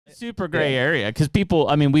super gray area because people,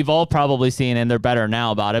 I mean, we've all probably seen, and they're better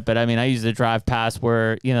now about it, but I mean, I used to drive past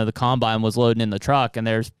where, you know, the combine was loading in the truck and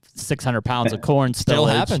there's 600 pounds of corn Still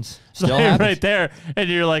happens. Still happens. Right there. And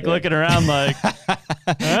you're like looking around like,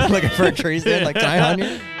 huh? Looking for a tree stand, like, can I hunt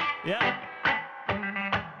you? Yeah.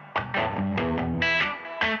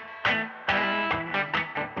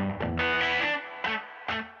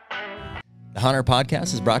 The HUNTR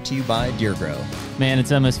Podcast is brought to you by Deer Grow. Man,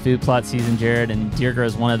 it's almost food plot season, Jared, and Deer Grow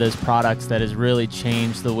is one of those products that has really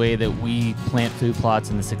changed the way that we plant food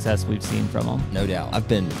plots and the success we've seen from them. No doubt. I've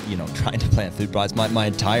been, trying to plant food plots my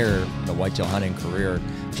entire whitetail hunting career,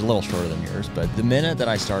 which is a little shorter than yours. But the minute that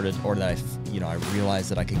I started, or that I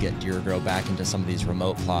realized that I could get Deer Grow back into some of these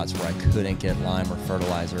remote plots where I couldn't get lime or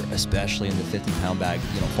fertilizer, especially in the 50-pound bag,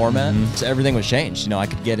 format. So everything was changed. I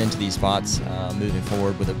could get into these spots moving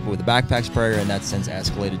forward with a backpack sprayer, and that's since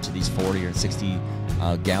escalated to these 40 or 60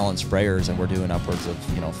 gallon sprayers, and we're doing upwards of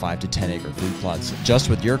 5 to 10 acre food plots just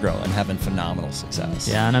with Deer Grow and having phenomenal success.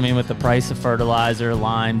 Yeah, and I mean, with the price of fertilizer,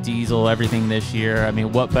 lime, diesel, everything this year, I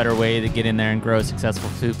mean, what better way to get in there and grow a successful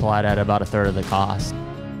food plot at about a third of the cost?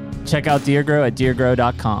 Check out Deer Grow at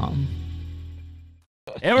deergrow.com.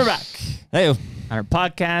 And we're back. Hey, on our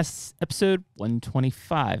podcast, episode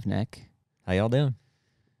 125, Nick. How y'all doing?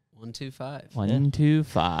 125.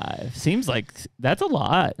 125. Seems like that's a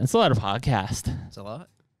lot. That's a lot of podcast. That's a lot.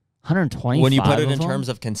 125. When you put it in terms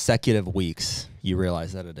of consecutive weeks, you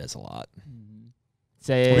realize that it is a lot.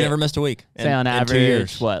 Say, we never missed a week. Say on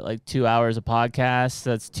average, what, like 2 hours of podcasts?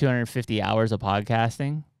 That's 250 hours of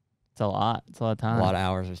podcasting. It's a lot. It's a lot of time. A lot of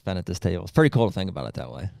hours we spent at this table. It's pretty cool to think about it that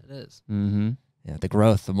way. It is. Mm-hmm. Yeah, the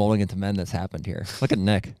growth, the molding into men that's happened here. Look at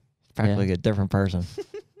Nick. He's practically a different person.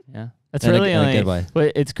 Yeah. That's really only, in a good way.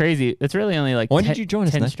 But it's crazy. It's really only like when did you join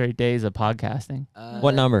us, 10 Nick? straight days of podcasting.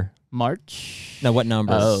 What number? March? No, what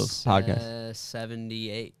number? Oh. Podcast.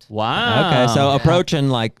 78. Wow. Okay, so approaching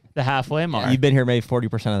like the halfway mark. You've been here maybe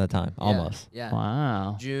 40% of the time, almost. Yeah.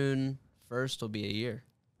 Wow. June 1st will be a year.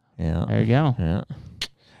 Yeah. There you go. Yeah.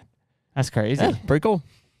 That's crazy. Yeah, pretty cool.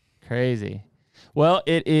 Crazy. Well,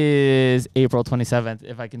 it is April 27th,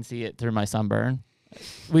 if I can see it through my sunburn.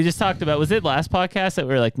 We just talked about, was it last podcast that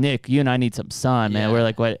we were like, Nick, you and I need some sun, man? We're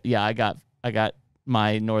like, what? Yeah, I got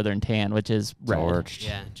my northern tan, which is red.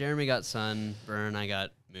 Yeah, Jeremy got sunburn, I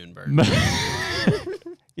got moonburn.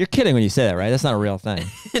 You're kidding when you say that, right? That's not a real thing.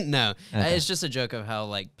 No, okay. It's just a joke of how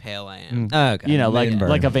like pale I am. Okay.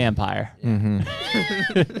 Like a vampire. Yeah.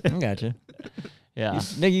 Mm-hmm. I gotcha. Yeah.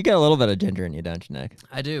 Nick, you got a little bit of ginger in you, don't you, Nick?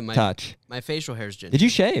 I do. My facial hair's ginger. Did you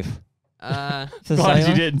shave? Glad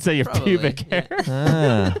you didn't say your pubic hair.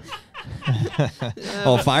 Ah.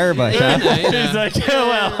 Oh, firebush, huh? He's like, oh,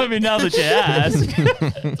 well, I mean, now that you ask.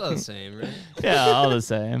 It's all the same, right? Yeah, all the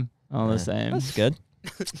same. All the same. That's good.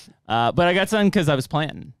 But I got sun because I was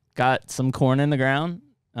planting. Got some corn in the ground.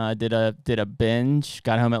 Did a binge.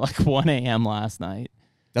 Got home at like 1 a.m. last night.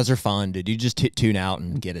 Those are fun, dude. You just tune out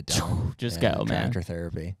and get it done. Just go, man. Tractor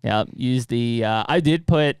therapy. Yeah. Use the, I did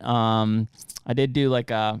do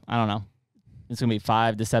like I don't know. It's going to be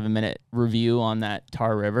 5 to 7 minute review on that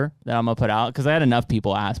Tar River that I'm going to put out. Cause I had enough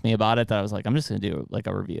people ask me about it that I was like, I'm just going to do like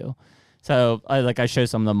a review. So I show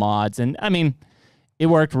some of the mods, and I mean, it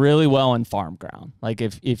worked really well in farm ground. Like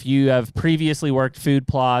if you have previously worked food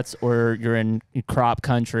plots or you're in crop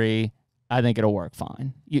country, I think it'll work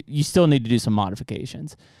fine. You still need to do some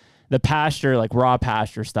modifications. The pasture, like raw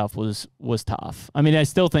pasture stuff was tough. I mean, I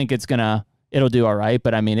still think it'll do all right,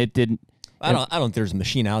 but I mean, it didn't. I don't think there's a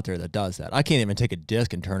machine out there that does that. I can't even take a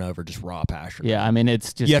disc and turn over just raw pasture. Yeah, I mean,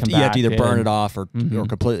 it's just you have to either burn it off or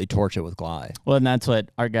completely torch it with glide. Well, and that's what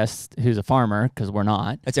our guest, who's a farmer, because we're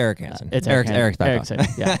not. It's Eric Hansen. It's Eric's back on.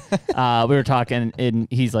 Yeah. We were talking, and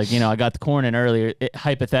he's like, I got the corn in earlier.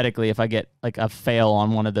 Hypothetically, if I get like a fail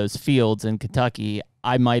on one of those fields in Kentucky,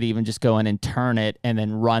 I might even just go in and turn it and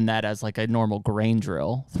then run that as like a normal grain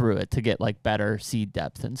drill through it to get like better seed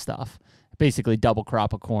depth and stuff. Basically, double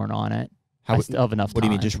crop of corn on it. I still have enough time. What do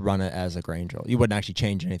you mean, just run it as a grain drill? You wouldn't actually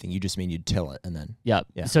change anything. You just mean you'd till it and then. Yep.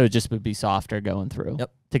 Yeah. So it just would be softer going through.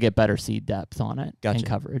 Yep. To get better seed depth on it. Gotcha. And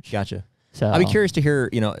coverage. Gotcha. So I'd be curious to hear,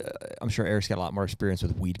 I'm sure Eric's got a lot more experience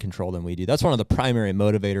with weed control than we do. That's one of the primary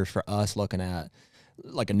motivators for us looking at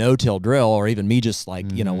like a no-till drill, or even me just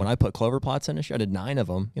like, when I put clover plots in this year, I did 9 of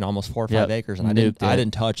them, almost 4 or 5 acres, and I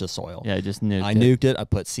didn't touch the soil. Yeah, just nuked it. I nuked it. I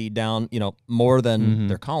put seed down, more than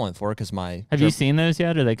they're calling for, because Have you seen those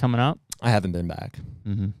yet? Are they coming up? I haven't been back.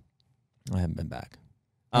 I haven't been back.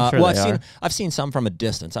 I've seen some from a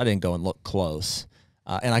distance. I didn't go and look close.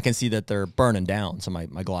 And I can see that they're burning down. So my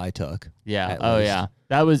glide took. Yeah. Oh, yeah.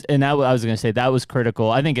 I was going to say that was critical.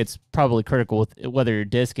 I think it's probably critical with whether you're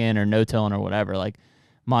disc in or no-tilling or whatever. Like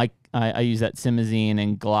I use that simazine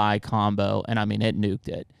and glide combo, and I mean it nuked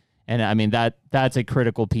it. And I mean that's a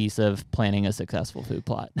critical piece of planning a successful food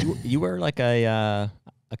plot. You wear like a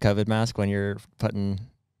COVID mask when you're putting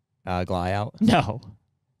glide out? No.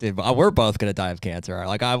 Dude, we're both gonna die of cancer.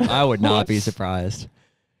 Like I would not be surprised.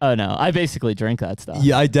 Oh no, I basically drink that stuff.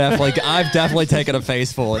 Yeah, I've definitely taken a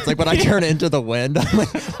face full. It's like when I turn into the wind. I'm like,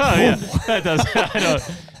 oh yeah, that does. I don't.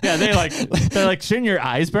 Yeah, they're like, shouldn't your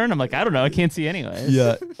eyes burn? I'm like, I don't know, I can't see anyways.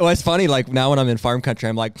 Yeah. Well, it's funny. Like now when I'm in farm country,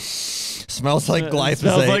 I'm like, smells like glyphosate.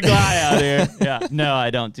 Smells like gly out here. Yeah. No, I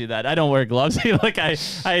don't do that. I don't wear gloves. Like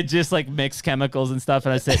I just like mix chemicals and stuff,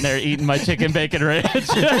 and I'm sitting there eating my chicken bacon ranch. I'm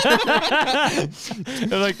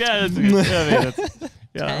like, yeah, that's good. I mean,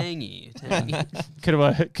 yeah. Tangy.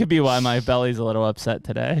 Could be why my belly's a little upset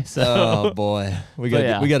today. So. Oh boy, we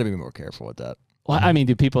got to be more careful with that. Well, I mean,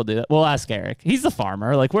 do people do that? We'll ask Eric. He's the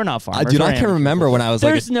farmer. Like, we're not farmers. Dude, I can remember when I was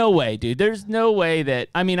There's no way, dude. There's no way that,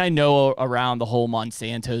 I mean, I know around the whole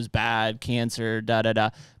Monsanto's bad, cancer, da-da-da.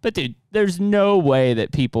 But, dude, there's no way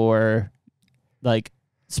that people were, like,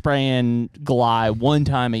 spraying glide one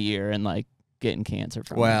time a year and, like, getting cancer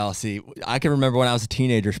from it. Well, see, I can remember when I was a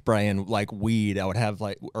teenager spraying, like, weed. I would have,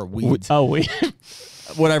 like, or weeds. Oh, weed.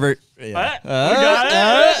 Whatever. Yeah.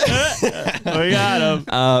 We got him.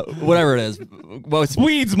 Whatever it is. Well, it's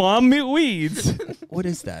weeds, Mom. Weeds. What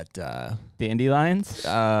is that? Dandelions?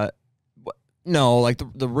 No, like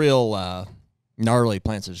the real gnarly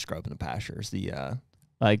plants that just grow up in the pastures.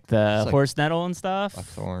 Like the horse nettle and stuff?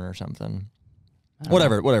 Buckthorn or something.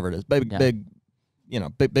 Whatever it is. Big,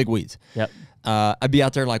 big weeds. Yep. I'd be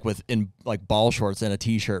out there like in ball shorts and a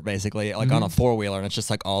t-shirt, basically, like on a 4-wheeler, and it's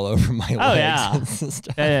just like all over my legs.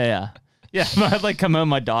 Yeah. Yeah, I'd like come home,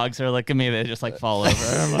 my dogs are like at me, they just like fall over.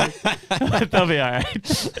 I'm like, they'll be all right.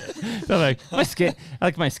 So like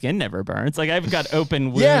my skin never burns. Like I've got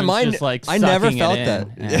open wounds. Yeah, mine. Just, like, I never felt that.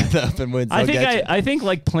 Yeah. The open wounds. I think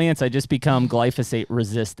like plants, I just become glyphosate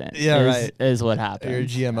resistant. Yeah, right. Is what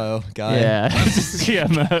happens. You're a GMO guy. Yeah, just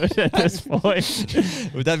GMO at this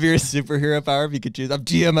point. Would that be your superhero power if you could choose? I'm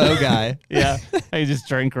GMO guy. Yeah, I just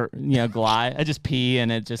drink glide. I just pee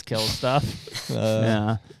and it just kills stuff.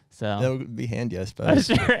 Yeah. So that would be handy, I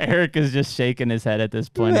suppose. I'm sure Eric is just shaking his head at this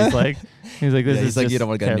point. He's like, this is like, just you don't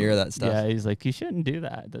want to go near that stuff. Yeah, he's like, you shouldn't do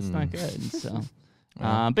that. That's not good. So,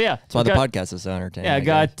 but yeah, that's why the podcast is so entertaining.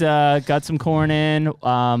 Yeah, got some corn in.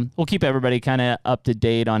 We'll keep everybody kind of up to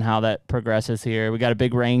date on how that progresses here. We got a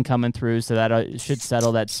big rain coming through, so that should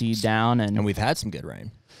settle that seed down. And we've had some good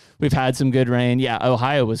rain. We've had some good rain. Yeah,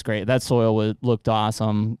 Ohio was great. That soil looked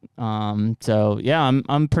awesome. So yeah,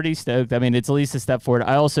 I'm pretty stoked. I mean, it's at least a step forward.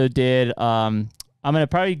 I also did. I'm gonna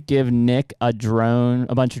probably give Nick a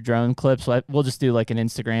bunch of drone clips. We'll just do like an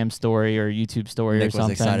Instagram story or YouTube story or something.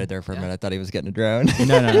 Nick was excited there for a minute. I thought he was getting a drone.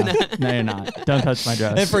 No, you're not. Don't touch my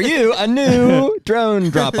drone. And for you, a new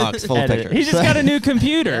drone Dropbox full of pictures. He just got a new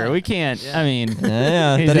computer. We can't. I mean,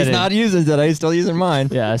 he's not using today. He's still using mine.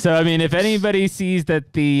 Yeah. So I mean, if anybody sees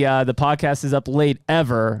that the podcast is up late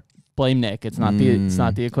ever, blame Nick. It's not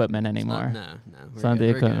the equipment anymore. It's not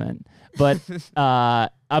the equipment. But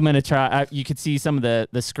I'm going to try. You could see some of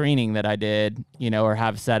the screening that I did, or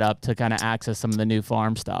have set up to kind of access some of the new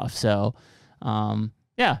farm stuff. So,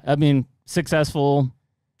 yeah, I mean, successful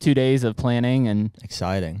 2 days of planning and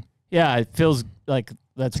exciting. Yeah, it feels like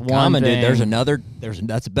that's one common, thing. Dude,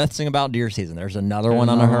 that's the best thing about deer season. There's another one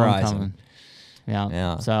on the horizon.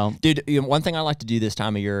 Yeah. So, dude, one thing I like to do this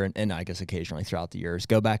time of year, and I guess occasionally throughout the year, is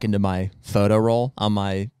go back into my photo roll on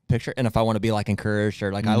my picture, and if I want to be like encouraged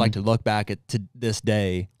or like I like to look back to this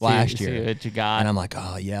day last year, see what you got, and I'm like,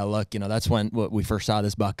 oh yeah, look, that's when we first saw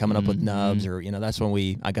this buck coming up with nubs, or that's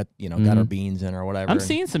when I got got our beans in or whatever. I'm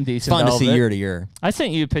seeing some decent. It's fun to see year to year. I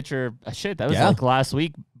sent you a picture. That was like last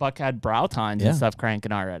week. Buck had brow tines and stuff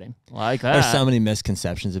cranking already. Like that. There's so many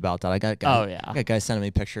misconceptions about that. I got guys sending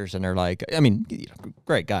me pictures, and they're like, I mean,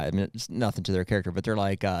 great guy. I mean, it's nothing to their character, but they're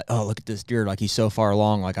like, oh, look at this deer. Like he's so far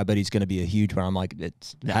along. Like I bet he's going to be a huge one. I'm like,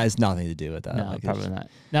 it has nothing to do with that. No, like, probably not.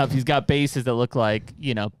 Now, if he's got bases that look like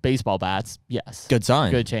baseball bats, yes, good sign.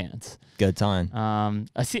 Good chance. Good sign. I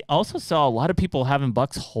also saw a lot of people having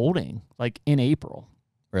bucks holding like in April.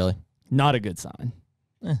 Really? Not a good sign.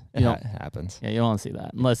 It happens. Yeah, you won't see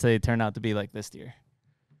that unless they turn out to be like this deer.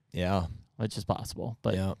 Yeah, which is possible,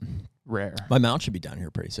 but rare. My mount should be down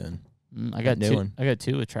here pretty soon. I got two. I got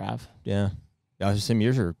two with Trav. Yeah, some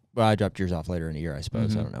years I dropped yours off later in the year, I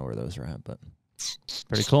suppose. I don't know where those are at, but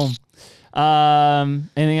pretty cool.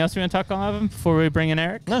 Anything else we want to talk about before we bring in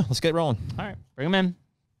Eric? No, let's get rolling. All right, bring him in.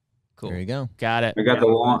 Cool. There you go. Got it. I got the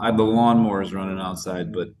lawnmowers running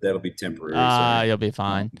outside, but that'll be temporary. So You'll be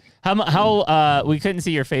fine. How we couldn't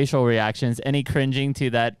see your facial reactions. Any cringing to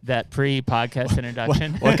that pre-podcast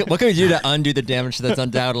introduction? What can we do to undo the damage that's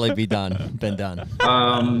undoubtedly been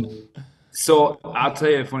done? So I'll tell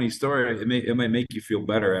you a funny story. It might make you feel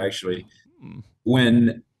better, actually.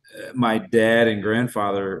 When my dad and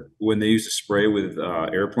grandfather, when they used to spray with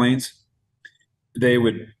airplanes, they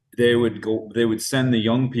would send the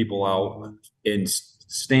young people out and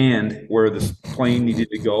stand where the plane needed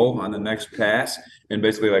to go on the next pass, and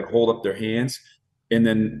basically like hold up their hands, and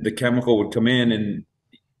then the chemical would come in and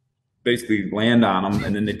basically land on them,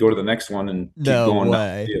 and then they'd go to the next one and keep going. No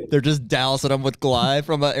way. They're just dousing them with gly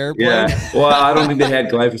from an airplane. Yeah. Well, I don't think they had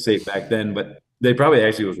glyphosate back then, but they probably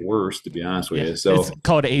actually was worse, to be honest with you. So it's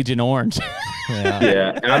called Agent Orange.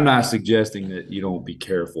 Yeah. I'm not suggesting that you don't be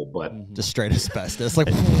careful, but just straight asbestos. Like,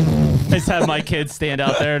 I just have my kids stand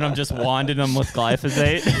out there and I'm just wanding them with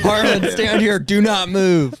glyphosate. Harlan, stand here. Do not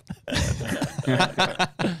move.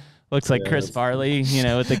 Looks like Chris Farley,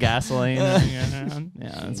 with the gasoline. Yeah,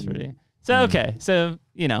 that's pretty. So, okay. So,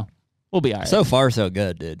 we'll be all right. So far, so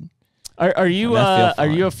good, dude. Are you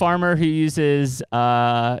a farmer who uses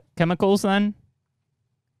chemicals then?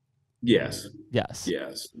 Yes.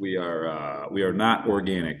 We are not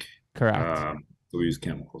organic. Correct. We use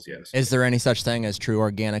chemicals. Yes. Is there any such thing as true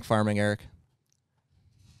organic farming, Eric?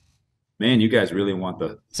 Man, you guys really want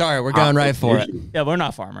the. Sorry, we're going right for it. Yeah, we're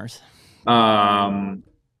not farmers.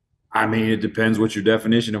 I mean, it depends what your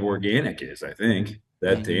definition of organic is. I think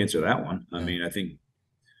that to answer that one. I mean, I think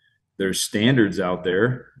there's standards out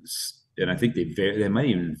there, and I think they might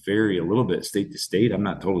even vary a little bit state to state. I'm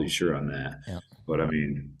not totally sure on that. Yeah. But I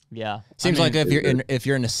mean, seems like if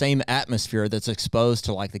you're in the same atmosphere that's exposed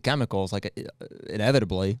to like the chemicals, like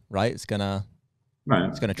inevitably, right? It's gonna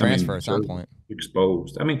transfer at some point.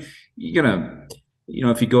 Exposed. I mean, you're gonna,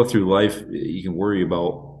 if you go through life, you can worry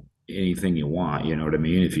about anything you want. You know what I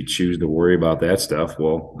mean? If you choose to worry about that stuff,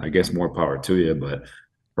 well, I guess more power to you. But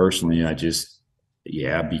personally, I just,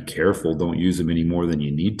 be careful. Don't use them any more than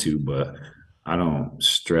you need to. But I don't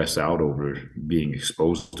stress out over being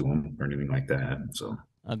exposed to them or anything like that. So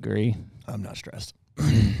agree. I'm not stressed.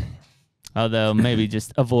 Although maybe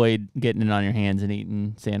just avoid getting it on your hands and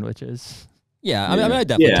eating sandwiches. Yeah, I mean, I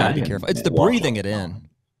definitely try to be careful. It's the breathing it in.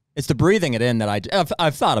 It's the breathing it in that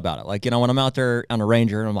I've thought about it. Like, when I'm out there on a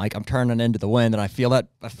Ranger and I'm like, I'm turning into the wind and I feel it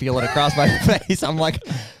across my face. I'm like,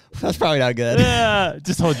 that's probably not good. Yeah,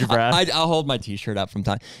 just hold your breath. I'll hold my T-shirt up from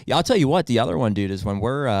time. Yeah, I'll tell you what. The other one, dude, is when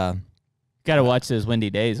we're got to watch those windy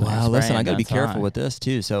days. Well, listen, I got to be careful with this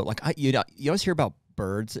too. So, like, you always hear about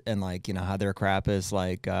birds and like how their crap is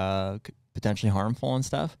like potentially harmful and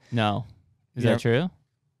stuff. No, is that true?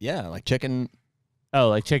 Yeah, like chicken. Oh,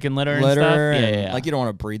 like chicken litter and stuff? Yeah. Like, you don't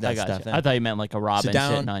want to breathe that stuff in. I thought you meant like a robin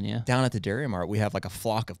sitting on you. Down at the Dairy Mart, we have like a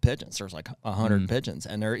flock of pigeons. There's like 100 pigeons,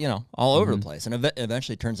 and they're, all over the place. And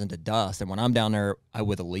eventually turns into dust. And when I'm down there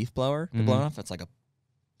with a leaf blower to blow off, it's like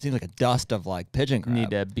seems like a dust of like pigeon crap. You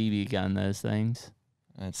need a BB gun those things.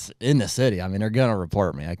 It's in the city. I mean, they're going to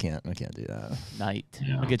report me. I can't do that. Night.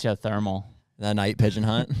 I'll get you a thermal. That night pigeon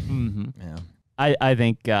hunt? Yeah. I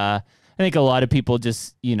think a lot of people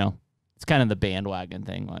just, it's kind of the bandwagon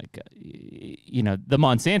thing. Like, the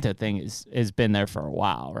Monsanto thing has been there for a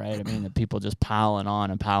while, right? I mean, the people just piling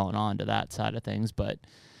on to that side of things. But,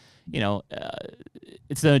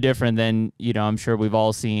 it's no different than, I'm sure we've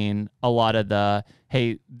all seen a lot of the,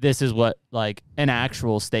 hey, this is what like an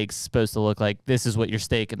actual steak's supposed to look like. This is what your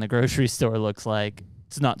steak in the grocery store looks like.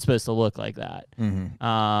 It's not supposed to look like that. And,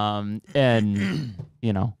 how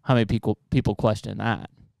many people question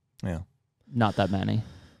that? Yeah. Not that many.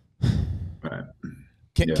 Right.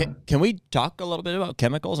 Can we talk a little bit about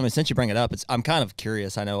chemicals? I mean, since you bring it up, I'm kind of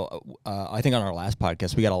curious. I know, I think on our last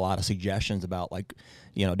podcast, we got a lot of suggestions about like,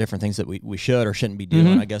 different things that we should or shouldn't be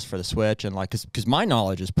doing, I guess, for the switch. And like, cause my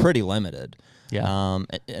knowledge is pretty limited. Yeah.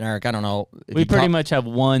 And Eric, I don't know. We pretty much have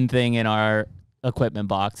one thing in our equipment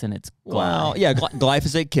box and it's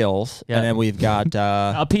glyphosate kills. And then we've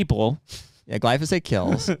got, people. Yeah, glyphosate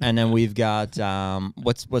kills, and then we've got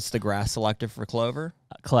what's the grass selective for clover?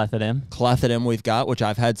 Clethodim. Clethodim we've got, which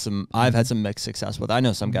I've had some mixed success with. I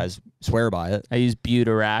know some guys swear by it. I use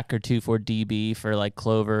Butarac or 2,4-DB for like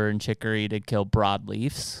clover and chicory to kill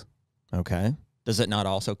broadleafs. Okay. Does it not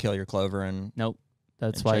also kill your clover and? Nope.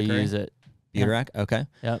 That's why you use it. Butarac. Yeah. Okay.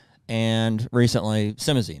 Yep. And recently,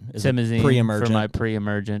 simazine. Simazine pre-emergent for my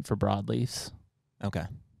pre-emergent for broadleafs. Okay.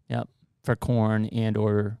 Yep. For corn and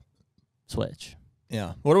or switch.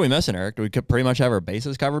 Yeah. What are we missing, Eric? Do we pretty much have our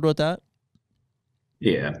bases covered with that?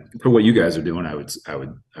 Yeah. For what you guys are doing, I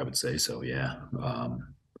would say so. Yeah.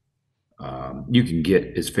 You can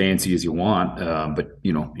get as fancy as you want, but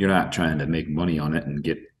you're not trying to make money on it and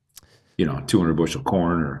get 200 bushel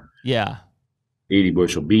corn or 80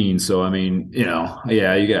 bushel beans. So, I mean,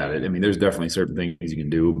 yeah, you got it. I mean, there's definitely certain things you can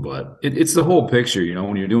do, but it's the whole picture,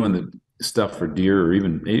 when you're doing the stuff for deer or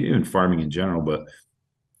even farming in general. But,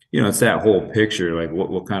 it's that whole picture, like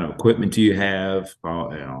what kind of equipment do you have?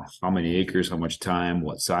 How many acres, how much time,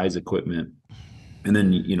 what size equipment? And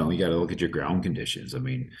then, you got to look at your ground conditions. I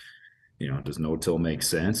mean, does no-till make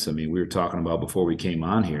sense? I mean, we were talking about before we came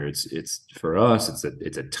on here. It's for us,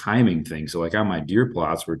 it's a timing thing. So like on my deer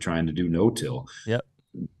plots, we're trying to do no-till. Yep.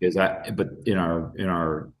 But in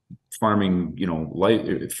our farming,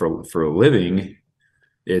 for a living,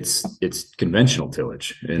 it's conventional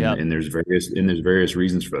tillage, and there's various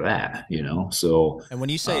reasons for that. So. And when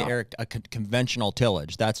you say, Eric, a conventional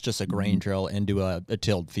tillage, that's just a grain drill into a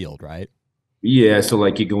tilled field, right? Yeah. So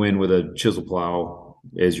like you go in with a chisel plow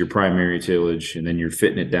as your primary tillage, and then you're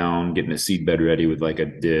fitting it down, getting a seed bed ready with like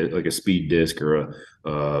a speed disc or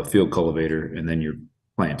a field cultivator, and then you're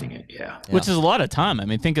planting it. Yeah. Which is a lot of time. I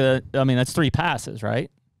mean, that's 3 passes, right?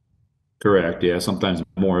 Correct. Yeah. Sometimes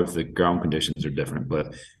more if the ground conditions are different,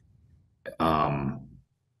 but, for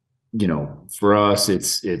us,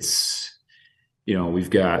 it's, we've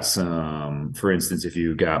got some, for instance, if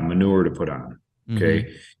you've got manure to put on, okay.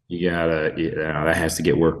 Mm-hmm. You gotta, that has to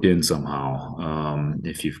get worked in somehow.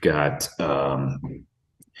 If you've got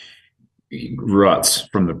ruts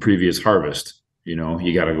from the previous harvest,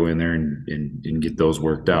 you got to go in there and get those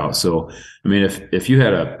worked out. So, I mean, if you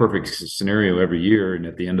had a perfect scenario every year, and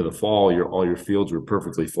at the end of the fall, all your fields were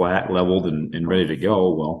perfectly flat, leveled, and ready to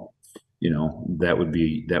go, well, that would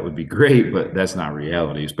be great, but that's not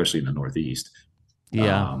reality, especially in the Northeast.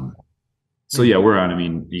 Yeah. So yeah, I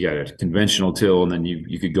mean, you got a conventional till, and then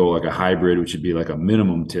you could go like a hybrid, which would be like a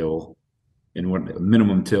minimum till. And what a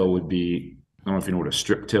minimum till would be, I don't know if you know what a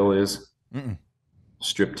strip till is. Mm-mm.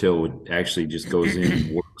 Strip till would actually just goes in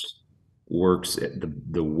and works at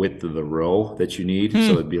the width of the row that you need. So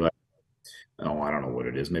it'd be like, I don't know what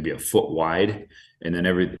it is, maybe a foot wide, and then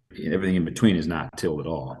everything in between is not tilled at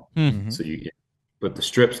all. Mm-hmm. So you put the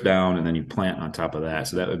strips down, and then you plant on top of that.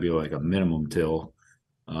 So that would be like a minimum till.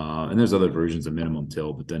 And there's other versions of minimum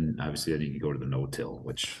till, but then obviously then you can go to the no-till,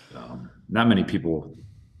 which not many people,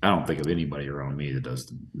 I don't think of anybody around me that does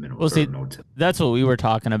the minimum or no-till. That's what we were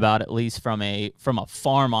talking about, at least from a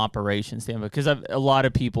farm operation standpoint, because a lot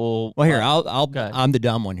of people. Well, here I'm the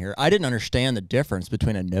dumb one here. I didn't understand the difference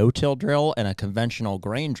between a no-till drill and a conventional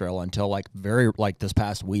grain drill until this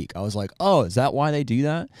past week. I was like, oh, is that why they do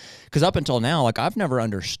that? Because up until now, I've never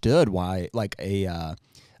understood why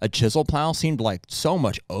a chisel plow seemed like so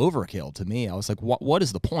much overkill to me. I was like, what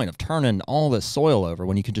is the point of turning all this soil over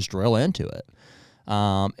when you can just drill into it?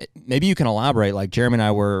 Maybe you can elaborate. Like Jeremy and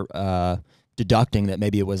I were deducting that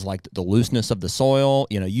maybe it was like the looseness of the soil.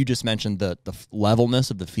 You just mentioned the levelness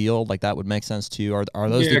of the field. Like that would make sense too. Are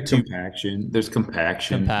those the two? Compaction? There's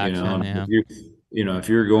compaction. Yeah. If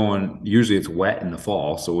you're going, usually it's wet in the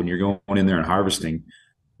fall. So when you're going in there and harvesting,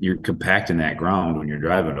 you're compacting that ground when you're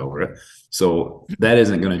driving over it. So that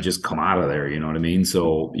isn't going to just come out of there. You know what I mean?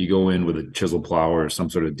 So you go in with a chisel plow or some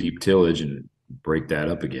sort of deep tillage and break that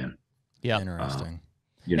up again. Yeah. Interesting.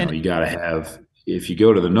 You got to have, if you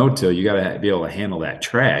go to the no-till, you got to be able to handle that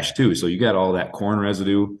trash too. So you got all that corn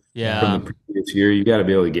residue from the previous year. You got to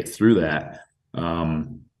be able to get through that. As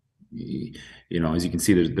you can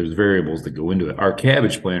see, there's variables that go into it. Our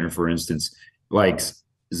cabbage planter, for instance, likes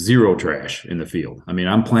zero trash in the field. I mean,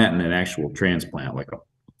 I'm planting an actual transplant, like a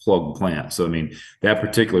plug plant. So, I mean, that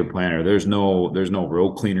particular planter, there's no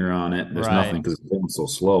row cleaner on it. There's nothing because it's going so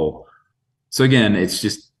slow. So again, it's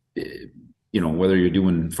just, whether you're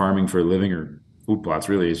doing farming for a living or food plots,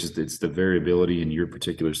 really, it's the variability in your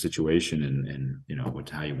particular situation and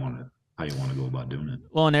how you want to go about doing it.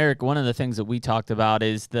 Well, and Eric, one of the things that we talked about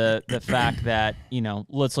is the fact that,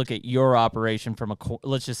 let's look at your operation from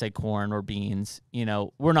let's just say corn or beans.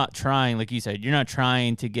 We're not trying, like you said, you're not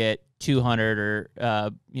trying to get 200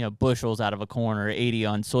 or bushels out of a corn or 80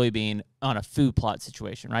 on soybean on a food plot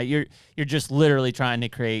situation, right? You're just literally trying to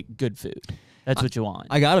create good food. That's what you want.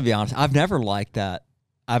 I got to be honest. I've never liked that.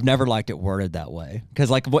 I've never liked it worded that way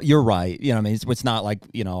because, what you're right. It's not like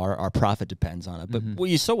our profit depends on it, but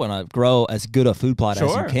you still want to grow as good a food plot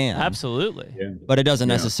as you can. Absolutely. Yeah. But it doesn't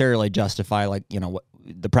necessarily justify what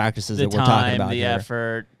the practices that we're talking about. The here.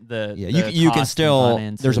 Effort, you can still.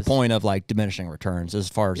 There's a point of diminishing returns as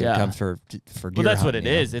far as it comes for deer. Well, that's what it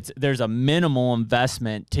is. There's a minimal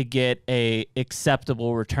investment to get a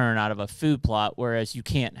acceptable return out of a food plot, whereas you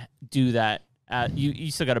can't do that.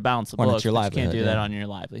 You still got to balance the books. It's your livelihood, you can't do that on your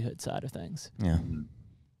livelihood side of things. Yeah.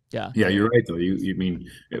 Yeah. Yeah, you're right though. You mean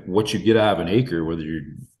what you get out of an acre,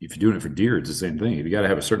 if you're doing it for deer, it's the same thing. If you got to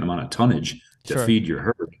have a certain amount of tonnage to Sure. feed your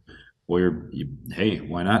herd, well, hey,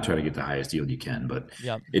 why not try to get the highest yield you can? But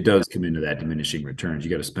Yep. it does come into that diminishing returns.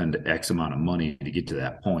 You got to spend X amount of money to get to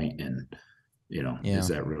that point, and is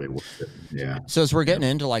that really worth it? Yeah. So as we're getting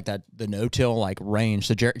into like the no-till like range,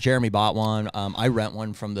 so Jeremy bought one. I rent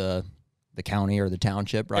one from the county or the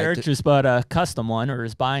township, right? Eric just bought a custom one, or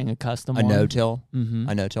is buying a custom one. No-till, Mm-hmm.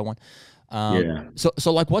 a no-till one. Yeah.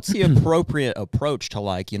 So like, what's the appropriate approach to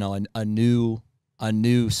like a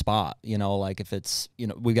new spot? Like if it's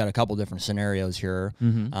we've got a couple different scenarios here.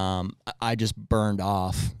 Mm-hmm. I just burned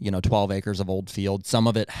off 12 acres of old field. Some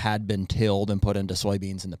of it had been tilled and put into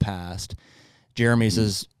soybeans in the past. Jeremy's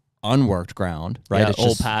is unworked ground, right? Yeah, It's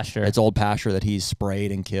old pasture. It's old pasture that he's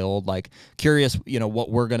sprayed and killed. Like, curious, what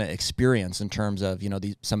we're going to experience in terms of,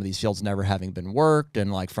 some of these fields never having been worked,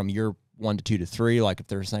 and like from year 1 to 2 to 3, like if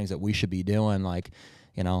there's things that we should be doing, like,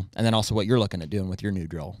 and then also what you're looking at doing with your new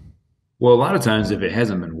drill. Well, a lot of times if it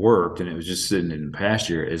hasn't been worked and it was just sitting in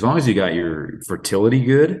pasture, as long as you got your fertility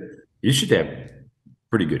good, you should have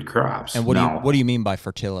pretty good crops. And what do you mean by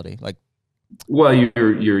fertility? Like, well, your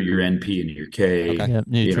NP and your K, Okay. Yep,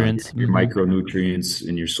 nutrients, your micronutrients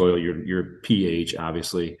in your soil, your pH,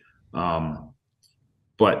 obviously.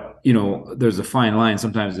 But there's a fine line.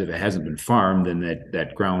 Sometimes if it hasn't been farmed, then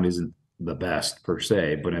that ground isn't the best per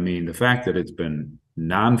se. But I mean, the fact that it's been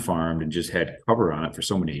non-farmed and just had cover on it for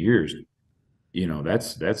so many years,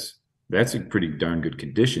 that's a pretty darn good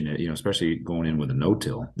condition. Especially going in with a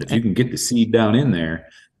no-till. If you can get the seed down in there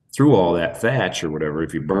through all that thatch or whatever,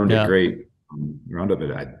 if you burned it great. Roundup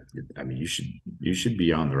it. I mean, you should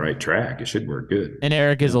be on the right track. It should work good. And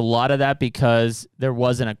Eric, is a lot of that because there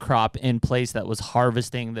wasn't a crop in place that was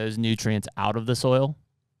harvesting those nutrients out of the soil?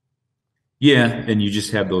 Yeah, and you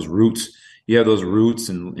just have those roots. You have those roots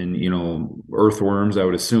and earthworms, I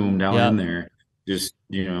would assume, down in there, just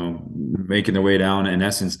making their way down. In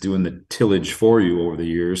essence, doing the tillage for you over the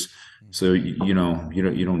years. So you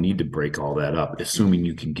don't need to break all that up, assuming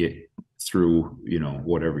you can get through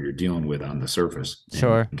whatever you're dealing with on the surface.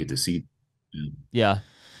 Sure. And get the seed. Yeah.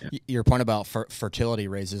 Your point about fertility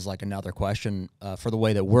raises like another question for the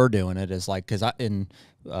way that we're doing it is like, because do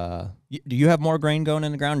you have more grain going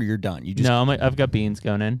in the ground, or you're done? No, I've got beans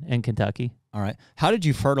going in Kentucky. All right. How did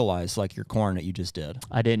you fertilize like your corn that you just did?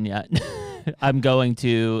 I didn't yet. I'm going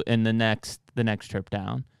to in the next trip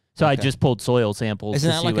down. So I just pulled soil samples. Isn't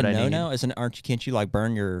to that see like what a I no-no? Can't you like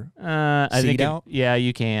burn your I seed think out? Yeah,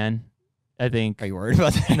 you can. I think. Are you worried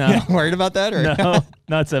about that? No. You're not worried about that, or No,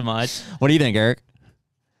 not so much. What do you think, Eric?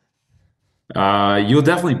 You'll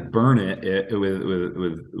definitely burn it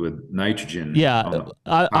with nitrogen. Yeah,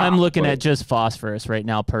 I'm looking at just phosphorus right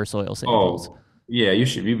now per soil samples. Oh, yeah,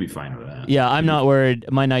 you'd be fine with that. Yeah, I'm not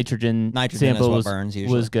worried. My nitrogen sample is what burns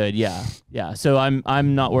usually. was good. Yeah. So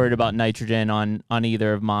I'm not worried about nitrogen on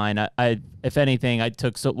either of mine. I if anything, I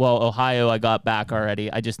took Ohio I got back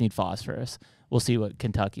already. I just need phosphorus. We'll see what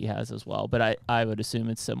Kentucky has as well, but I would assume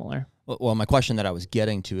it's similar. Well, my question that I was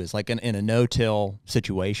getting to is like in a no-till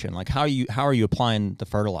situation, like how are you applying the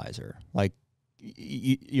fertilizer? Like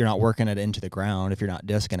you're not working it into the ground if you're not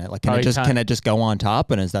disking it. Like can it just go on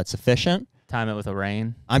top, and is that sufficient? Time it with a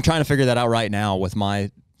rain. I'm trying to figure that out right now with my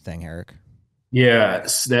thing, Eric. Yeah,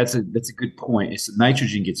 that's a good point.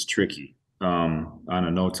 Nitrogen gets tricky on a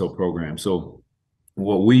no-till program. So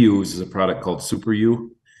what we use is a product called Super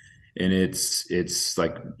U. And it's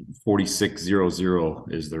like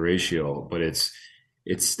 46:00 is the ratio, but it's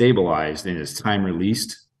stabilized and it's time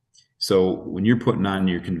released. So when you're putting on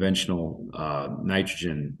your conventional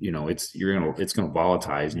nitrogen, it's gonna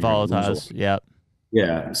volatilize. Volatilize, yep.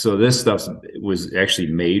 Yeah. So this stuff was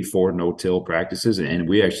actually made for no-till practices, and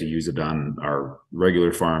we actually use it on our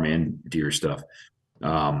regular farm and deer stuff.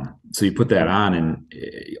 So you put that on, and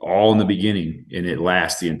all in the beginning, and it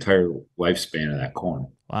lasts the entire lifespan of that corn.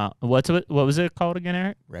 Wow. What was it called again,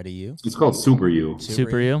 Eric? Ready U? It's called Super U.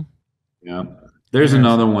 Super U? Yeah. There's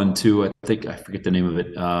another one too. I think I forget the name of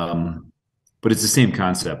it. But it's the same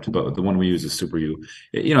concept, but the one we use is Super U.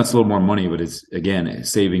 It's a little more money, but it's again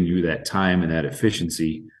saving you that time and that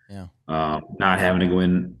efficiency. Yeah. Not having to go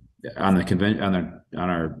in on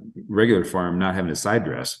our regular farm, not having to side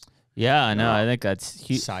dress. Yeah, I know. I think that's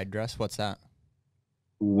huge. Side dress? What's that?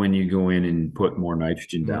 When you go in and put more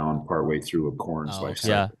nitrogen down partway through a corn's life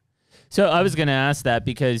cycle. Yeah. So I was going to ask that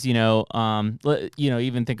because,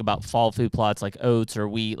 even think about fall food plots like oats or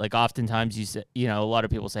wheat. Like oftentimes a lot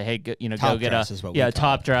of people say, hey, go get a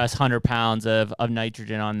top dress, 100 pounds of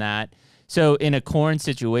nitrogen on that. So in a corn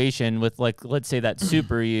situation with let's say that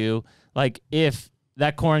Super U, like if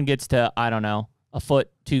that corn gets to, I don't know, a foot,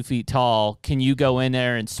 2 feet tall, can you go in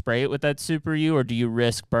there and spray it with that Super U, or do you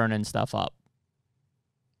risk burning stuff up?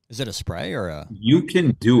 Is it a spray or a? You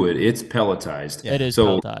can do it. It's pelletized. Yeah. It is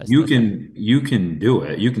so pelletized. You can do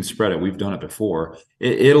it. You can spread it. We've done it before.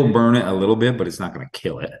 It'll burn it a little bit, but it's not going to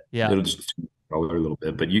kill it. Yeah. It'll just color a little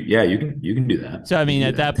bit. But you can do that. So I mean,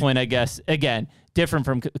 at that point, I guess again, different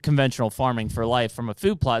from conventional farming for life. From a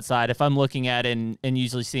food plot side, if I'm looking at it and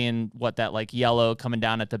usually seeing what that like yellow coming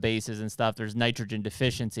down at the bases and stuff, there's nitrogen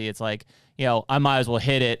deficiency. It's like, I might as well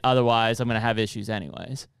hit it. Otherwise, I'm going to have issues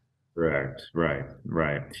anyways. Correct.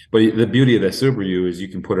 Right. But the beauty of the Super U is you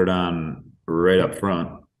can put it on right up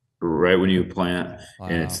front, right when you plant,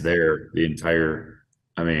 and it's there the entire.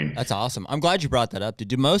 I mean, that's awesome. I'm glad you brought that up.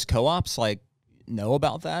 Do most co-ops like know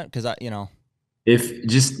about that? Because I'm trying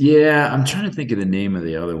to think of the name of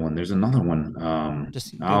the other one. There's another one.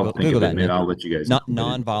 Just I'll think of it, and I'll let you guys.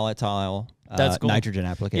 Non-volatile. That's cool. Nitrogen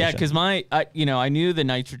application. Yeah, because I knew the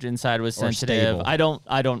nitrogen side was sensitive. I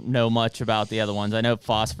don't know much about the other ones. I know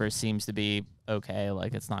phosphorus seems to be okay.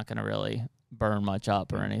 Like it's not going to really burn much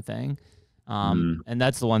up or anything. And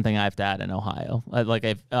that's the one thing I have to add in Ohio.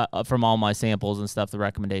 From all my samples and stuff, the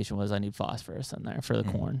recommendation was I need phosphorus in there for the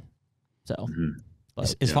corn. So,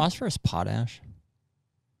 is phosphorus potash?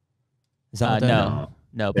 Is that what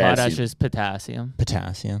no, potash is potassium.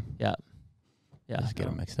 Potassium. Yeah. Just get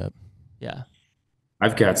them mixed up. Yeah.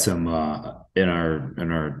 I've got some in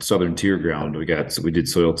our southern tier ground. We did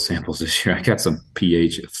soil samples this year. I got some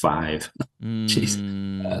pH of 5.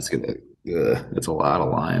 Jeez, that's a lot of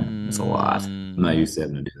lime. That's a lot. I'm not used to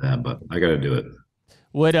having to do that, but I got to do it.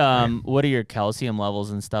 What are your calcium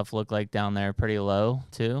levels and stuff look like down there? Pretty low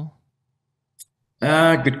too.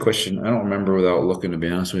 Good question. I don't remember without looking, to be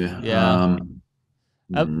honest with you. Yeah.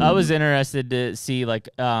 I was interested to see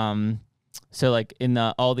so like in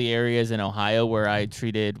all the areas in Ohio where I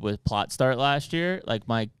treated with Plot Start last year, like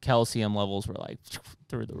my calcium levels were like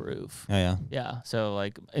through the roof. Oh yeah. Yeah. So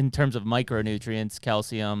like in terms of micronutrients,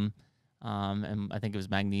 calcium, and I think it was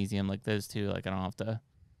magnesium, like those two, like I don't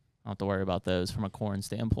have to worry about those from a corn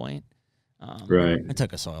standpoint. Right. I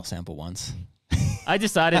took a soil sample once. I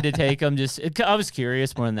decided to take them. I was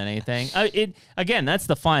curious more than anything. Again, that's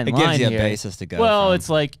the fine line. It gives you here. A basis to go. Well, from. It's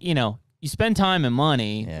like you spend time and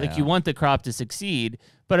money, like you want the crop to succeed.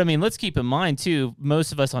 But I mean, let's keep in mind too.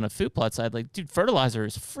 Most of us on a food plot side, like, dude, fertilizer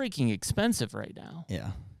is freaking expensive right now.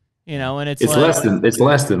 Yeah. And it's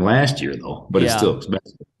less than last year though, but it's still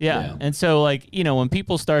expensive. Yeah. And so like, when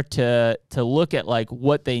people start to look at like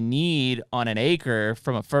what they need on an acre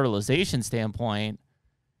from a fertilization standpoint,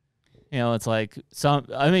 it's like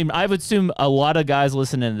I would assume a lot of guys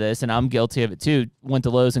listening to this, and I'm guilty of it too, went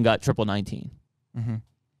to Lowe's and got triple 19. Mm-hmm.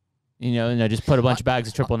 And I just put a bunch of bags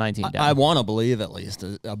of triple 19 down. I want to believe at least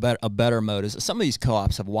a better mode is some of these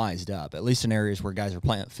co-ops have wised up, at least in areas where guys are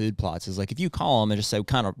planting food plots. Is like if you call them and just say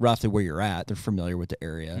kind of roughly where you're at, they're familiar with the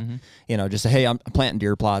area. Mm-hmm. Just say, hey, I'm planting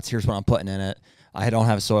deer plots. Here's what I'm putting in it. I don't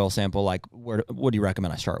have a soil sample. Like, what do you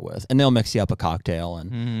recommend I start with? And they'll mix you up a cocktail.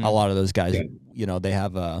 And a lot of those guys, they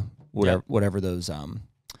have whatever those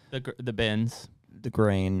the bins, the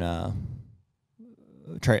grain.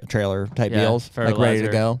 Trailer type deals, fertilizer, like ready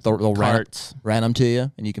to go. They'll rent them to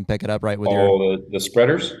you, and you can pick it up right with the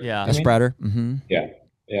spreaders. Yeah, the spreader. Mm-hmm.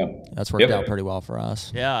 Yeah. That's worked out pretty well for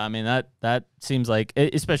us. Yeah, I mean that seems like,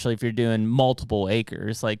 especially if you're doing multiple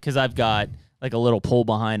acres, like because I've got like a little pull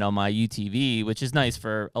behind on my UTV, which is nice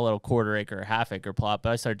for a little quarter acre or half acre plot.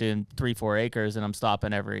 But I start doing 3-4 acres, and I'm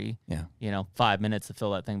stopping every 5 minutes to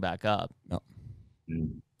fill that thing back up. Yep.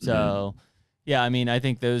 Mm-hmm. So. Yeah, I mean, I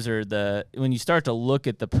think those are when you start to look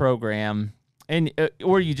at the program,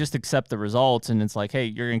 or you just accept the results, and it's like, hey,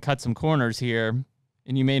 you're going to cut some corners here,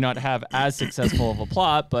 and you may not have as successful of a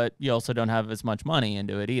plot, but you also don't have as much money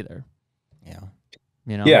into it either. Yeah.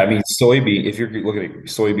 Yeah, I mean, soybean. If you're looking at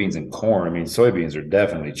soybeans and corn, I mean, soybeans are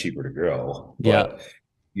definitely cheaper to grow. But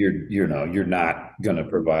you're not going to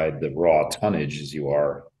provide the raw tonnage as you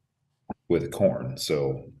are with corn.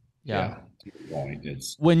 So yeah.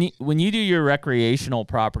 When you do your recreational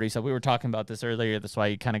property, so we were talking about this earlier, that's why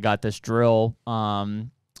you kind of got this drill.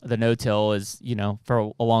 The no-till is,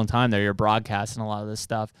 for a long time there, you're broadcasting a lot of this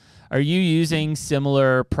stuff. Are you using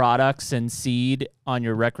similar products and seed on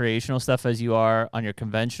your recreational stuff as you are on your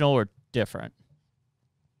conventional, or different?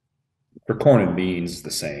 For corn and beans, the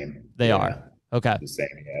same. They are. Okay. The same,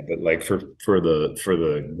 yeah. But like for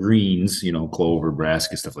the greens, clover,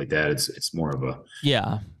 brassica, stuff like that, it's more of a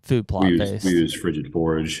food plot based. We use frigid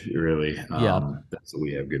forage, really. That's what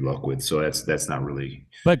we have good luck with. So that's not really.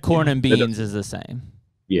 But corn and beans is the same.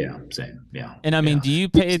 Yeah, same. Yeah. And I mean, do you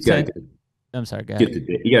pay attention? I'm sorry, go ahead.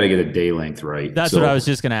 You got to get a day length right. That's so, what I was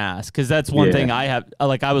just going to ask, because that's one thing I have.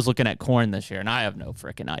 Like, I was looking at corn this year, and I have no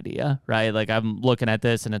freaking idea, right? Like, I'm looking at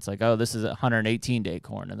this, and it's like, oh, this is a 118-day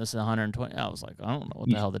corn, and this is 120. I was like, I don't know what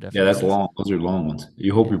the hell the difference is. Yeah, that's long. Those are long ones.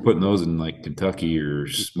 You hope you're putting those in, like, Kentucky or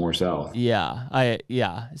more south.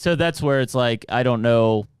 Yeah. So that's where it's like, I don't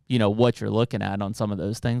know, what you're looking at on some of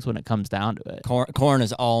those things when it comes down to it. Corn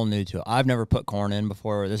is all new to it. I've never put corn in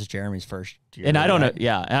before. This is Jeremy's first year. And I don't know.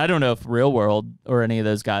 Yeah. And I don't know if Real World or any of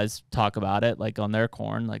those guys talk about it, like on their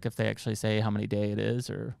corn, like if they actually say how many day it is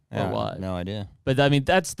or what. No idea. But I mean,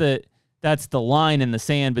 that's the line in the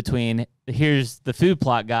sand between here's the food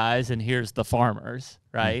plot guys and here's the farmers,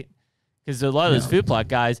 right? Because a lot of those food plot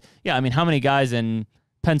guys, I mean, how many guys in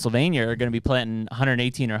Pennsylvania are going to be planting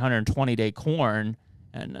 118 or 120 day corn?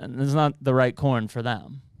 And it's not the right corn for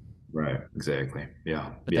them. Right, exactly. Yeah.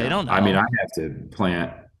 But they don't know. I mean, I have to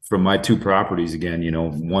plant from my 2 properties again,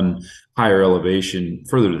 one higher elevation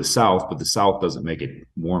further to the south, but the south doesn't make it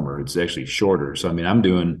warmer. It's actually shorter. So, I mean, I'm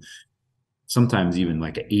doing sometimes even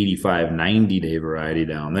like an 85, 90 day variety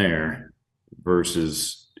down there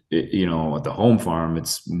versus, at the home farm,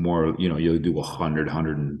 it's more, you'll do 100,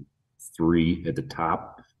 103 at the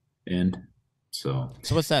top end. So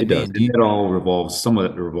what's that mean? It all revolves. Some of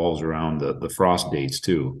it revolves around the frost dates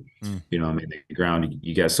too. I mean, the ground.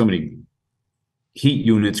 You got so many heat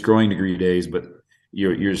units, growing degree days, but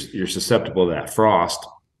you're susceptible to that frost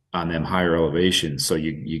on them higher elevations. So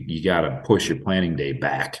you got to push your planting day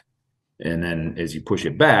back, and then as you push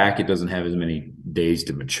it back, it doesn't have as many days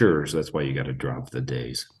to mature. So that's why you got to drop the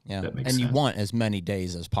days. Yeah, that makes and sense. You want as many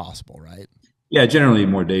days as possible, right? Yeah, generally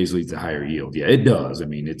more days leads to higher yield. Yeah, it does. I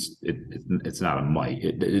mean, it's not a might.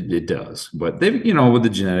 It does. But they've, with the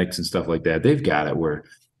genetics and stuff like that, they've got it where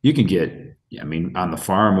you can get, I mean, on the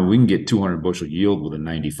farm, we can get 200 bushel yield with a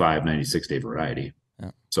 95, 96 day variety.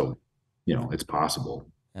 Yeah. So, it's possible.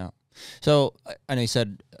 Yeah. So I know you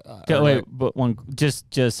said. But just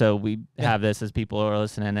so we have this as people are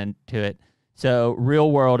listening into it. So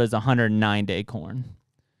Real World is 109 day corn.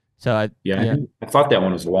 So I thought that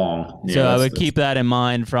one was long. So I would keep that in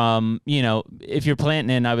mind from, if you're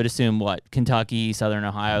planting in, I would assume Kentucky, Southern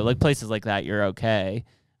Ohio, like places like that, you're okay.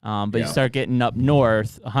 But you start getting up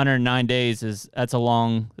north, 109 days that's a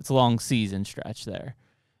long season stretch there.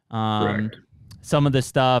 Correct. Some of the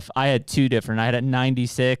stuff I had 2 different. I had a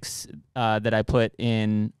 96 that I put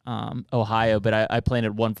in Ohio, but I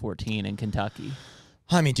planted 114 in Kentucky.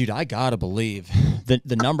 I mean, dude, I gotta believe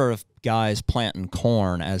the number of guys planting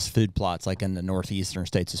corn as food plots, like in the northeastern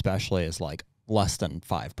states especially, is like less than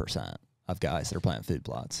 5% of guys that are planting food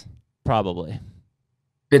plots. Probably.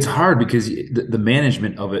 It's hard because the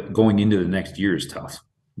management of it going into the next year is tough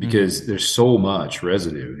because there's so much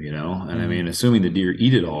residue, and I mean, assuming the deer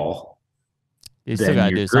eat it all, you still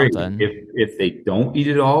gotta do something. If they don't eat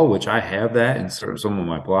it all, which I have that in some of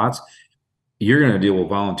my plots, you're going to deal with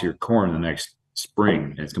volunteer corn the next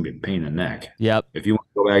spring, and it's gonna be a pain in the neck. Yep. If you want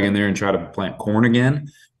to go back in there and try to plant corn again,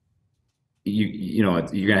 you're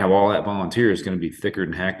gonna have all that volunteer. It's gonna be thicker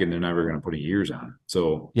than heck, and they're never gonna put years on it.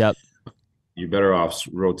 So you're better off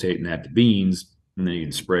rotating that to beans, and then you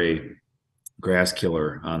can spray grass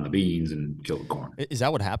killer on the beans and kill the corn. Is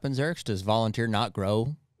that what happens, Eric? Does volunteer not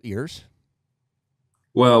grow ears?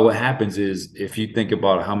 Well, what happens is if you think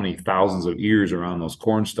about how many thousands of ears are on those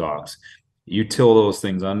corn stalks, you till those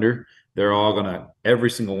things under. They're all every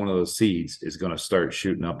single one of those seeds is gonna start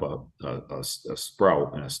shooting up a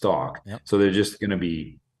sprout and a stalk. Yep. So they're just gonna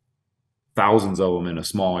be thousands of them in a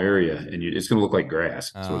small area, and it's gonna look like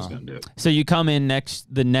grass. That's what it's gonna do. So you come in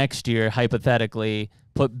the next year, hypothetically,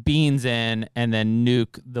 put beans in, and then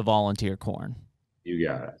nuke the volunteer corn. You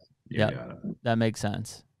got it. You got it. That makes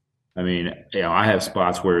sense. I mean, I have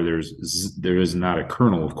spots where there is not a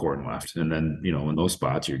kernel of corn left, and then in those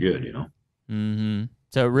spots you're good. Mm-hmm.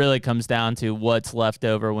 So it really comes down to what's left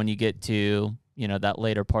over when you get to, that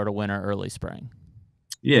later part of winter, early spring.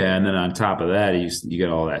 Yeah, and then on top of that, you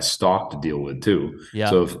got all that stalk to deal with too. Yeah.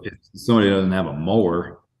 So if somebody doesn't have a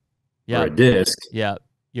mower or a disc, you're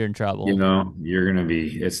in trouble. You're gonna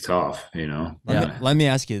be. It's tough. Let me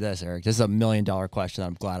ask you this, Eric. This is $1 million question.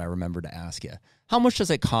 I'm glad I remembered to ask you. How much does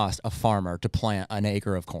it cost a farmer to plant an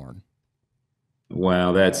acre of corn?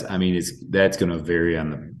 Well, that's gonna vary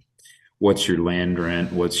on what's your land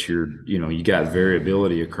rent, what's your, you got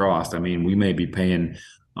variability across. I mean, we may be paying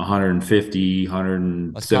 $150,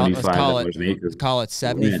 $175 an acre. Let's call it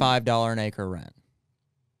 $75 an acre rent.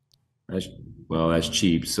 That's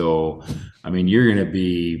cheap. So, I mean, you're going to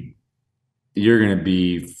be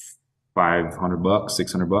 $500,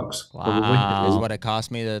 $600. Wow. Probably. Is what it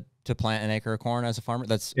cost me to plant an acre of corn as a farmer.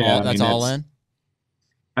 That's all in.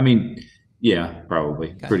 I mean, Yeah,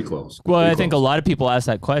 probably. Okay. Pretty close. Well, Pretty I think a close. lot of people ask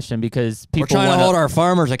that question because people We're trying to hold our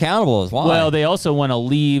farmers accountable. Is why. Well, they also want to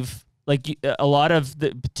leave. Like a lot of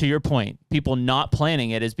to your point, people not planning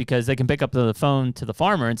it is because they can pick up the phone to the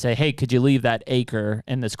farmer and say, "Hey, could you leave that acre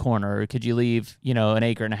in this corner? Or could you leave, an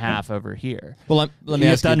acre and a half over here?" Well, let me you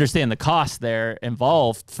have ask to you. understand the cost there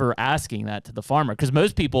involved for asking that to the farmer, because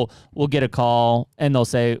most people will get a call and they'll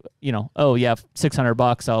say, "Oh yeah,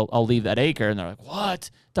 $600, I'll leave that acre," and they're like, "What?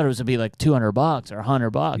 Thought it was gonna be like $200 or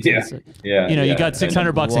 $100." Yeah. It's like, Yeah. you got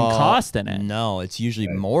 $600 in cost in it. No, it's usually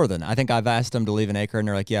more than. I think I've asked them to leave an acre, and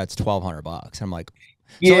they're like, "Yeah, it's $1,200." I'm like,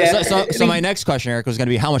 Yeah. So my next question, Eric, was going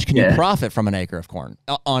to be, how much can you profit from an acre of corn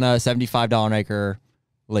on a $75 an acre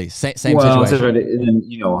lease? Same situation. And then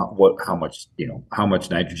how much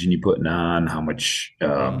nitrogen you putting on, how much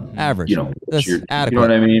average. That's adequate. You know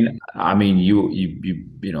what I mean? I mean, you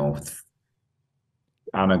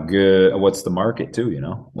on a good, what's the market too?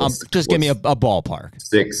 Just give me a ballpark.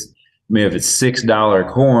 If it's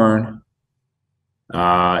 $6 corn,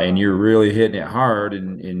 and you're really hitting it hard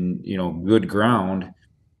in good ground,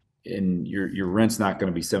 and your rent's not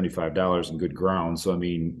going to be $75 in good ground. So I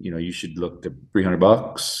mean, you should look to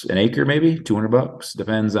 $300 an acre, maybe $200.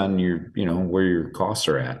 Depends on your where your costs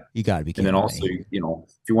are at. You got to be kidding And then also, if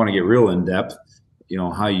you want to get real in depth,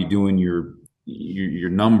 how you doing your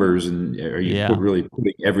numbers, and are you really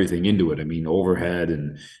putting everything into it? I mean, overhead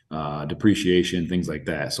and depreciation, things like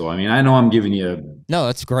that. So I mean, I know I'm giving you no,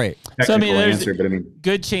 that's great. So I mean, there's answer, but I mean,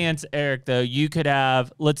 good chance, Eric, though, you could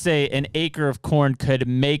have, let's say, an acre of corn could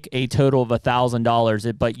make a total of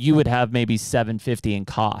 $1,000, but you would have maybe $750 in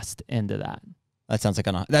cost into that. That sounds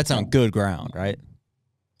like that's on good ground, right?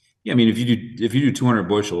 Yeah, I mean, if you do 200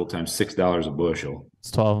 bushel times $6 a bushel,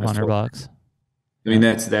 it's $1,200. I mean,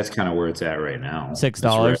 that's kind of where it's at right now.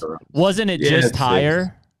 $6. Wasn't it just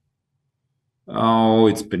higher? Oh,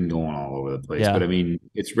 it's been going all over the place. But I mean,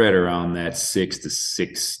 it's right around that $6 to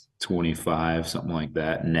 $6.25, something like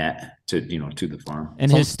that, net to the farm.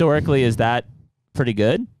 And historically, is that pretty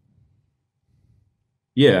good?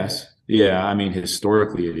 Yes. Yeah. I mean,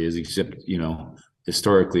 historically it is, except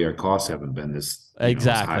historically our costs haven't been this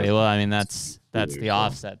exactly. Well, I mean, that's the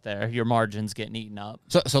offset there. Your margin's getting eaten up.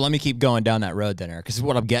 So let me keep going down that road then, Eric, because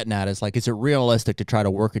what I'm getting at is, like, is it realistic to try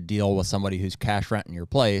to work a deal with somebody who's cash renting your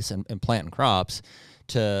place and planting crops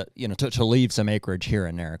to leave some acreage here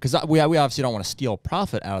and there? Because we obviously don't want to steal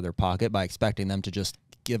profit out of their pocket by expecting them to just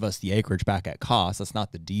give us the acreage back at cost. That's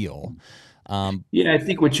not the deal. I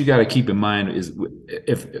think what you got to keep in mind is,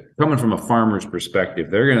 if coming from a farmer's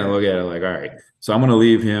perspective, they're going to look at it like, all right, so I'm going to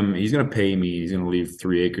leave him. He's going to pay me. He's going to leave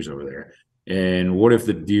 3 acres over there. And what if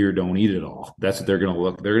the deer don't eat it all? That's what they're going to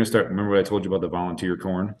look. They're going to start. Remember what I told you about the volunteer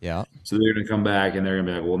corn? Yeah. So they're going to come back and they're going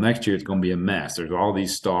to be like, well, next year it's going to be a mess. There's all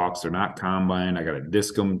these stalks. They're not combined. I got to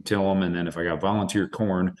disc them, till them. And then if I got volunteer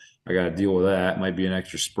corn, I got to deal with that. Might be an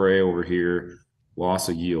extra spray over here, loss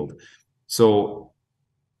of yield. So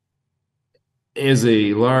as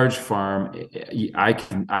a large farm, I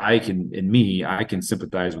can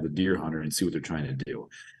sympathize with a deer hunter and see what they're trying to do.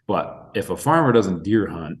 But if a farmer doesn't deer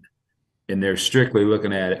hunt, and they're strictly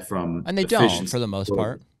looking at it from, and they don't, for the most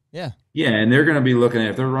part. Yeah. And they're going to be looking at,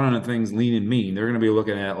 if they're running things lean and mean, they're going to be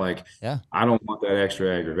looking at like, I don't want that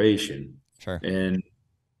extra aggravation. Sure. And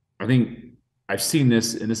I think I've seen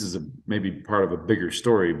this, and this is maybe part of a bigger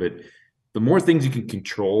story, but the more things you can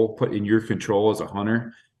control, put in your control as a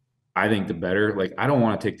hunter, I think the better. Like, I don't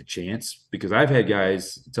want to take the chance, because I've had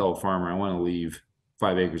guys tell a farmer, I want to leave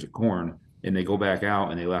 5 acres of corn, and they go back out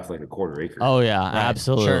and they left like a 1/4 acre. Oh yeah, right.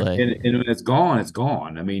 absolutely. Sure. And when it's gone, it's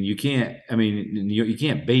gone. I mean, you can't bait. I mean,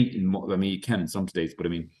 you can in some states, but I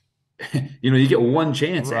mean, you get one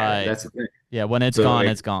chance at it. That's the thing. Yeah, when it's gone,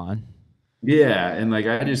 it's gone. Yeah, and like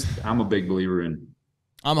I'm a big believer in.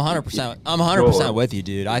 I'm 100%. I'm 100% with you,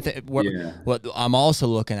 dude. I think what I'm also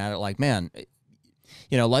looking at it like, man,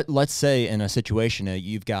 let's say in a situation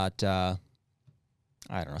you've got.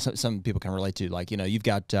 I don't know. Some people can relate to, like, you've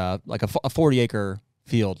got like a 40-acre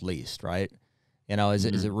field leased, right? Is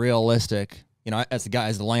it realistic? As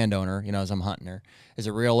the landowner, as I'm hunting there, is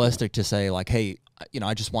it realistic to say, like, hey,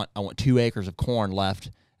 I want 2 acres of corn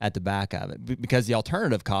left at the back of it, because the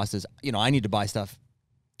alternative cost is, I need to buy stuff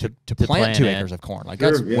to plant 2 acres of corn. Like,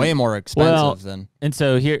 that's way more expensive than. And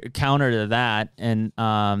so here, counter to that, and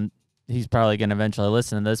he's probably going to eventually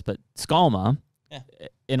listen to this, but Skalma. Yeah.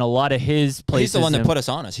 In a lot of his places, he's the one that put us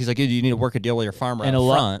on us. He's like, you need to work a deal with your farmer up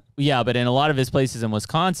front. But in a lot of his places in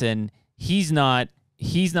Wisconsin, he's not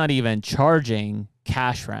even charging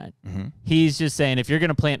cash rent. Mm-hmm. He's just saying, if you're going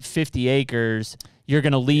to plant 50 acres, you're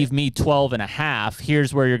going to leave me 12 and a half.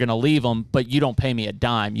 Here's where you're going to leave them, but you don't pay me a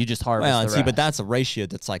dime. You just harvest the rest. But that's a ratio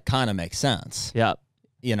that's like kind of makes sense. Yep.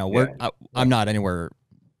 You know, I'm not anywhere.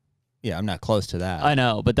 Yeah, I'm not close to that. I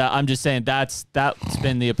know, but I'm just saying that's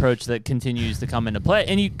been the approach that continues to come into play.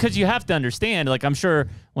 And because you have to understand, like I'm sure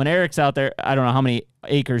when Eric's out there, I don't know how many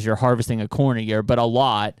acres you're harvesting of corn a year, but a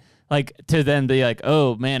lot. Like to then be like,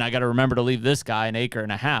 oh man, I got to remember to leave this guy an acre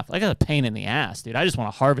and a half. Like that's a pain in the ass, dude. I just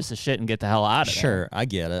want to harvest the shit and get the hell out of there. Sure, I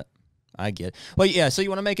get it. Well, yeah. So you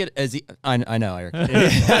want to make it as I know, Eric. you want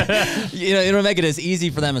to make it as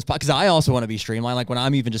easy for them as possible. Because I also want to be streamlined. Like when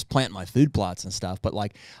I'm even just planting my food plots and stuff. But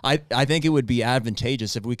like I think it would be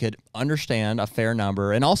advantageous if we could understand a fair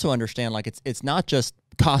number and also understand like it's not just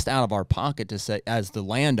cost out of our pocket to say as the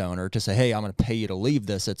landowner to say, hey, I'm going to pay you to leave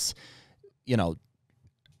this. It's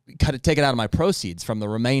take it out of my proceeds from the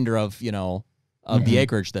remainder of the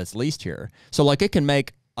acreage that's leased here. So like it can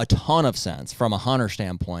make a ton of sense from a hunter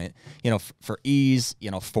standpoint, for ease,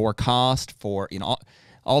 for cost, for,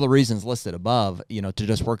 all the reasons listed above, to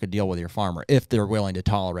just work a deal with your farmer if they're willing to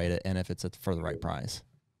tolerate it and if it's for the right price.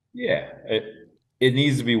 Yeah, it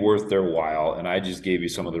needs to be worth their while. And I just gave you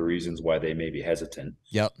some of the reasons why they may be hesitant.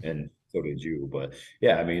 Yep. And so did you. But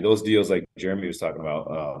yeah, I mean, those deals like Jeremy was talking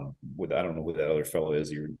about I don't know what that other fellow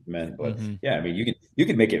is you meant, but yeah, I mean, you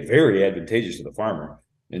can make it very advantageous to the farmer.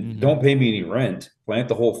 And don't pay me any rent, plant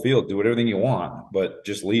the whole field, do everything you want, but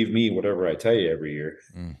just leave me whatever I tell you every year.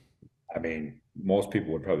 I mean, most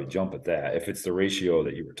people would probably jump at that if it's the ratio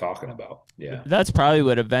that you were talking about. Yeah. That's probably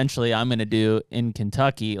what eventually I'm going to do in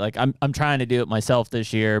Kentucky. Like I'm trying to do it myself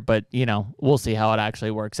this year, but we'll see how it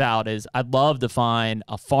actually works out. Is I'd love to find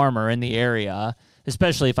a farmer in the area,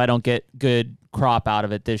 especially if I don't get good crop out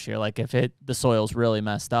of it this year. Like if the soil's really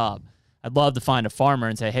messed up, I'd love to find a farmer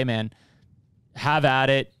and say, hey man, have at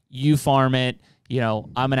it. You farm it. I'm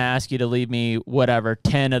going to ask you to leave me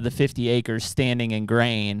 10 of the 50 acres standing in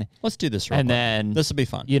grain. Let's do this and then this will be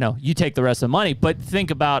fun. You take the rest of the money. But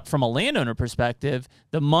think about from a landowner perspective,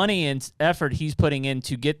 the money and effort he's putting in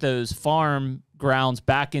to get those farm grounds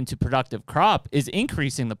back into productive crop is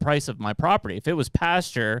increasing the price of my property. If it was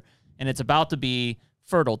pasture and it's about to be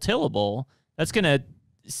fertile tillable, that's going to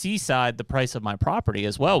seaside the price of my property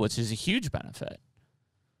as well, which is a huge benefit.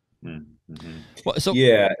 Well, so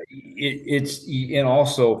yeah, it's and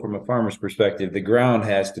also from a farmer's perspective, the ground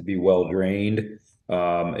has to be well drained.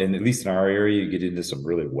 And at least in our area, you get into some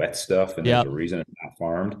really wet stuff, and there's a reason it's not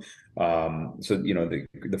farmed. So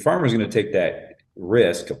the farmer's going to take that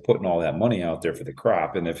risk of putting all that money out there for the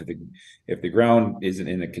crop, and if the ground isn't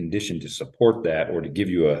in a condition to support that or to give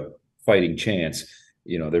you a fighting chance,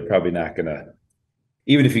 they're probably not going to.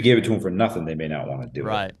 Even if you gave it to them for nothing, they may not want to do it.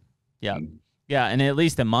 Right. Yeah. Yeah, and at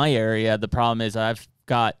least in my area, the problem is I've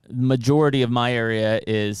got majority of my area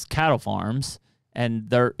is cattle farms, and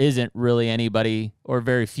there isn't really anybody or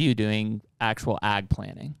very few doing actual ag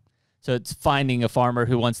planning. So it's finding a farmer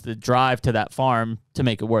who wants to drive to that farm to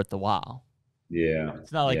make it worth the while. Yeah.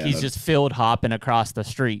 It's not like he's just field hopping across the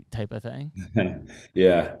street type of thing.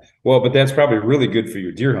 Yeah. Well, but that's probably really good for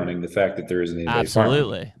your deer hunting, the fact that there isn't anybody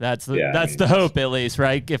Absolutely. farming. That's the hope, at least,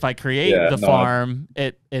 right? If I create the farm,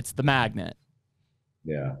 it's the magnet.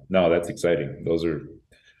 Yeah, no, that's exciting. Those are,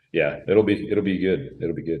 it'll be good.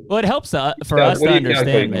 It'll be good. Well, it helps for us to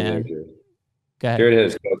understand, man. Go ahead. Jared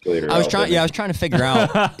has his calculator. I was trying to figure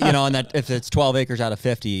out, and that if it's 12 acres out of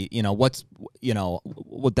 50, what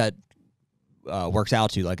that works out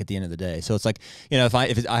to like at the end of the day. So it's like, if I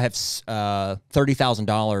have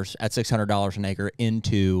 $30,000 at $600 an acre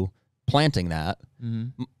into planting that,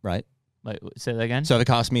 right? Wait, say that again. So if it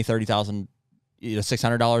costs me $30,000,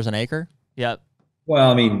 $600 an acre. Yep.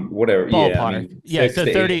 Well, I mean, whatever. Ballpark. So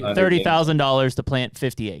 $30,000 to plant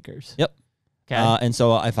 50 acres. Yep. Okay. And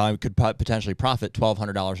so if I could potentially profit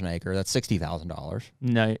 $1,200 an acre, that's $60,000.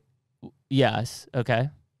 No. Yes. Okay.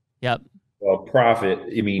 Yep. Well, profit.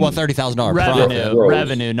 I mean, $30,000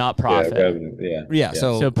 revenue, not profit. Yeah, revenue. Yeah.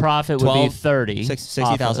 So profit would be 30.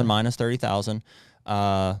 60,000 minus 30,000.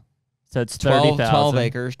 So it's 30,000. 12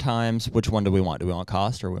 acres times. Which one do we want? Do we want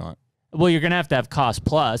cost or we want? Well, you're going to have cost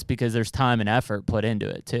plus because there's time and effort put into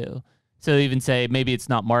it too. So even say maybe it's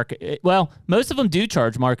not market. Well, most of them do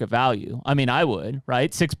charge market value. I mean, I would,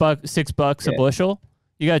 right? $6 a bushel.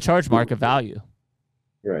 You got to charge market value.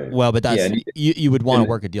 Right. Well, but that's you would want to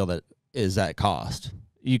work a deal that is at cost.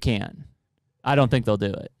 You can. I don't think they'll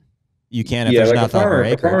do it. You can if there's not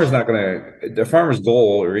the farmer's not going to. The farmer's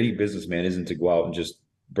goal or any businessman isn't to go out and just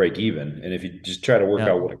break even. And if you just try to work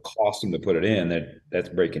out what it costs them to put it in, that's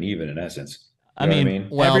breaking even in essence. I mean,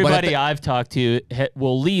 everybody I've talked to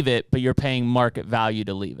will leave it, but you're paying market value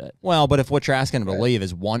to leave it. Well, but if what you're asking them to leave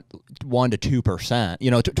is 1 to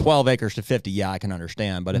 2%, 12 acres to 50, yeah, I can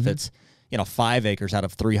understand. But if it's 5 acres out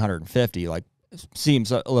of 350, like,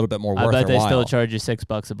 seems a little bit more worth their while. I bet they still charge you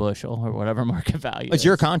 $6 a bushel or whatever market value. It's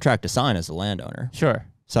your contract to sign as the landowner. Sure.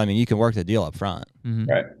 So I mean, you can work the deal up front. Mm-hmm.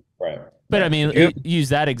 Right. But I mean, use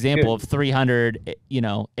that example of 300,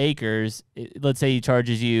 acres. Let's say he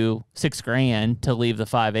charges you $6,000 to leave the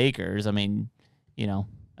 5 acres. I mean,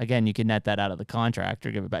 again, you can net that out of the contract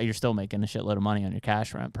or give it back. You're still making a shitload of money on your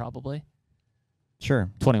cash rent, probably. Sure.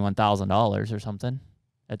 $21,000 or something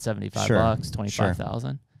at $75,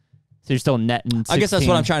 $25,000. So you're still netting 16. I guess that's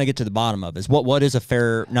what I'm trying to get to the bottom of is what is a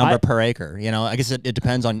fair number per acre? I guess it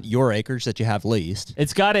depends on your acres that you have leased.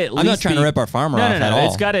 It's got to at least I'm not trying to rip our farmer off at all.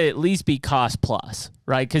 It's got to at least be cost plus,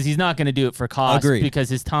 right? Because he's not going to do it for cost because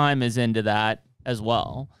his time is into that as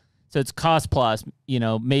well. So it's cost plus,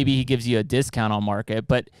 maybe he gives you a discount on market.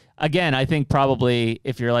 But again, I think probably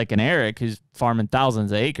if you're like an Eric who's farming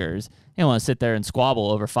thousands of acres, you don't want to sit there and squabble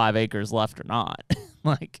over 5 acres left or not.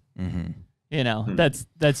 That's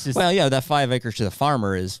just... Well, yeah, that 5 acres to the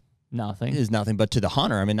farmer is nothing. But to the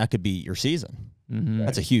hunter, I mean, that could be your season. Mm-hmm.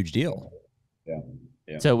 That's a huge deal. Yeah.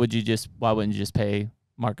 So why wouldn't you just pay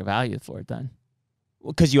market value for it then?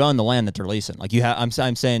 Well, because you own the land that they're leasing. Like I'm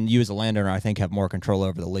saying you as a landowner, I think, have more control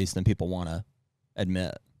over the lease than people want to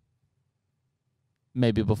admit.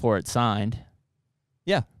 Maybe before it's signed.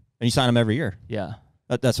 Yeah, and you sign them every year. Yeah.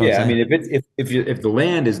 That's what I'm saying. I mean, if the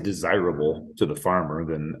land is desirable to the farmer,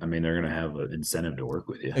 then I mean they're going to have an incentive to work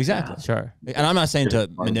with you. Exactly. Yeah. Sure. And I'm not saying to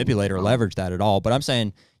manipulate or leverage that at all, but I'm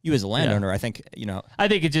saying you as a landowner, I think I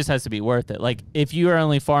think it just has to be worth it. Like if you are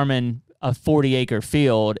only farming a 40-acre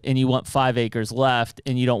field and you want 5 acres left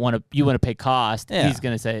and you want to pay cost, he's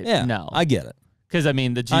going to say no. I get it. Because I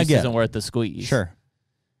mean the juice isn't worth the squeeze. Sure.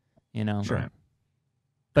 Sure.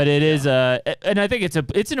 But it is and I think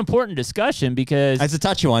it's an important discussion because it's a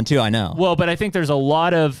touchy one too. I know. Well, but I think there's a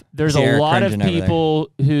lot of people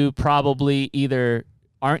who probably either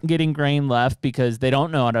aren't getting grain left because they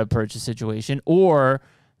don't know how to approach the situation, or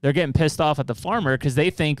they're getting pissed off at the farmer because they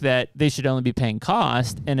think that they should only be paying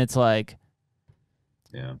cost, and it's like,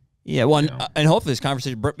 yeah. Well, and hopefully this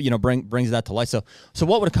conversation brings that to light. So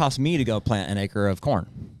what would it cost me to go plant an acre of corn?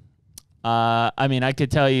 I mean, I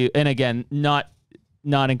could tell you, and again, not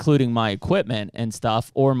including my equipment and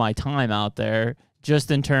stuff or my time out there, just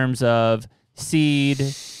in terms of seed,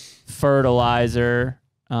 fertilizer.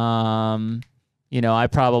 I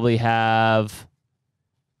probably have,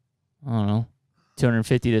 I don't know,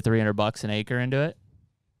 $250 to $300 an acre into it,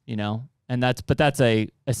 and that's a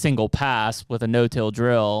single pass with a no-till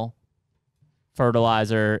drill,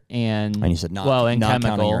 fertilizer, and you said not chemical.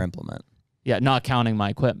 Counting your implement. Yeah, not counting my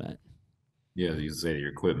equipment. Yeah, you say your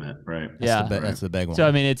equipment, right? That's the big one. So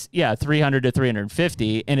I mean, it's 300 to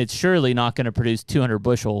 350, and it's surely not going to produce 200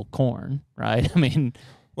 bushel corn, right? I mean,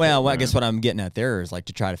 well, I guess what I'm getting at there is like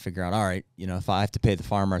to try to figure out, all right, if I have to pay the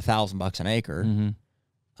farmer $1,000 an acre,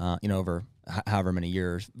 over however many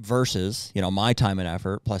years versus my time and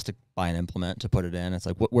effort plus to buy an implement to put it in, it's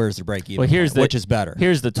like where's the break even? Well, which is better?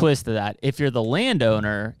 Here's the twist to that. If you're the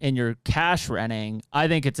landowner and you're cash renting, I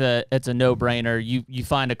think it's a no-brainer. You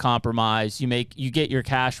find a compromise. You get your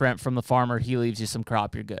cash rent from the farmer. He leaves you some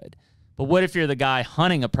crop. You're good. But what if you're the guy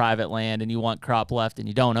hunting a private land and you want crop left and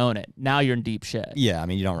you don't own it? Now you're in deep shit. Yeah, I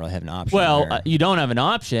mean, you don't really have an option. Well, you don't have an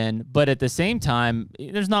option, but at the same time,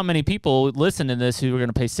 there's not many people listening to this who are going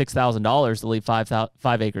to pay $6,000 to leave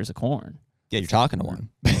 5 acres of corn. Yeah, you're talking to one.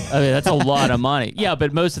 I mean, that's a lot of money. Yeah,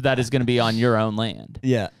 but most of that is going to be on your own land.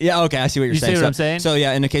 Yeah. Okay, I see what you're saying. You see what I'm saying? So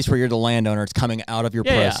yeah, in the case where you're the landowner, it's coming out of your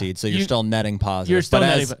proceeds, so you're still netting positive. You're still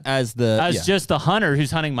netting, as just the hunter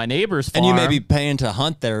who's hunting my neighbor's farm. And you may be paying to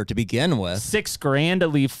hunt there to begin with. $6,000 to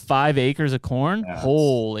leave 5 acres of corn.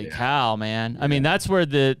 Holy cow, man! I mean, that's where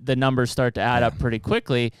the numbers start to add up pretty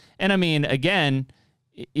quickly. And I mean, again,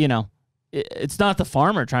 it's not the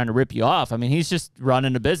farmer trying to rip you off. I mean, he's just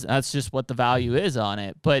running a business. That's just what the value is on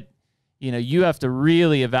it. But, you have to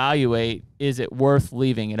really evaluate, is it worth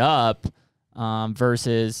leaving it up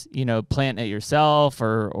versus, planting it yourself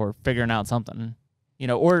or figuring out something,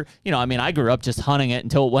 I mean, I grew up just hunting it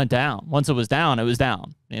until it went down. Once it was down, it was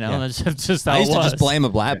down. That's just how it was. I used to just blame a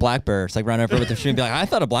black bear. It's like run over with the shoe and be like, I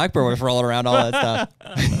thought a black bear was rolling around all that stuff.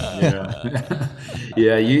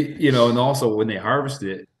 Yeah. And also when they harvest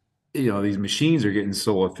it, these machines are getting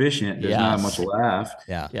so efficient. There's not much left.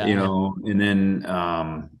 Yeah. And then,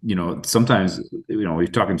 sometimes, we're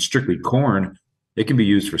talking strictly corn. It can be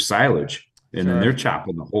used for silage. and then they're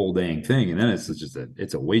chopping the whole dang thing, and then it's just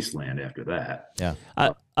it's a wasteland after that. Yeah.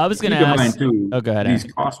 I was going to Keep in ask. mind too, Oh, go ahead. these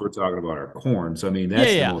Aaron. costs we're talking about are corn, so I mean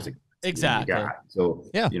that's the most exactly. you got. So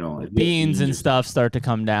yeah, you know, beans and stuff start to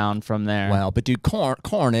come down from there. Well, but dude,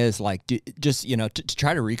 corn is like just you know to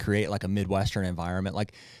try to recreate like a Midwestern environment.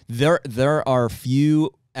 Like there are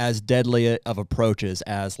few as deadly of approaches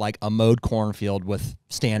as like a mowed cornfield with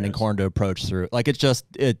standing corn to approach through. Like it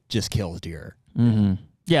just kills deer. Mm-hmm.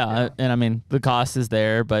 Yeah, and I mean the cost is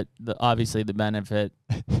there, but obviously the benefit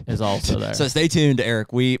is also there. So stay tuned,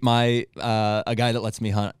 Eric. A guy that lets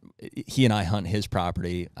me hunt. He and I hunt his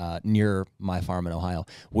property near my farm in Ohio.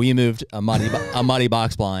 We moved a muddy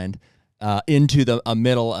box blind into the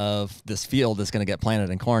middle of this field that's going to get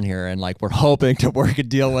planted in corn here, and like we're hoping to work a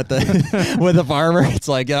deal with the with the farmer. It's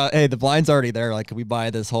like, hey, the blind's already there. Like, can we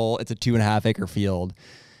buy this whole? It's a 2.5 acre field,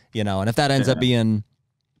 you know. And if that ends up being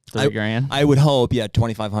 $3,000, I would hope, yeah,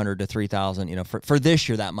 2,500 to 3,000. You know, for this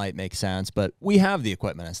year that might make sense, but we have the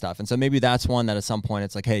equipment and stuff, and so maybe that's one that at some point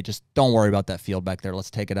it's like, hey, just don't worry about that field back there.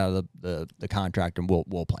 Let's take it out of the contract and we'll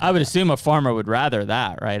plant. I would assume a farmer would rather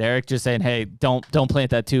that, right, Eric? Just saying, hey, don't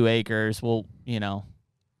plant that 2 acres. Well, you know.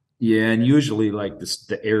 Yeah, and usually like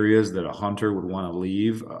the areas that a hunter would want to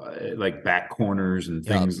leave, like back corners and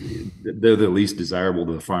things, they're the least desirable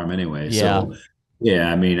to the farm anyway. Yeah. So.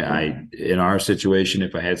 Yeah, I mean, in our situation,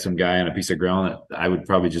 if I had some guy on a piece of ground, I would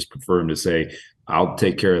probably just prefer him to say, "I'll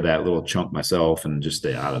take care of that little chunk myself and just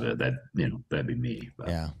stay out of it." That'd be me. But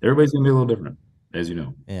everybody's gonna be a little different, as you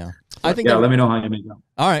know. Yeah, I think. Yeah, let me know how you make it.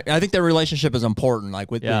 All right, I think that relationship is important.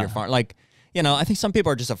 Like with your farm, like you know, I think some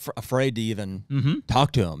people are just afraid to even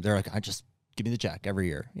talk to them. They're like, give me the check every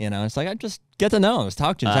year, you know. It's like I just get to know, just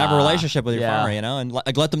talk to them, just have a relationship with your farmer, you know, and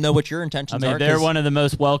like let them know what your intentions are. I mean, they're one of the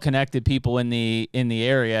most well-connected people in the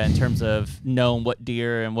area in terms of knowing what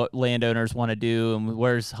deer and what landowners want to do and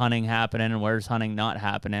where's hunting happening and where's hunting not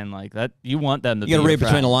happening. Like that, you want them to. You got to read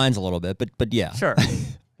between the lines a little bit, but yeah, sure,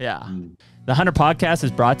 yeah. The HUNTR Podcast is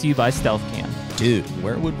brought to you by Stealth Cam. Dude,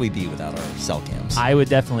 where would we be without our cell cams? I would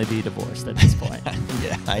definitely be divorced at this point.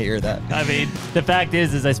 Yeah, I hear that. I mean, the fact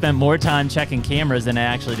is I spent more time checking cameras than I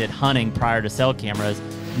actually did hunting prior to cell cameras.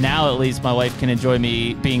 Now, at least, my wife can enjoy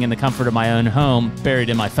me being in the comfort of my own home, buried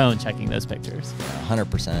in my phone, checking those pictures. Yeah,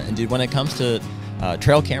 100%. And dude, when it comes to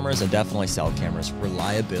trail cameras and definitely cell cameras,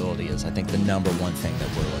 reliability is, I think, the #1 thing that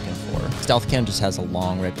we're looking for. Stealth Cam just has a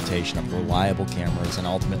long reputation of reliable cameras, and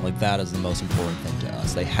ultimately that is the most important thing to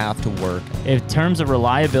us. They have to work. In terms of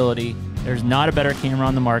reliability, there's not a better camera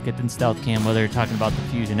on the market than Stealth Cam, whether you're talking about the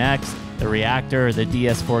Fusion X, the Reactor, or the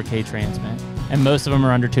DS4K Transmit. And most of them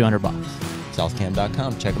are under $200.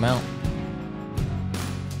 Stealthcam.com. Check them out.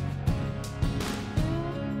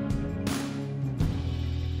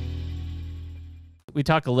 We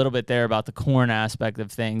talked a little bit there about the corn aspect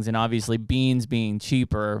of things, and obviously beans being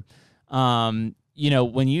cheaper. You know,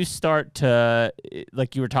 when you start to,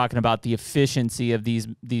 like you were talking about the efficiency of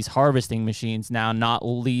these harvesting machines now not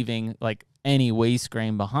leaving like any waste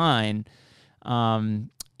grain behind,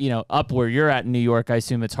 you know, up where you're at in New York, I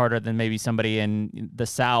assume it's harder than maybe somebody in the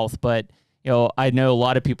South, but you know, I know a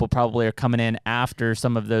lot of people probably are coming in after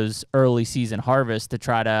some of those early season harvests to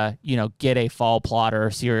try to, you know, get a fall plot or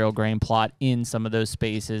a cereal grain plot in some of those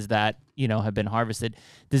spaces that, you know, have been harvested.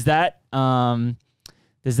 Does that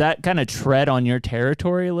kind of tread on your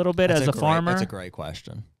territory a little bit as a farmer? That's a great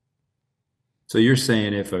question. So you're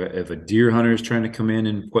saying if a deer hunter is trying to come in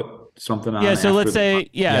and put something on? Yeah. So let's say,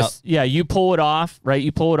 you pull it off, right?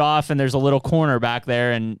 You pull it off, and there's a little corner back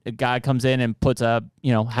there, and a guy comes in and puts a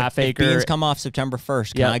half acre. If beans come off September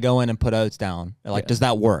 1st, can I go in and put oats down? Like, does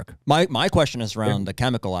that work? My question is around the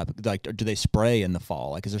chemical. Like, do they spray in the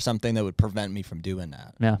fall? Like, is there something that would prevent me from doing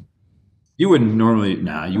that? Yeah. You wouldn't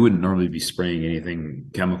normally be spraying anything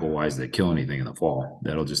chemical wise that kill anything in the fall.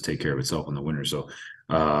 That'll just take care of itself in the winter. So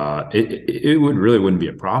it wouldn't be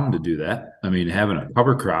a problem to do that. I mean, having a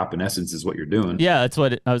cover crop in essence is what you're doing. Yeah, that's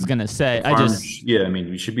what I was gonna say. I mean,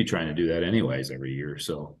 we should be trying to do that anyways every year.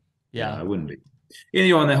 So I wouldn't be.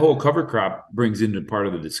 And, and that whole cover crop brings into part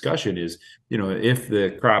of the discussion is, if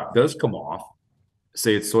the crop does come off,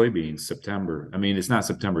 say it's soybeans, September. I mean, it's not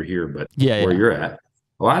September here, but where you're at.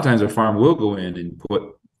 A lot of times a farm will go in and put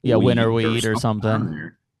winter wheat or something.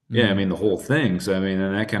 There. Yeah, I mean the whole thing. So I mean,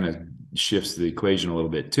 and that kind of shifts the equation a little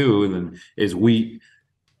bit too. And then is wheat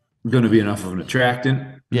going to be enough of an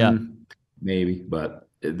attractant? Yeah, maybe, but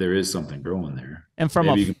there is something growing there. And from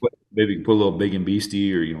maybe you can put a little big and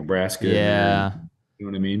beastie or Nebraska. Yeah. You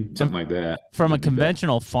know what I mean? Something like that. From a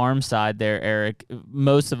conventional farm side there, Eric,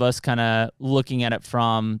 most of us kind of looking at it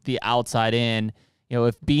from the outside in.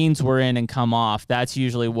 If beans were in and come off, that's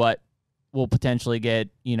usually what will potentially get,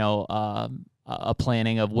 a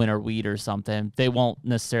planting of winter wheat or something. They won't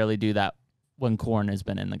necessarily do that when corn has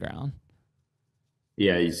been in the ground.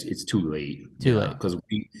 Yeah, it's too late. Too late. Because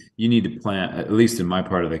you need to plant, at least in my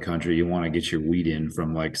part of the country, you want to get your wheat in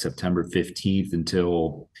from like September 15th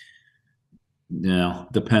until,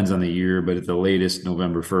 depends on the year, but at the latest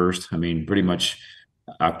November 1st. I mean, pretty much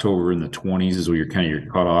October in the 20s is where you're your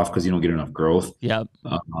cutoff because you don't get enough growth. Yep.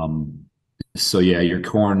 So yeah, your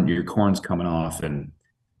corn's coming off, and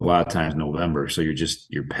a lot of times November. So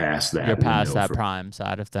you're past that. You're past that prime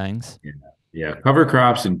side of things. Yeah. Cover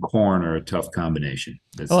crops and corn are a tough combination.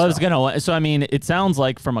 So I mean, it sounds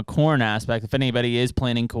like from a corn aspect, if anybody is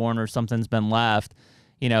planting corn or something's been left,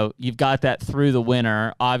 you've got that through the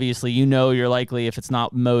winter. Obviously, you're likely, if it's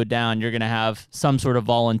not mowed down, you're going to have some sort of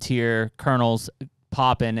volunteer kernels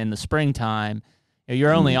popping in the springtime.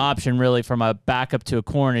 Your only option really from a backup to a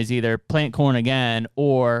corn is either plant corn again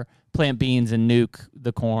or plant beans and nuke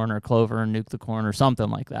the corn, or clover and nuke the corn, or something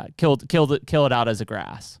like that. Kill it out as a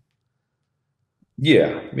grass.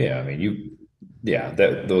 Yeah. I mean,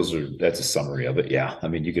 that's a summary of it. Yeah. I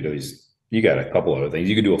mean, you got a couple other things.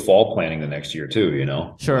 You could do a fall planting the next year too,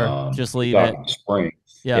 Sure. Just leave it. Spring.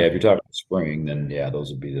 Yeah. If you're talking spring, then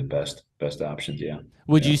those would be the best options. Yeah.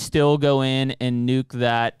 Would you still go in and nuke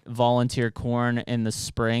that volunteer corn in the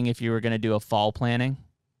spring if you were going to do a fall planting?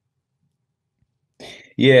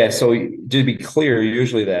 Yeah. So to be clear,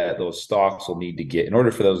 usually those stalks will need to get, in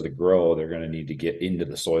order for those to grow, they're going to need to get into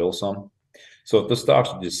the soil some. So if the stalks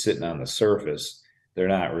are just sitting on the surface, they're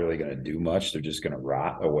not really going to do much. They're just going to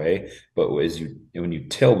rot away. But when you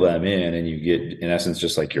till them in and you get, in essence,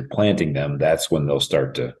 just like you're planting them, that's when they'll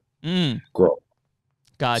start to grow.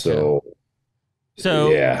 Gotcha.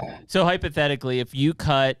 So hypothetically, if you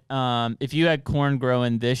if you had corn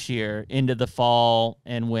growing this year into the fall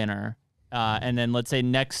and winter, and then let's say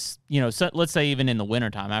let's say even in the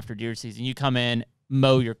wintertime after deer season, you come in,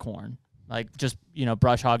 mow your corn, like just,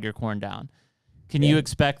 brush hog your corn down. Can you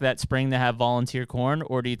expect that spring to have volunteer corn,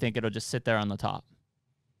 or do you think it'll just sit there on the top?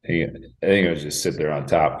 I think it'll just sit there on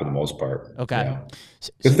top for the most part. Okay. Yeah.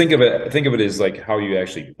 So think of it as like how you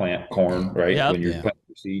actually plant corn, right? Yep. When you're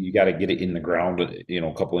planting seed, you got to get it in the ground,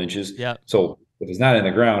 a couple inches. Yeah. So if it's not in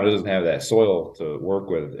the ground, it doesn't have that soil to work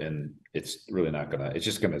with, and it's really not it's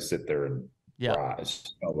just gonna sit there and rot. It's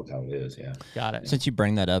just gonna look how it is. Yeah. Got it. Since you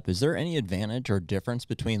bring that up, is there any advantage or difference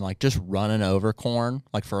between like just running over corn,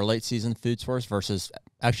 like for a late season food source, versus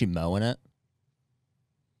actually mowing it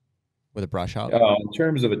with a brush hog? In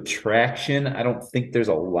terms of attraction, I don't think there's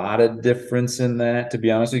a lot of difference in that, to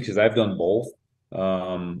be honest with you, because I've done both.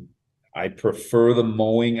 I prefer the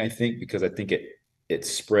mowing, I think, because I think it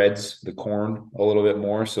spreads the corn a little bit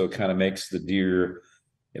more, so it kind of makes the deer,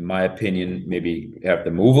 in my opinion, maybe have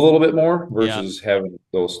to move a little bit more versus having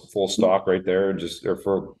those full stalk right there and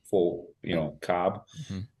for full, cob.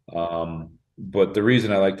 Mm-hmm. But the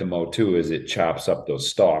reason I like to mow too is it chops up those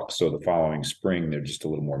stalks, so the following spring they're just a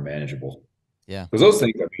little more manageable. Yeah, because those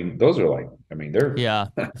things, those are like, they're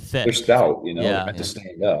thick. They're stout, they're meant to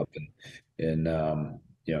stand up, and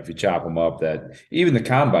if you chop them up, that even the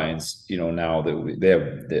combines, now that they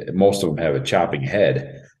have, most of them have a chopping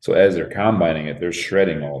head, so as they're combining it, they're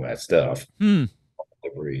shredding all that stuff.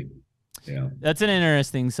 Debris. Yeah, that's an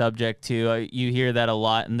interesting subject too. You hear that a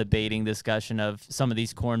lot in the baiting discussion of some of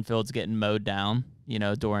these cornfields getting mowed down,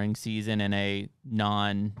 during season in a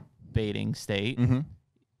non-baiting state. Mm-hmm.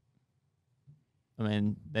 I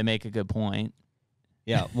mean, they make a good point.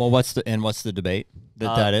 Yeah. Well, what's the debate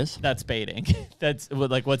that is? That's baiting. That's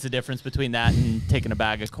what's the difference between that and taking a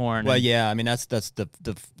bag of corn? Well, yeah. I mean, that's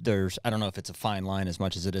there's, I don't know if it's a fine line as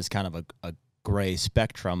much as it is kind of a gray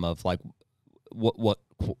spectrum of like what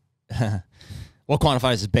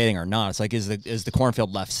quantifies as baiting or not. It's like, is the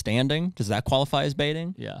cornfield left standing? Does that qualify as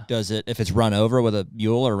baiting? Yeah. Does it, if it's run over with a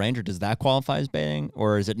mule or a ranger, does that qualify as baiting?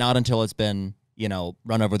 Or is it not until it's been,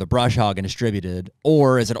 run over the brush hog and distributed?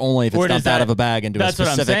 Or is it only if it's dumped out of a bag into a specific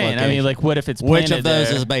location? That's what I'm saying. I mean, what if it's planted Which of those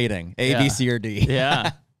there? is baiting? A, B, C, or D? Yeah.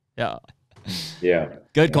 Yeah. Yeah.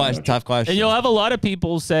 Good question. Tough question. And you'll have a lot of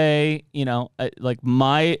people say, like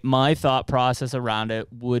my thought process around it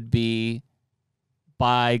would be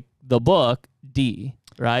by the book D,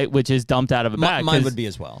 right? Which is dumped out of a bag. Mine would be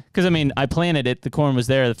as well. Because I planted it. The corn was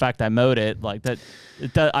there. The fact I mowed it, like that,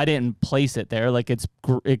 I didn't place it there. Like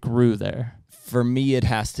it grew there. For me, it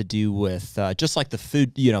has to do with just like the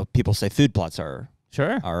food. People say food plots are.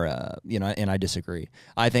 Sure. And I disagree.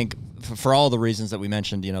 I think for all the reasons that we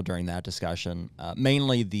mentioned, during that discussion,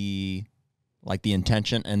 mainly the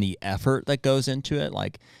intention and the effort that goes into it.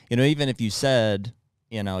 Like, even if you said,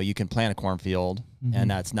 you can plant a cornfield and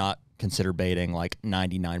that's not consider baiting, like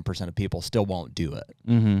 99% of people still won't do it,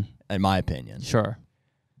 Mm-hmm. in my opinion. Sure.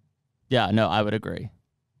 Yeah, no, I would agree.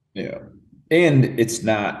 Yeah. And it's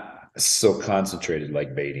not so concentrated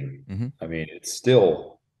like baiting. Mm-hmm. I mean, it's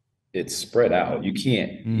spread out. You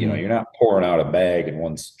can't, Mm-hmm. you're not pouring out a bag in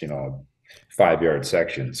one, 5-yard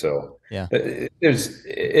section. So Yeah. it's,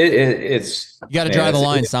 You got to draw the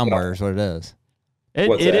line somewhere is what it is.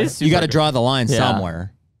 What's It that? is. You got to super- draw the line Yeah.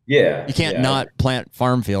 somewhere. yeah. You can't yeah. not plant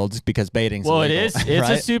farm fields because baiting's Well, it illegal, is. It's a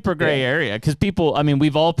right? super gray area because people. I mean,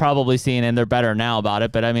 we've all probably seen, and they're better now about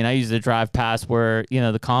it. But I mean, I used to drive past where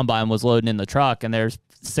the combine was loading in the truck, and there's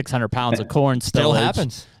 600 pounds of corn Still spillage.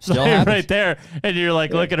 happens. Still Like, happens. right there, and you're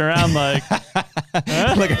like looking around like,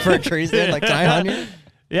 Looking for trees there, like giant onion.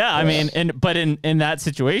 yeah. I mean, but in that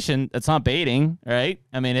situation, it's not baiting, right?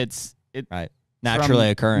 I mean, it's Right. Naturally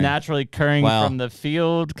occurring. naturally occurring Wow. from the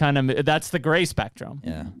field. Kind of. That's the gray spectrum.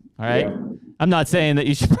 Yeah. All right. Yeah. I'm not saying that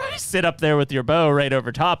you should probably sit up there with your bow right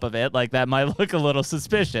over top of it. Like that might look a little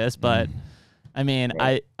suspicious, but I mean,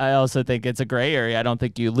 I also think it's a gray area. I don't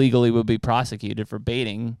think you legally would be prosecuted for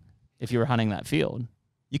baiting if you were hunting that field.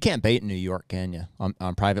 You can't bait in New York, can you?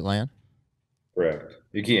 On private land? Correct.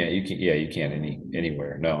 You can't. Yeah, you can't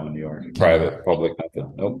anywhere. No, in New York, private, public,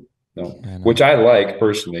 nothing. Nope. No. Yeah, no. Which I like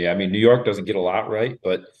personally. I mean, New York doesn't get a lot right,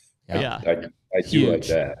 but Yeah. I do like Huge.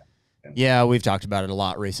 that. Yeah, we've talked about it a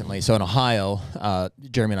lot recently. So in Ohio,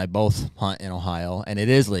 Jeremy and I both hunt in Ohio, and it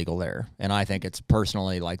is legal there. And I think it's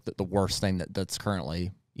personally like the worst thing that's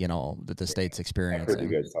currently, that the state's I've experiencing. heard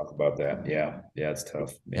you guys talk about that. Yeah, it's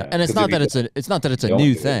tough. Yeah, and it's not that it's a don't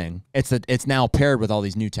new do it. thing. It's that it's now paired with all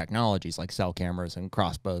these new technologies like cell cameras and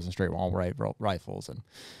crossbows and straight wall rifles and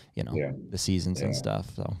Yeah. the seasons and Yeah.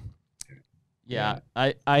 stuff. So Yeah,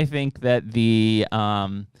 I think that the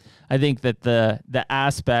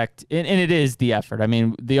aspect and it is the effort. I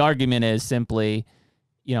mean, the argument is simply,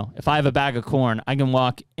 if I have a bag of corn, I can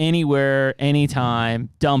walk anywhere, anytime,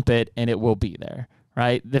 dump it, and it will be there.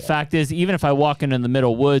 Right. The fact is, even if I walk into the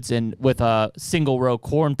middle woods and with a single row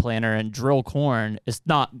corn planter and drill corn, it's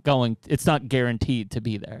not guaranteed to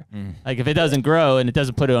be there. Like if it doesn't grow and it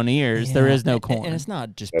doesn't put it on ears, there is no corn. And it's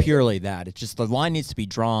not just purely that. It's just the line needs to be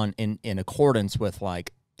drawn in accordance with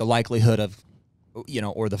like the likelihood of,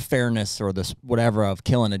 or the fairness or this whatever of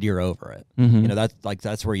killing a deer over it.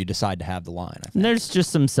 That's where you decide to have the line. I think. And there's just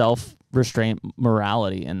some self-restraint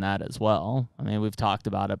morality in that as well. I mean, we've talked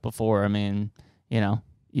about it before. I mean,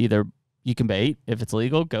 either you can bait if it's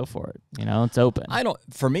legal, go for it. It's open.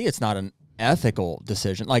 For me, it's not an ethical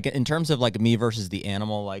decision. Like in terms of like me versus the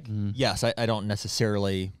animal, like, yes, I don't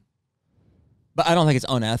necessarily, but I don't think it's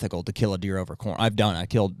unethical to kill a deer over corn. I've done it. I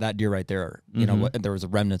killed that deer right there. There was a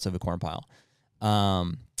remnants of a corn pile.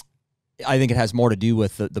 I think it has more to do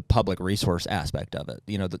with the public resource aspect of it.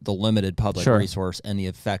 The limited public resource and the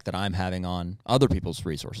effect that I'm having on other people's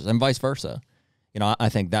resources and vice versa. I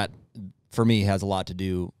think that for me has a lot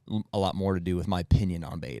more to do with my opinion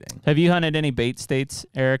on baiting. Have you hunted any bait states,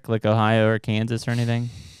 Eric, like Ohio or Kansas or anything?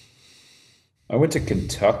 I went to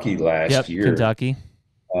Kentucky last year. Kentucky.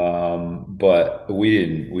 But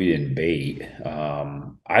we didn't bait.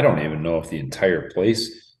 I don't even know if the entire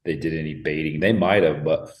place they did any baiting. They might have,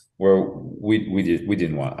 but we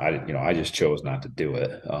didn't want. I just chose not to do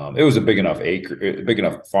it. It was a big enough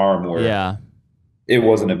farm where it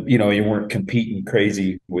wasn't you weren't competing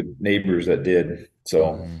crazy with neighbors that did.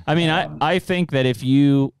 So I mean, I think that if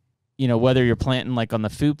you whether you're planting like on the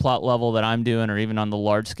food plot level that I'm doing or even on the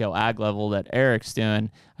large scale ag level that Eric's doing,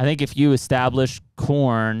 I think if you establish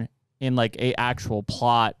corn in like a actual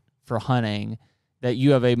plot for hunting, that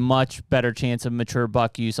you have a much better chance of mature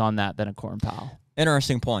buck use on that than a corn pile.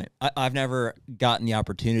 Interesting point. I've never gotten the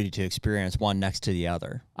opportunity to experience one next to the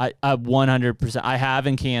other. I 100%. I have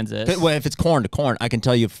in Kansas. But if it's corn to corn, I can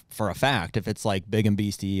tell you for a fact if it's like big and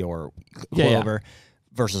beastie or clover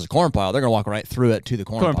versus a corn pile, they're gonna walk right through it to the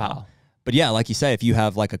corn pile. But yeah, like you say, if you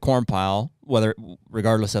have like a corn pile,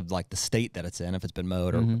 regardless of like the state that it's in, if it's been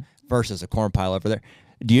mowed or versus a corn pile over there,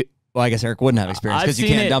 well, I guess Eric wouldn't have experience because you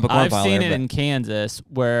can't dump a corn pile. I've seen it in Kansas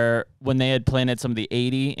where when they had planted some of the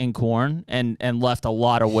 80 in corn and left a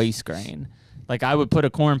lot of waste grain. Like I would put a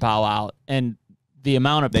corn pile out and the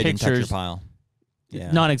amount of they pictures. Didn't touch your pile.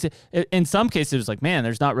 Yeah. In some cases, it was like, man,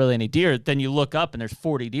 there's not really any deer. Then you look up and there's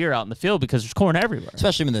 40 deer out in the field because there's corn everywhere.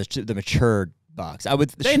 Especially when the matured bucks. I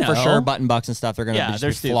would They for know. sure button bucks and stuff. They're going to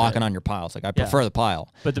they're be flocking on your piles. Like I prefer the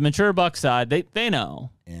pile. But the mature buck side, they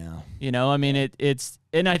know. Yeah. I mean, it's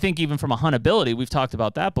and I think even from a huntability, we've talked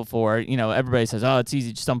about that before. Everybody says, oh, it's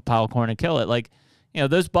easy, just dump a pile of corn and kill it. Like,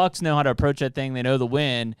 those bucks know how to approach that thing. They know the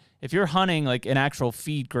wind. If you're hunting like an actual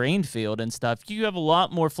feed grain field and stuff, you have a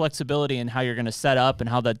lot more flexibility in how you're going to set up and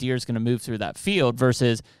how that deer is going to move through that field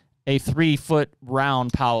versus a 3-foot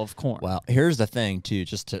round pile of corn. Well, here's the thing too,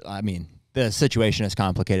 the situation is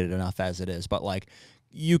complicated enough as it is, but like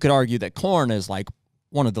you could argue that corn is like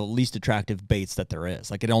one of the least attractive baits that there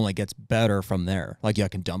is. Like it only gets better from there. Like you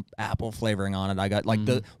can dump apple flavoring on it. I got like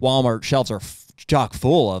the Walmart shelves are chock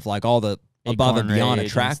full of like all the above and beyond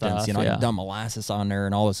attractants. I can dump molasses on there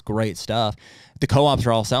and all this great stuff. The co-ops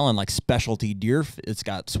are all selling like specialty deer. It's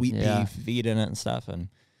got sweet beef feed in it and stuff. And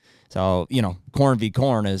so, corn v.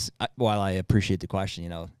 corn is, while I appreciate the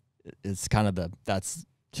question, it's kind of that's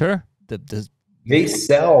sure. They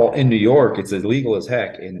sell in New York. It's illegal as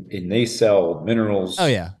heck, and they sell minerals. Oh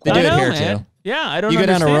yeah, they do it here too. Yeah, I don't. You go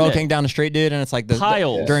down to understand Rural King down the street, dude, and it's like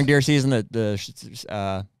during deer season,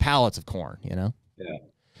 the pallets of corn.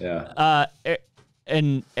 Yeah.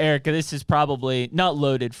 And Eric, this is probably not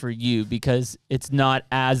loaded for you because it's not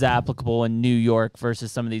as applicable in New York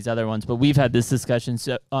versus some of these other ones. But we've had this discussion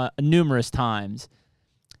numerous times.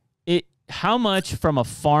 How much from a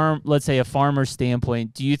farm, let's say a farmer's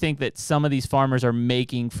standpoint, do you think that some of these farmers are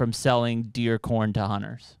making from selling deer corn to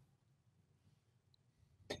hunters?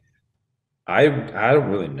 I don't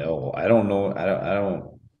really know. I don't know.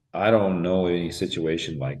 I don't know any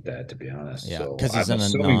situation like that, to be honest. Yeah, so because I'm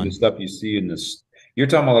assuming the stuff you see in this. You're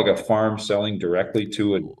talking about like a farm selling directly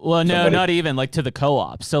to it. Well, no, not even like to the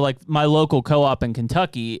co-op. So like my local co-op in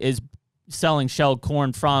Kentucky is selling shelled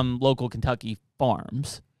corn from local Kentucky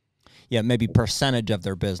farms. Yeah, maybe percentage of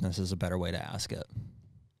their business is a better way to ask it.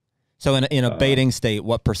 So in a baiting state,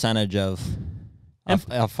 what percentage of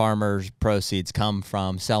a farmer's proceeds come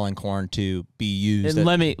from selling corn to be used? And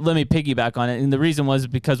let me piggyback on it. And the reason was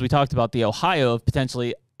because we talked about the Ohio of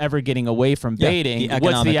potentially ever getting away from baiting.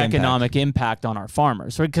 What's the economic impact on our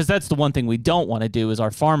farmers? Right? Because that's the one thing we don't want to do is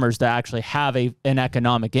our farmers to actually have an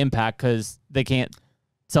economic impact because they can't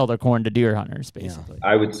sell their corn to deer hunters, basically.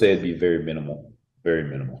 I would say it'd be very minimal. Very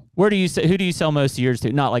minimal. Who do you sell most of yours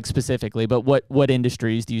to? Not like specifically, but what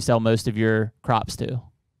industries do you sell most of your crops to?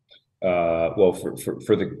 Well,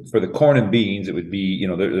 for the corn and beans, it would be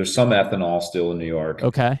there's some ethanol still in New York.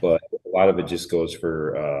 Okay, but a lot of it just goes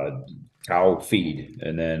for cow feed,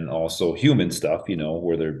 and then also human stuff.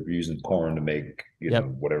 where they're using corn to make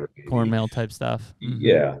whatever cornmeal type stuff.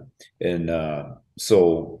 Yeah, and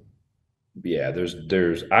so yeah,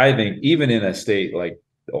 there's I think even in a state like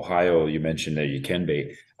Ohio, you mentioned that you can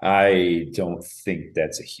bait. I don't think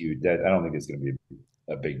that's I don't think it's going to be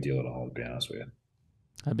a big deal at all, to be honest with you.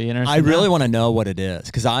 That'd be interesting. I really want to know what it is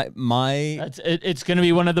because it's going to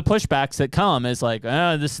be one of the pushbacks that come is like,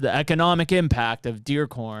 this is the economic impact of deer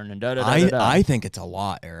corn and I think it's a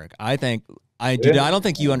lot, Eric. I don't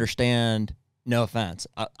think you understand. No offense.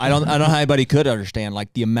 I don't know how anybody could understand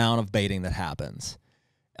like the amount of baiting that happens,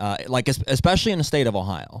 like especially in the state of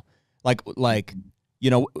Ohio, like.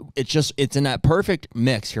 It's in that perfect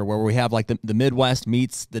mix here where we have like the Midwest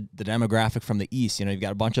meets the demographic from the East. You've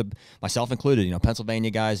got a bunch of, myself included, Pennsylvania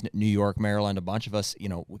guys, New York, Maryland, a bunch of us,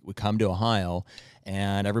 we come to Ohio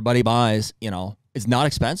and everybody buys, it's not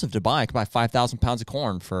expensive to buy. I could buy 5,000 pounds of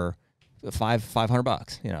corn for $500,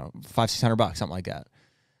 $600, something like that.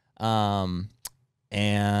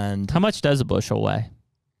 And how much does a bushel weigh?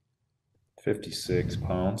 56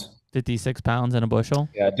 pounds. 56 pounds in a bushel.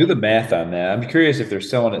 Yeah, do the math on that. I'm curious if they're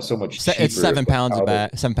selling it so much cheaper. It's 7 pounds a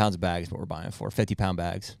bag. 7 pounds a bag is what we're buying it for. 50-pound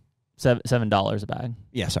bags. $7 a bag.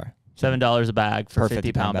 Yeah, sorry. $7 a bag for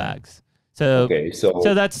 50-pound bags. So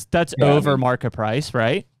that's over market price,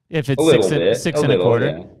 right? If it's six and a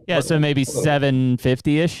quarter. Yeah, so maybe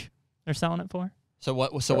 $7.50-ish they're selling it for. So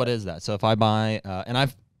what is that? So if I buy and I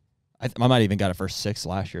might even got it for $6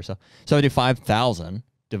 last year. So I do 5,000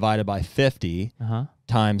 divided by 50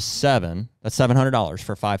 times 7. That's $700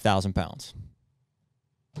 for 5,000 pounds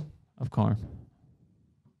of corn.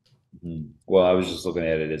 Well, I was just looking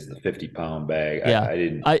at it as the 50-pound bag. Yeah, I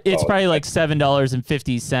didn't. It's probably like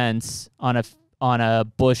 $7.50 on a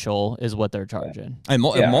bushel is what they're charging. And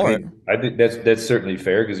more. I think that's certainly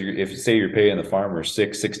fair because if you say you're paying the farmer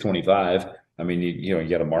 $6.25, I mean you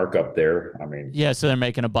got a markup there. I mean, yeah, so they're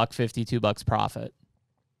making $1.50, $2 profit.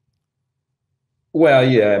 Well,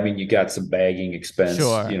 yeah, I mean, you got some bagging expense.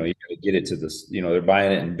 Sure. You got to get it to this. They're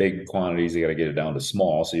buying it in big quantities. They got to get it down to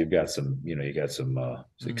small. So you've got some.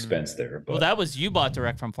 Expense there. But. Well, that was you bought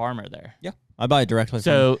direct from farmer there. Yeah, I buy it directly.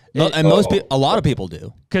 So a lot of people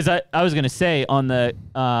do. Because I was going to say on the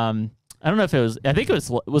I don't know if it was. I think it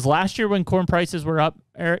was last year when corn prices were up,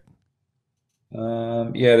 Eric.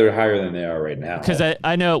 Yeah, they're higher than they are right now. Because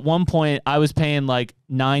I know at one point I was paying like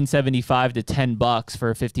 $9.75 to $10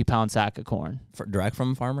 for a 50-pound sack of corn. Direct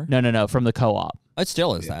from a farmer? No, from the co-op. It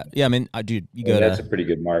still is that. Yeah, I mean, dude, you go that's a pretty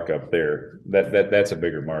good markup there. That's a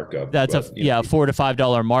bigger markup. That's but, $4 to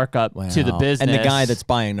 $5 markup to the business. And the guy that's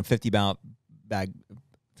buying a 50-pound bag,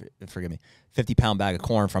 50-pound bag of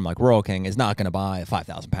corn from like Rural King is not going to buy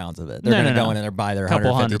 5,000 pounds of it. They're going to go in and buy their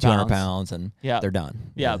 150, 200 pounds, and they're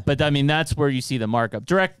done. Yeah, but I mean, that's where you see the markup.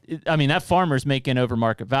 Direct, I mean, that farmer's making over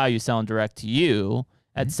market value selling direct to you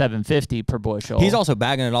at $7.50 per bushel. He's also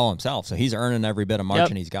bagging it all himself, so he's earning every bit of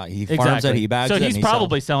margin he's got. He farms it, he bags it. So he's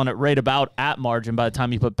probably selling it right about at margin by the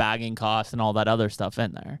time you put bagging costs and all that other stuff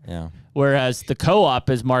in there. Yeah. Whereas the co-op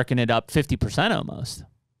is marking it up 50% almost.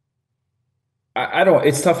 I don't.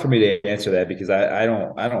 It's tough for me to answer that because I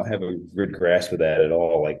don't have a good grasp of that at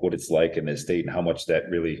all. Like what it's like in the state and how much that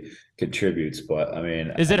really contributes. But I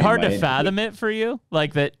mean, is it hard to fathom it for you?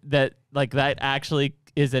 Like that actually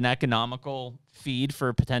is an economical feed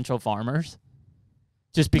for potential farmers,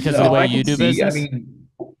 just because of the way you do business. I mean,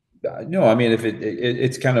 no. I mean, if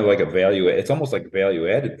it's kind of like a value. It's almost like a value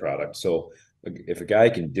added product. So if a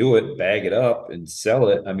guy can do it, bag it up and sell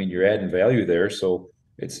it, I mean, you're adding value there. So.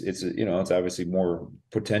 It's obviously more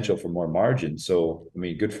potential for more margin. So, I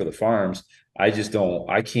mean, good for the farms. I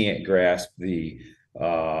can't grasp the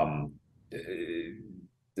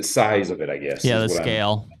size of it, I guess. Yeah, the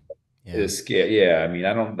scale. The scale. Yeah. I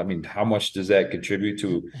mean, how much does that contribute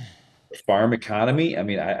to the farm economy? I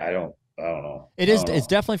mean, I don't know. It's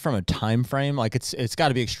definitely from a time frame. Like it's got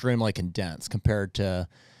to be extremely condensed compared to,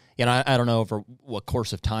 I don't know over what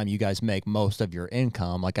course of time you guys make most of your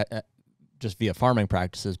income. Like just via farming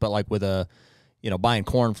practices, but like with buying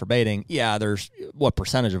corn for baiting, there's what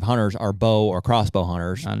percentage of hunters are bow or crossbow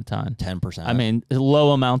hunters? Not a ton. 10%. I mean,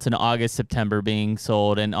 low amounts in August, September being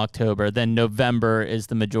sold in October. Then November is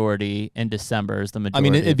the majority, and December is the majority.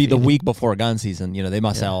 I mean, it'd be the week before gun season. They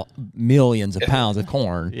must sell millions of pounds of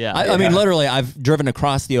corn. I mean, literally, I've driven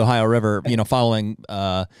across the Ohio River, following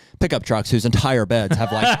pickup trucks whose entire beds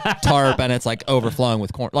have like tarp and it's like overflowing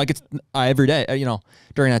with corn. Like it's every day,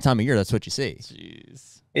 during that time of year, that's what you see.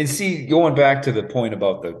 Jeez. And see, going back to the point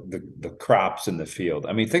about the crops in the field,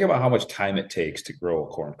 I mean, think about how much time it takes to grow a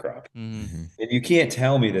corn crop. Mm-hmm. And you can't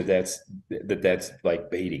tell me that's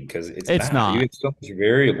like baiting because it's not. You get so much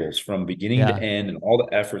variables from beginning to end and all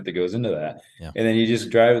the effort that goes into that. Yeah. And then you just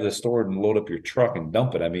drive to the store and load up your truck and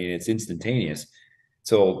dump it. I mean, it's instantaneous.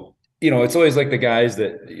 So, it's always like the guys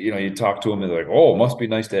that, you talk to them and they're like, oh, it must be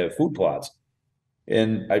nice to have food plots.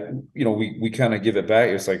 And we kind of give it back.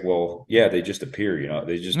 It's like, well, yeah, they just appear,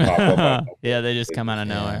 they just pop up. They just come out of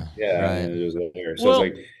nowhere. Yeah. Right. And it's there. So it's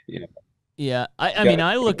like, Yeah. I mean,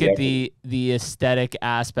 I look at the aesthetic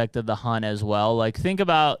aspect of the hunt as well. Like think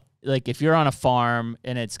about like if you're on a farm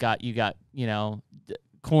and you got,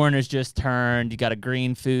 corn is just turned, you got a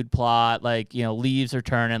green food plot, like, leaves are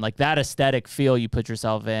turning, like that aesthetic feel you put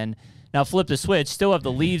yourself in. Now flip the switch, still have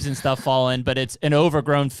the leaves and stuff falling, but it's an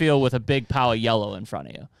overgrown field with a big pile of yellow in front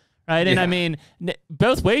of you, right? And I mean,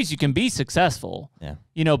 both ways you can be successful,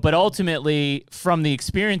 but ultimately from the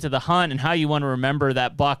experience of the hunt and how you want to remember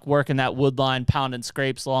that buck working that wood line, pounding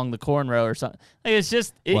scrapes along the corn row or something, like it's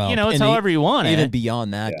just, it's however you want it. Even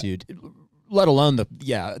beyond that, dude, let alone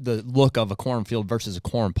the look of a cornfield versus a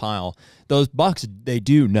corn pile, those bucks, they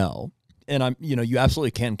do know. And you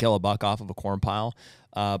absolutely can kill a buck off of a corn pile.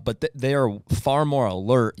 But they are far more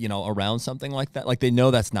alert, around something like that. Like they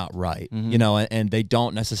know that's not right, and they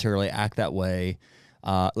don't necessarily act that way.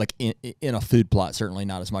 Like in a food plot, certainly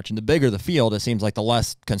not as much. And the bigger the field, it seems like the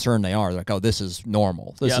less concerned they are. They're like, oh, this is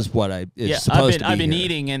normal. This is what it's supposed to be. I've been here.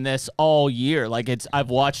 eating in this all year. Like I've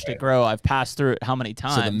watched it grow. I've passed through it how many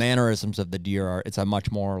times? So the mannerisms of the deer it's a much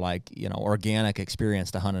more like, organic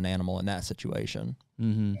experience to hunt an animal in that situation.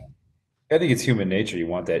 Mm-hmm. I think it's human nature. You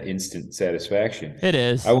want that instant satisfaction. It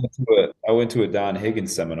is. I went to a Don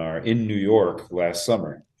Higgins seminar in New York last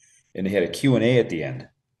summer, and they had a Q&A at the end.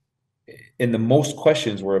 And the most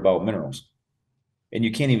questions were about minerals. And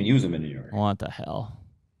you can't even use them in New York. What the hell?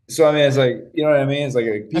 So, I mean, it's like, you know what I mean? It's like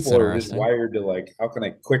people are just wired to like, how can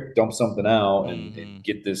I quick dump something out and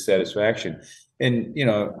get this satisfaction? And,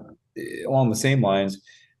 along the same lines,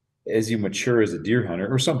 as you mature as a deer hunter,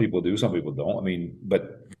 or some people do, some people don't. I mean,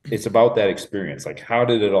 but it's about that experience. Like, how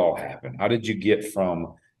did it all happen? How did you get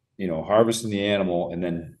from, harvesting the animal and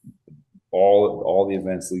then all the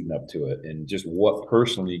events leading up to it, and just what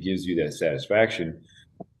personally gives you that satisfaction?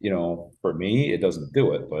 For me, it doesn't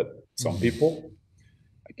do it, but some people,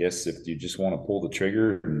 I guess, if you just want to pull the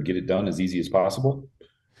trigger and get it done as easy as possible.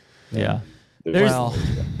 Yeah.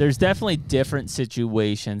 there's definitely different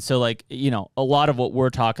situations. So like, a lot of what we're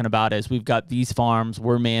talking about is we've got these farms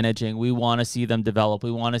we're managing. We want to see them develop. We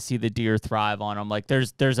want to see the deer thrive on them. Like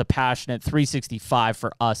there's a passionate 365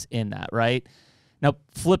 for us in that, right? Now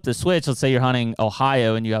flip the switch. Let's say you're hunting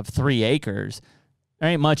Ohio and you have 3 acres. There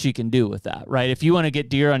ain't much you can do with that, right? If you want to get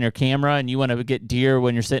deer on your camera and you want to get deer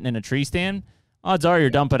when you're sitting in a tree stand, odds are you're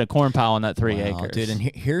dumping a corn pile on that 3 acres. Dude, and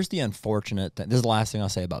here's the unfortunate thing. This is the last thing I'll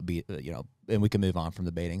say about and we can move on from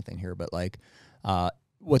the baiting thing here, but like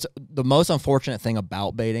what's the most unfortunate thing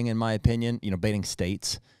about baiting, in my opinion, baiting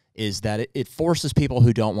states, is that it forces people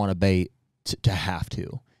who don't want to bait to have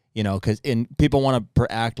to. Because people want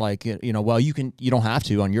to act like, well, you don't have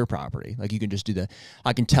to on your property. Like you can just do that.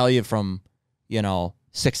 I can tell you from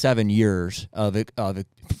 6-7 years of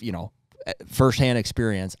firsthand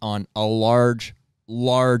experience on a large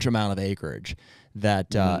amount of acreage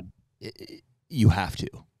that you have to.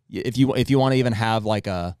 If you want to even have like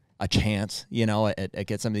a chance, at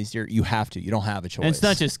get some of these deer, you have to. You don't have a choice. And it's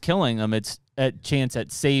not just killing them; it's a chance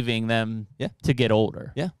at saving them to get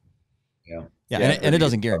older. Yeah. And it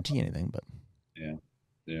doesn't guarantee anything, but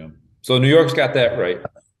yeah. So New York's got that right.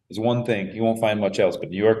 There's one thing you won't find much else, but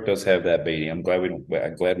New York does have that baiting. I'm glad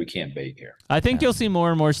we can't bait here. I think you'll see more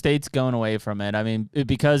and more states going away from it. I mean,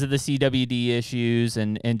 because of the CWD issues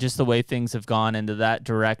and just the way things have gone into that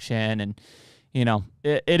direction. And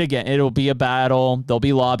it'll be a battle. There'll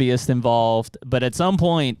be lobbyists involved, but at some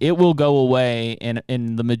point it will go away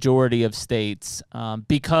in the majority of states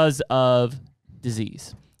because of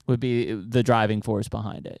disease would be the driving force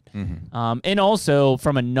behind it. Mm-hmm. And also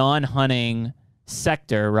from a non-hunting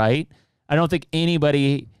sector, right? I don't think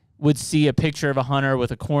anybody would see a picture of a hunter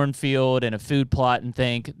with a cornfield and a food plot and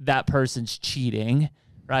think that person's cheating,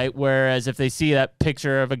 right? Whereas if they see that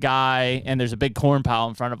picture of a guy and there's a big corn pile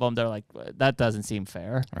in front of them, they're like, that doesn't seem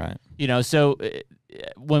fair. Right. So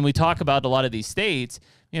when we talk about a lot of these states,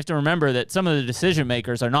 you have to remember that some of the decision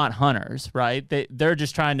makers are not hunters, right? They're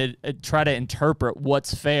just trying to interpret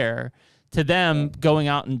what's fair. To them, going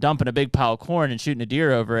out and dumping a big pile of corn and shooting a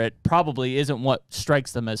deer over it probably isn't what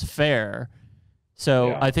strikes them as fair.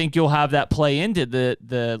 So I think you'll have that play into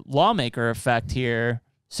the lawmaker effect here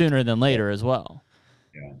sooner than later as well.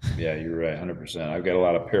 Yeah, you're right, 100%. I've got a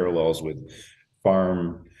lot of parallels with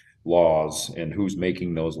farm laws and who's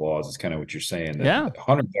making those laws. It's kind of what you're saying. That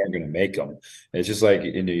hunters aren't going to make them. It's just like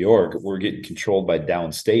in New York, we're getting controlled by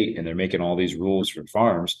downstate, and they're making all these rules for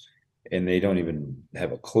farms, and they don't even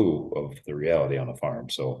have a clue of the reality on the farm.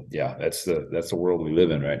 So yeah, that's the world we live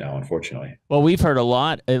in right now, unfortunately. Well, we've heard a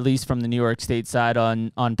lot, at least from the New York State side,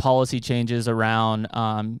 on policy changes around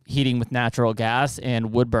heating with natural gas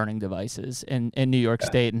and wood burning devices in New York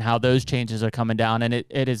State, and how those changes are coming down. And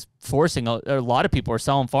it is forcing a lot of people are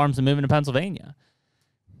selling farms and moving to Pennsylvania.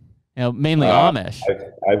 Mainly Amish.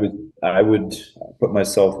 I would put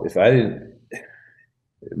myself, if I didn't,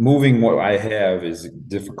 moving what I have is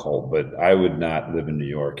difficult, but I would not live in New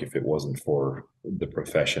York if it wasn't for the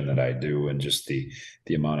profession that I do and just the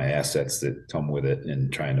amount of assets that come with it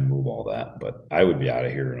and trying to move all that. But I would be out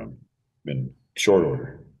of here in short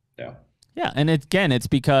order. Yeah. Yeah. And it's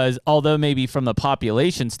because although maybe from the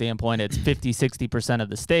population standpoint, it's 50-60%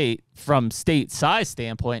 of the state, from state size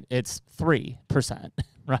standpoint, it's 3%,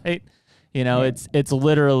 right? It's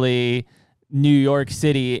literally New York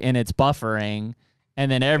City in its buffering. And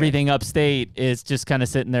then everything upstate is just kind of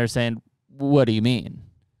sitting there saying, what do you mean?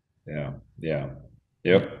 Yep.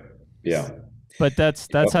 But that's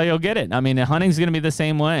how you'll get it. I mean, hunting's going to be the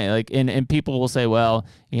same way. Like, and people will say, well,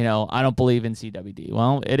 I don't believe in CWD.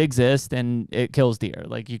 Well, it exists and it kills deer.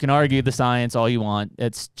 Like, you can argue the science all you want.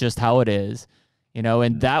 It's just how it is,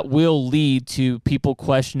 and that will lead to people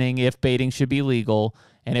questioning if baiting should be legal.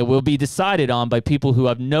 And it will be decided on by people who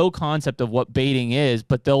have no concept of what baiting is,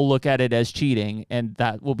 but they'll look at it as cheating, and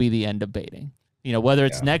that will be the end of baiting. Whether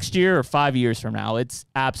it's next year or 5 years from now, it's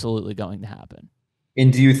absolutely going to happen.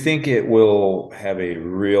 And do you think it will have a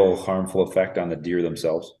real harmful effect on the deer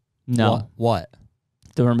themselves? No. What?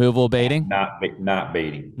 The removal of baiting? Not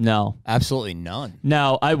baiting. No. Absolutely none.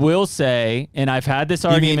 No, I will say, and I've had this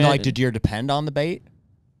argument. You mean like, do deer depend on the bait?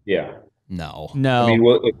 Yeah. No. No. I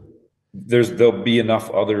mean, there'll be enough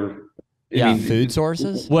other food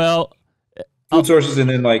sources. Well, food sources, and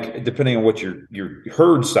then like depending on what your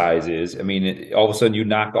herd size is, I mean, all of a sudden you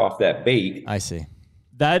knock off that bait. I see.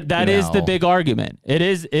 That is the big argument. It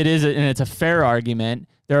is, and it's a fair argument.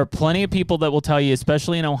 There are plenty of people that will tell you,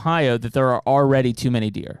 especially in Ohio, that there are already too many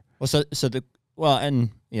deer. Well, so the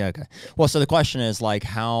question is like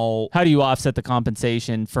how do you offset the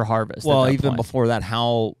compensation for harvest? Well, even before that,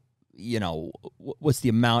 how what's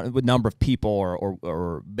the number of people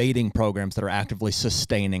or baiting programs that are actively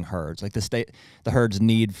sustaining herds? Like the herds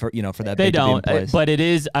need for that. They bait to be in don't, place. but it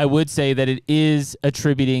is. I would say that it is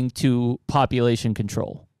attributing to population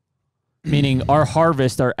control, meaning our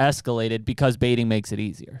harvests are escalated because baiting makes it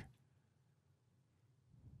easier.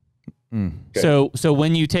 Okay. So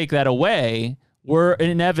when you take that away, we're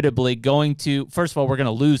inevitably going to, first of all, we're going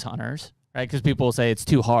to lose hunters, right? Because people will say it's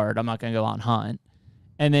too hard. I'm not going to go out and hunt.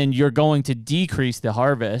 And then you're going to decrease the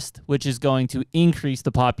harvest, which is going to increase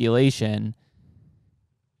the population.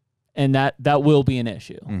 And that will be an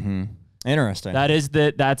issue. Mm-hmm. Interesting.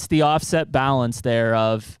 That's the offset balance there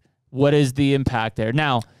of what is the impact there.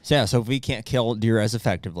 Now, so if we can't kill deer as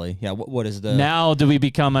effectively, what is the... Now do we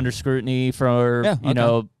become under scrutiny for,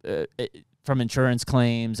 from insurance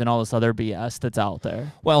claims and all this other BS that's out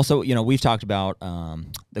there? Well, so, we've talked about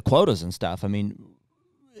the quotas and stuff. I mean,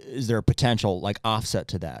 is there a potential like offset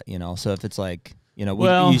to that? So if it's like,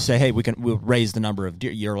 you say, hey, we'll raise the number of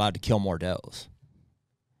deer, you're allowed to kill more does.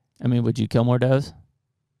 I mean, would you kill more does?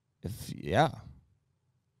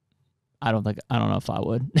 I don't know if I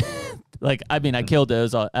would. I kill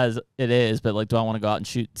does as it is, but do I want to go out and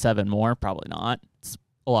shoot 7 more? Probably not. It's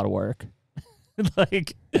a lot of work. I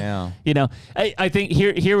think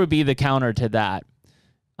here would be the counter to that.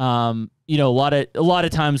 A lot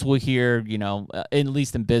of times we'll hear, at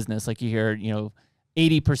least in business, you hear,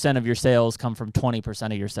 80% of your sales come from 20%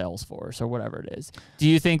 of your sales force or whatever it is. Do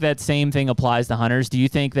you think that same thing applies to hunters? Do you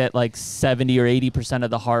think that 70 or 80% of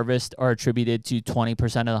the harvest are attributed to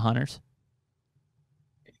 20% of the hunters?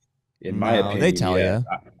 In my opinion, they tell you.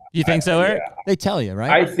 You think so, Eric? Yeah. They tell you, right?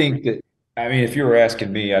 I think that, if you were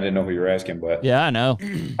asking me, I didn't know who you were asking, but yeah, I know.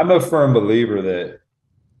 I'm a firm believer that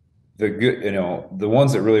the good, the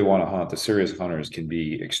ones that really want to hunt, the serious hunters, can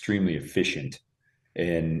be extremely efficient,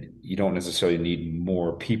 and you don't necessarily need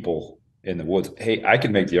more people in the woods. Hey, I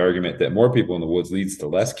can make the argument that more people in the woods leads to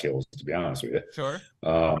less kills, to be honest with you. Sure.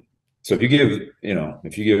 So if you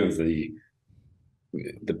give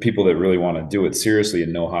the people that really want to do it seriously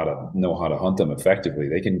and know how to hunt them effectively,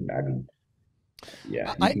 they can. You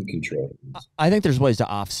can control it. I think there's ways to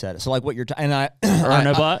offset it. So what you're earn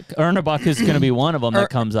a buck is going to be one of them that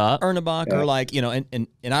comes up. Earn a buck, or and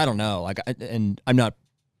I don't know, and I'm not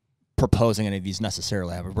proposing any of these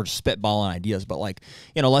necessarily. We're just spitballing ideas, but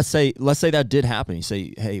let's say that did happen. You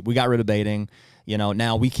say, hey, we got rid of baiting.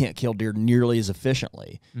 Now we can't kill deer nearly as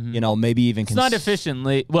efficiently. Mm-hmm. Maybe even... It's not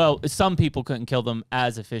efficiently. Well, some people couldn't kill them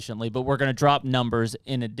as efficiently, but we're going to drop numbers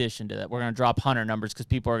in addition to that. We're going to drop hunter numbers because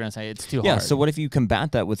people are going to say it's too hard. Yeah, so what if you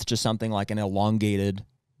combat that with just something like an elongated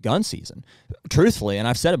gun season? Truthfully, and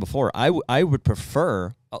I've said it before, I would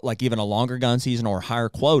prefer even a longer gun season or higher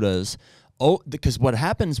quotas. Because what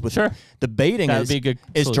happens with the baiting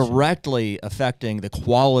is directly affecting the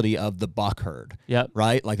quality of the buck herd. Yep.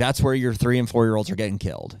 Right? That's where your 3 and 4 year olds are getting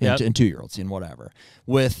killed, and 2-year-olds and whatever.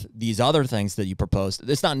 With these other things that you proposed,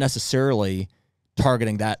 it's not necessarily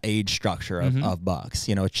targeting that age structure of bucks.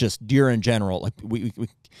 It's just deer in general. We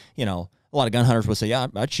a lot of gun hunters would say, yeah,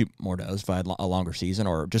 I'd shoot more does if I had a longer season,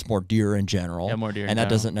 or just more deer in general. Yeah, more deer. And that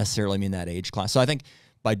doesn't necessarily mean that age class. So I think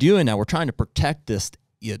by doing that, we're trying to protect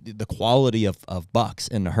the quality of bucks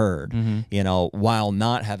in the herd, while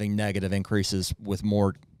not having negative increases with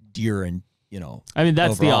more deer and, that's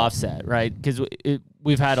overall. the offset, right? Because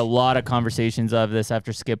we've had a lot of conversations of this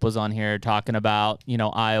after Skip was on here talking about,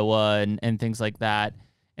 Iowa and things like that.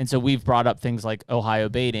 And so we've brought up things like Ohio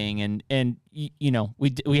baiting and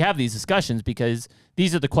we have these discussions because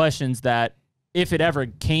these are the questions that, if it ever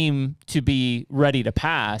came to be ready to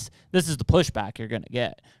pass, this is the pushback you're going to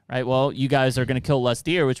get, right? Well, you guys are going to kill less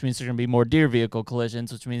deer, which means there's going to be more deer vehicle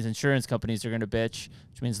collisions, which means insurance companies are going to bitch,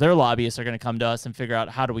 which means their lobbyists are going to come to us and figure out,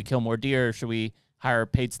 how do we kill more deer? Or should we hire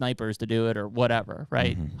paid snipers to do it or whatever,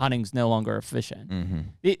 right? Mm-hmm. Hunting's no longer efficient.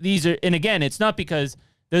 Mm-hmm. These are, and again, it's not because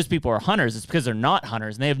those people are hunters. It's because they're not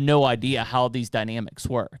hunters and they have no idea how these dynamics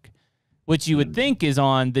work, which you would think is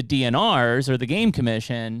on the DNRs or the Game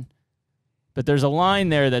Commission. But there's a line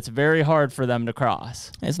there that's very hard for them to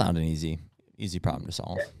cross. It's not an easy problem to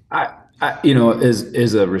solve.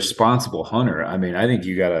 As a responsible hunter, I think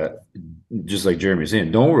you gotta, just like Jeremy's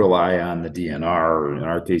saying, don't rely on the DNR, or in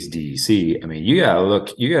our case DEC. You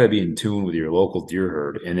gotta be in tune with your local deer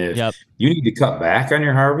herd, and if you need to cut back on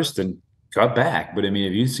your harvest, then cut back. But if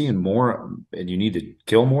you're seeing more and you need to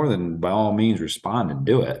kill more, then by all means respond and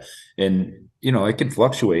do it. And it can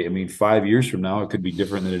fluctuate. 5 years from now, it could be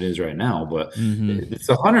different than it is right now, but it's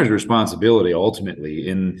the hunter's responsibility ultimately.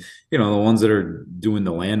 And, the ones that are doing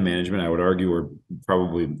the land management, I would argue, are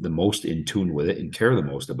probably the most in tune with it and care the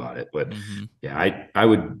most about it. But I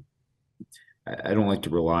would, I don't like to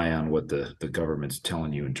rely on what the government's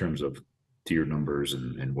telling you in terms of deer numbers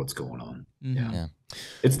and what's going on. Yeah.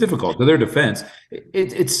 It's difficult. To their defense,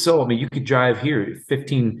 it's so, I mean, you could drive here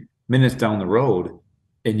 15 minutes down the road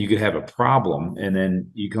and you could have a problem, and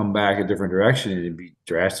then you come back a different direction and it'd be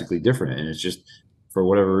drastically different. And it's just for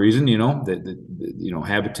whatever reason,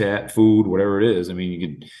 habitat, food, whatever it is. I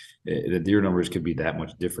mean, the deer numbers could be that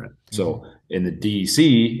much different. So, and the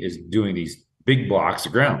DEC is doing these big blocks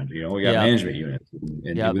of ground. We got management units,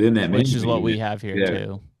 and within that, which is what we have here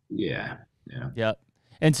too. Yeah. Yep.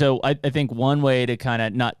 And so I think one way to kind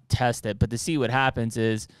of not test it, but to see what happens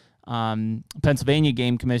is Pennsylvania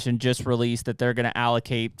Game Commission just released that they're going to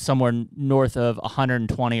allocate somewhere north of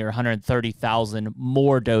 120 or 130,000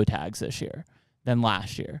 more doe tags this year than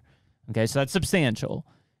last year. Okay, so that's substantial.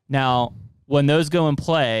 Now, when those go in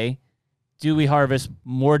play, do we harvest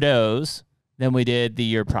more does than we did the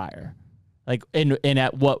year prior? Like, and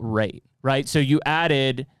at what rate, right? So you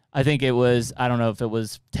added, I think it was, I don't know if it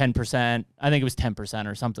was 10%. I think it was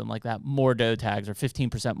 10% or something like that, more doe tags, or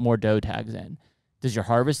 15% more doe tags in. Does your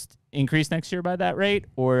harvest increase next year by that rate?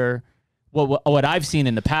 Or what I've seen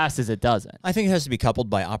in the past is it doesn't. I think it has to be coupled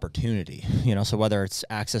by opportunity, so whether it's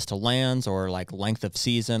access to lands or like length of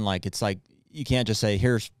season, like it's like you can't just say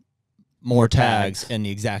here's more tags in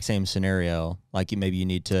the exact same scenario. Like maybe you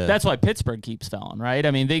need to. That's why Pittsburgh keeps falling, right?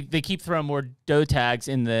 I mean, they keep throwing more doe tags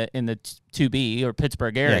in the 2B or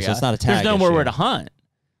Pittsburgh area. Yeah, so it's not a tag. There's nowhere where to hunt.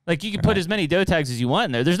 Like you can put as many doe tags as you want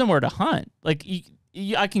in there. There's nowhere to hunt. Like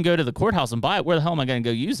I can go to the courthouse and buy it. Where the hell am I going to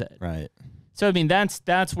go use it? Right. So I mean,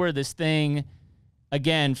 that's where this thing,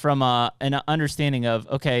 again, from an understanding of,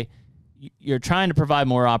 okay, you're trying to provide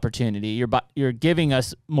more opportunity. You're giving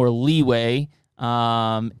us more leeway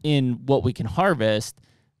in what we can harvest,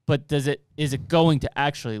 but is it going to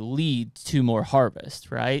actually lead to more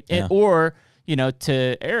harvest, right? Yeah. Or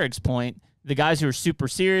to Eric's point, the guys who are super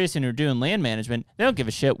serious and are doing land management, they don't give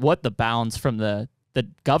a shit what the bounds from the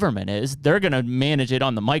government is. They're going to manage it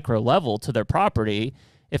on the micro level to their property.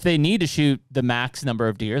 If they need to shoot the max number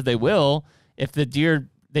of deer, they will. If the deer,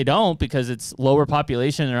 they don't because it's lower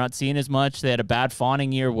population, they're not seeing as much, they had a bad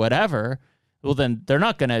fawning year, whatever, well, then they're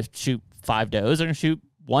not going to shoot 5 does. They're going to shoot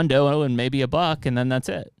 1 doe and maybe a buck, and then that's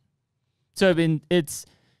it. So, I mean, it's,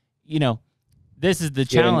 this is the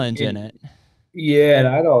challenge in it. Yeah, and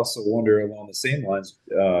I'd also wonder along the same lines,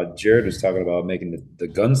 Jared was talking about making the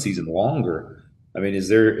gun season longer. I mean, is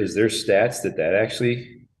there stats that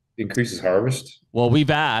actually increases harvest? Well, we've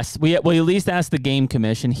asked. We at least asked the Game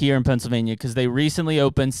Commission here in Pennsylvania because they recently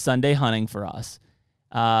opened Sunday hunting for us.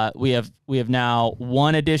 We have now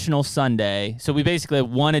one additional Sunday, so we basically have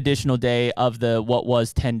one additional day of the what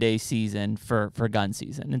was 10-day season for gun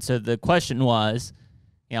season. And so the question was,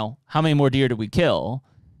 how many more deer did we kill?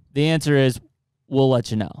 The answer is, we'll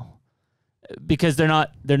let you know. Because they're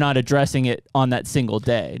not addressing it on that single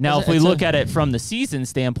day. Now, if we look at it from the season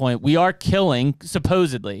standpoint, we are killing,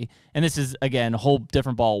 supposedly, and this is, again, a whole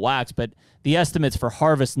different ball of wax, but the estimates for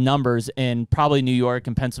harvest numbers in probably New York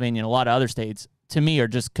and Pennsylvania and a lot of other states, to me, are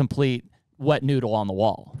just complete wet noodle on the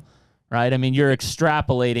wall, right? I mean, you're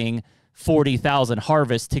extrapolating 40,000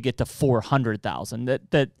 harvests to get to 400,000.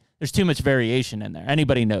 That there's too much variation in there.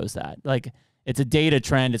 Anybody knows that. Like, it's a data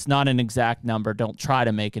trend. It's not an exact number. Don't try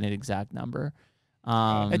to make it an exact number.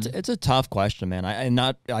 It's a tough question, man.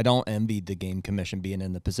 I don't envy the Game Commission being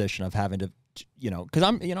in the position of having to, because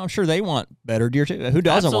I'm sure they want better deer too. Who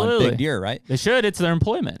doesn't want big deer, right? They should. It's their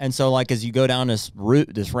employment. And so, like, as you go down this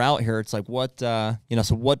route here, it's like, what, so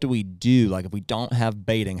what do we do? Like, if we don't have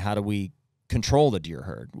baiting, how do we control the deer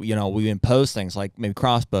herd? We impose things like maybe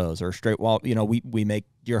crossbows or straight wall. We make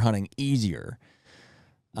deer hunting easier.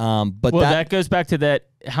 But that goes back to that.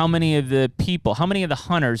 How many of the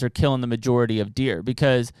hunters are killing the majority of deer?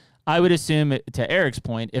 Because I would assume, to Eric's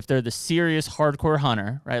point, if they're the serious hardcore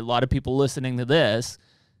hunter, right? A lot of people listening to this,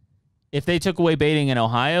 if they took away baiting in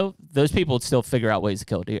Ohio, those people would still figure out ways to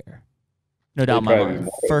kill deer. No doubt in my mind.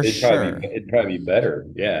 For sure. It'd probably be better,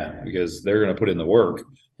 yeah, because they're going to put in the work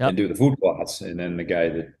and do the food plots, and then the guy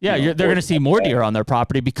that they're going to see more deer on their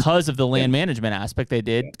property because of the land management aspect they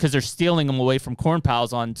did, because they're stealing them away from corn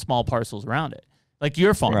piles on small parcels around it. Like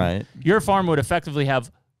your farm, right? Your farm would effectively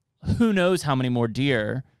have who knows how many more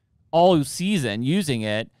deer all season using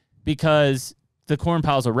it because the corn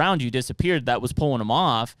piles around you disappeared. That was pulling them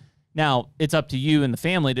off. Now, it's up to you and the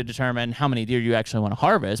family to determine how many deer you actually want to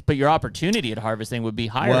harvest, but your opportunity at harvesting would be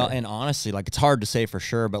higher. Well, and honestly, like, it's hard to say for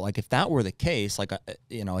sure, but like if that were the case, like,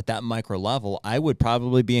 at that micro level, I would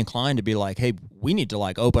probably be inclined to be like, hey, we need to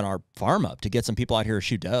like open our farm up to get some people out here to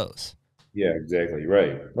shoot does. Yeah, exactly.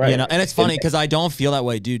 Right. You know, and it's funny because I don't feel that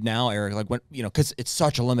way, dude. Now, Eric, like when because it's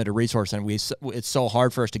such a limited resource, and it's so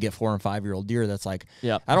hard for us to get 4 and 5 year old deer. That's like, I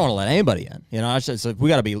don't want to let anybody in. You know, it's like we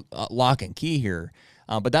got to be lock and key here.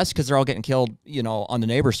 But that's because they're all getting killed, you know, on the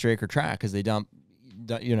neighbor's streak or track because they dump.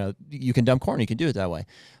 You know, you can dump corn. You can do it that way.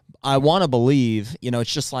 I want to believe, you know,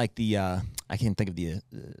 it's just like the I can't think of the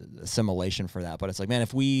assimilation for that, but it's like, man,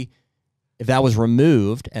 if that was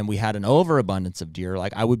removed and we had an overabundance of deer,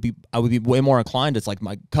 like I would be way more inclined. It's like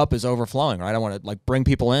my cup is overflowing, right? I want to like bring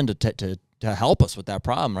people in to help us with that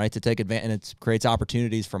problem, right? To take advantage, and it creates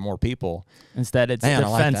opportunities for more people. Instead, it's a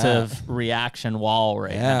defensive reaction wall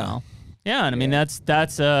right now. Yeah, and I mean that's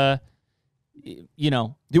you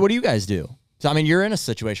know, dude. What do you guys do? So I mean, you're in a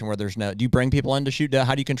situation where there's no. Do you bring people in to shoot?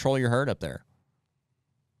 How do you control your herd up there?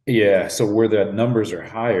 Yeah, so where the numbers are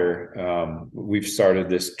higher, we've started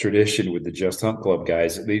this tradition with the Just Hunt Club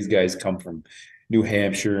guys. These guys come from New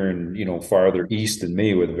Hampshire and, you know, farther east than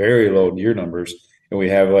me with very low deer numbers. And we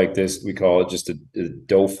have like this, we call it just a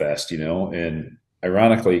doe fest, you know, and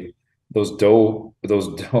ironically, those doe,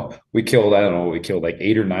 we killed, I don't know, we killed like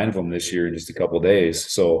 8 or 9 of them this year in just a couple of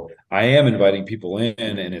days. So I am inviting people in,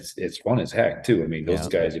 and it's fun as heck too. I mean, those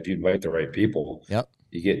guys, if you invite the right people,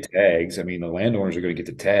 you get tags. I mean, the landowners are going to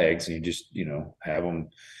get the tags, and you just, you know, have them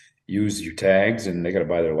use your tags, and they got to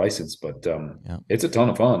buy their license. But it's a ton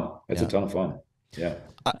of fun. It's a ton of fun. Yeah,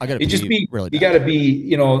 I got to be really. You got to be,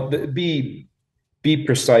 you know, be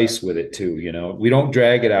precise with it too. You know, we don't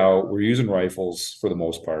drag it out. We're using rifles for the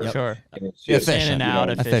most part. Sure, and it's just, in and out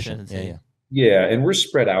efficiency. Yeah, and we're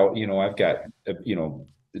spread out. You know, I've got you know,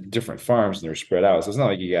 different farms, and they're spread out. So it's not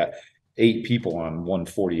like you got 8 people on one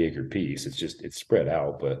 40-acre piece. It's spread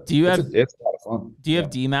out, but do you it's a lot of fun. Do you have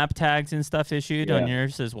DMAP tags and stuff issued on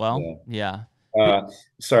yours as well? Yeah.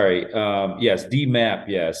 Sorry. Yes, DMAP,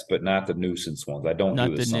 yes, but not the nuisance ones. I don't not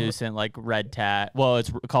do the nuisance like red tag. Well,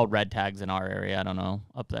 it's called red tags in our area. I don't know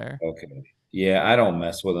up there. Okay. Yeah, I don't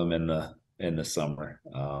mess with them in the summer.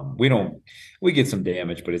 We get some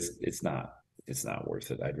damage, but it's not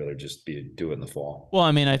worth it. I'd rather just do it in the fall. Well,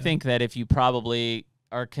 I mean, I think that if you probably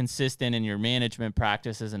are consistent in your management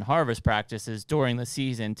practices and harvest practices during the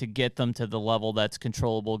season to get them to the level that's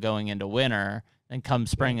controllable going into winter, and come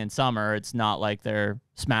spring and summer, it's not like they're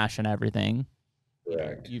smashing everything.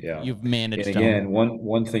 Correct. You've managed. And again,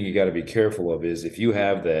 one thing you got to be careful of is if you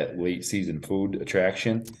have that late season food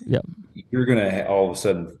attraction, you're gonna all of a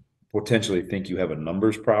sudden potentially think you have a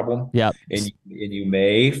numbers problem. And you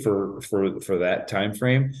may for that time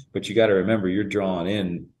frame, but you got to remember you're drawing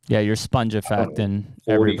in. Your sponge effect and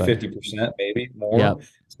 40-50% maybe more.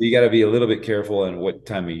 So you got to be a little bit careful in what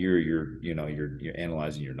time of year you're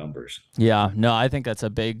analyzing your numbers. Yeah, no, I think that's a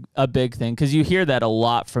big thing, because you hear that a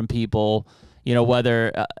lot from people, you know,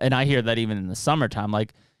 whether and I hear that even in the summertime.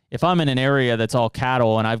 Like if I'm in an area that's all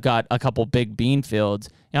cattle and I've got a couple big bean fields,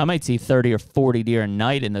 you know, I might see 30 or 40 deer a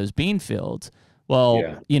night in those bean fields.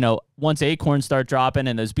 Well, you know, once acorns start dropping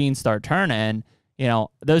and those beans start turning, you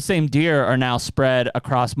know, those same deer are now spread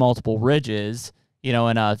across multiple ridges, you know,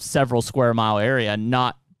 in a several square mile area,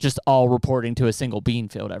 not just all reporting to a single bean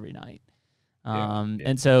field every night.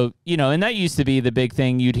 And so, you know, and that used to be the big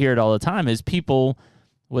thing. You'd hear it all the time is people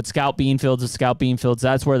would scout bean fields.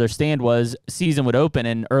 That's where their stand was. Season would open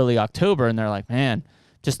in early October, and they're like, man,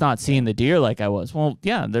 just not seeing the deer like I was. Well,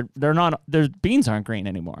 yeah, they're not, their beans aren't green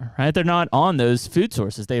anymore, right? They're not on those food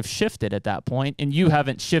sources. They've shifted at that point, and you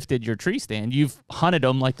haven't shifted your tree stand. You've hunted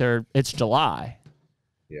them like it's July.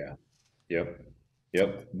 Yeah.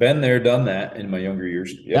 Yep. Been there, done that in my younger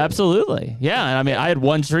years. Absolutely. Yeah. And I mean, I had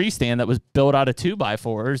one tree stand that was built out of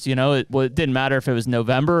 2x4s. You know, it didn't matter if it was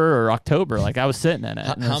November or October. Like I was sitting in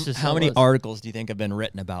it. How many articles do you think have been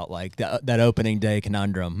written about like that opening day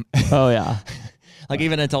conundrum? Oh yeah. Like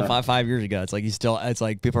even until five years ago, it's like it's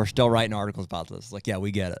like people are still writing articles about this. It's like, yeah,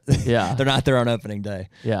 we get it. Yeah. They're not there on opening day.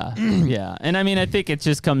 Yeah. Yeah. And I mean, I think it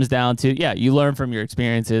just comes down to, you learn from your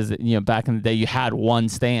experiences. You know, back in the day, you had one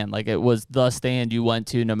stand. Like it was the stand you went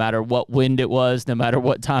to no matter what wind it was, no matter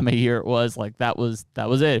what time of year it was. Like that was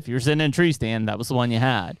it. If you're sitting in a tree stand, that was the one you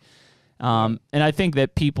had. And I think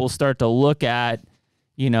that people start to look at,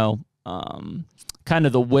 you know, kind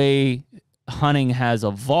of the way hunting has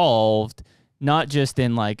evolved, not just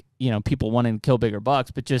in like, you know, people wanting to kill bigger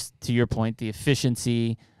bucks, but just to your point, the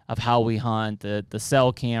efficiency of how we hunt, the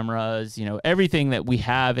cell cameras, you know, everything that we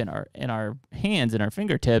have in our hands and our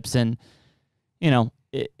fingertips. And, you know,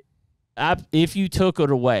 if you took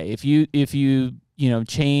it away, if you know,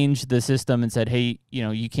 changed the system and said, hey, you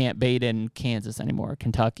know, you can't bait in Kansas anymore,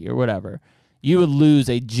 Kentucky or whatever, you would lose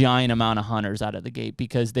a giant amount of hunters out of the gate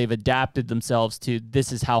because they've adapted themselves to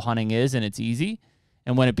this is how hunting is and it's easy.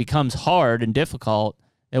 And when it becomes hard and difficult,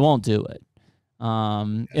 they won't do it.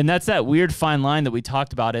 And that's that weird fine line that we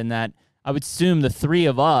talked about, in that I would assume the three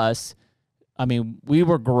of us, I mean, we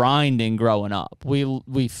were grinding growing up.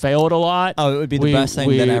 We failed a lot. Oh, it would be the best thing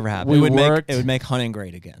that ever happened. It would make hunting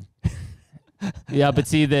great again. Yeah, but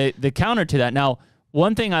see, the counter to that. Now,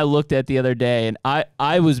 one thing I looked at the other day, and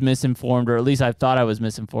I was misinformed, or at least I thought I was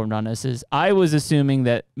misinformed on this, is I was assuming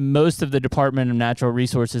that most of the Department of Natural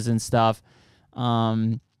Resources and stuff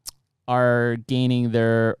are gaining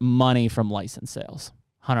their money from license sales,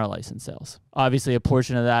 hunter license sales. Obviously, a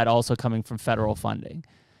portion of that also coming from federal funding.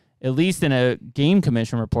 At least in a Game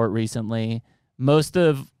Commission report recently, most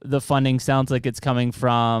of the funding sounds like it's coming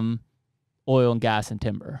from oil and gas and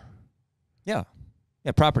timber. Yeah.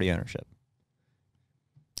 Yeah, property ownership.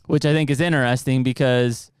 Which I think is interesting,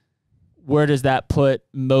 because where does that put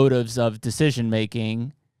motives of decision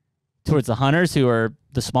making towards the hunters, who are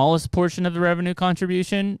the smallest portion of the revenue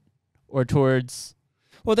contribution, or towards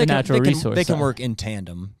the natural resource? They can work in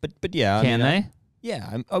tandem, but yeah. Can they?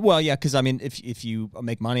 Yeah. Well, yeah, because I mean, if you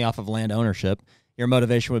make money off of land ownership, your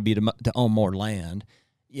motivation would be to own more land,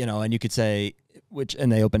 and you could say,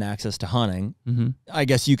 and they open access to hunting. Mm-hmm. I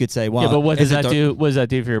guess you could say, well, yeah, but what does that do? What does that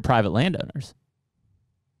do for your private landowners?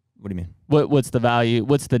 What do you mean? What's the value?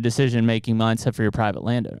 What's the decision making mindset for your private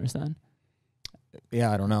landowners then?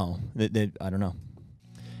 Yeah, I don't know. I don't know.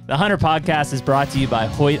 The HUNTR Podcast is brought to you by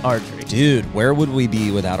Hoyt Archery. Dude, where would we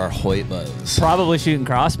be without our Hoyt bows? Probably shooting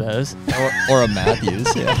crossbows. or a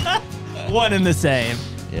Matthews, yeah. One and the same.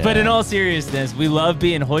 Yeah. But in all seriousness, we love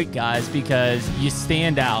being Hoyt guys because you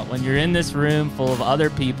stand out. When you're in this room full of other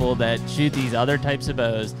people that shoot these other types of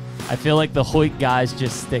bows, I feel like the Hoyt guys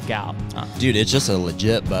just stick out. Dude, it's just a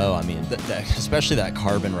legit bow. I mean, especially that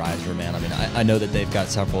carbon riser, man. I mean, I know that they've got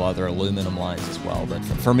several other aluminum lines as well. But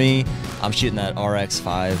for me, I'm shooting that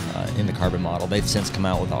RX-5 in the carbon model. They've since come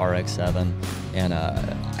out with the RX-7. And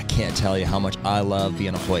I can't tell you how much I love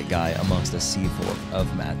being a Hoyt guy amongst a sea full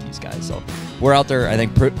of Matthews guys. So we're out there, I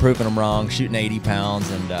think, proving them wrong, shooting 80 pounds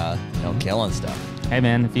and, killing stuff. Hey,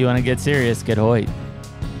 man, if you want to get serious, get Hoyt.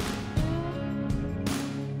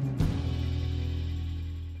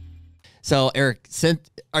 So, Eric,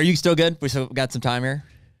 are you still good? We still got some time here?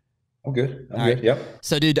 I'm good. I'm All good. right. Yep.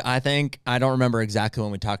 So, dude, I don't remember exactly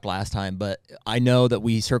when we talked last time, but I know that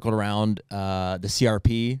we circled around the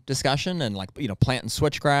CRP discussion and planting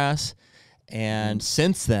switchgrass. And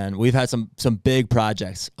since then, we've had some big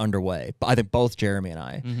projects underway. I think both Jeremy and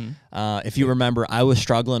I. Mm-hmm. If you remember, I was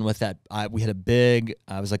struggling with that. We had it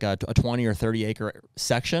was like a 20 or 30 acre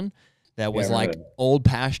section that was old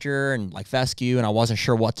pasture and like fescue, and I wasn't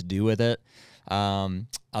sure what to do with it.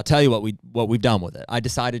 I'll tell you what we've done with it. I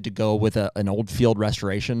decided to go with an old field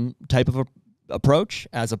restoration type of approach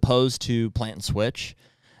as opposed to plant and switch.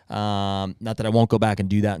 Not that I won't go back and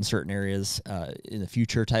do that in certain areas in the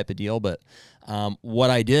future type of deal, but what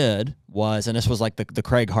I did was, and this was like the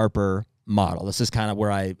Craig Harper model. This is kind of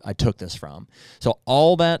where I took this from. So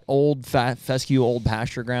all that old fescue, old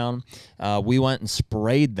pasture ground, we went and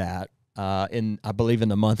sprayed that I believe in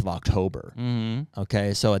the month of October. Mm-hmm.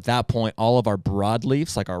 Okay. So at that point, all of our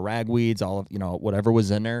broadleafs, like our ragweeds, all of, whatever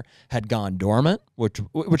was in there had gone dormant, which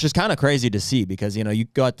is kind of crazy to see because, you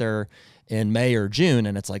got there in May or June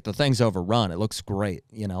and it's like the thing's overrun. It looks great,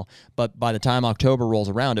 but by the time October rolls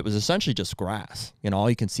around, it was essentially just grass. All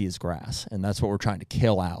you can see is grass, and that's what we're trying to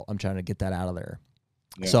kill out. I'm trying to get that out of there.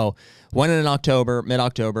 Yeah. So went in October,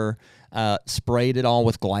 mid-October, sprayed it all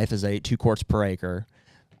with glyphosate, 2 quarts per acre.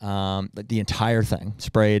 The entire thing,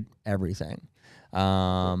 sprayed everything.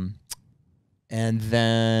 And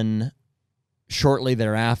then shortly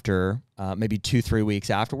thereafter, maybe 2-3 weeks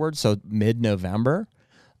afterwards, so mid-November,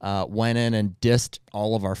 went in and dissed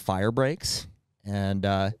all of our fire breaks. And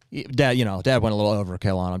Dad went a little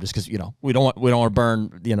overkill on them just because we don't want to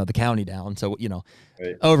burn the county down. So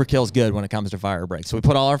right. Overkill's good when it comes to fire breaks. So we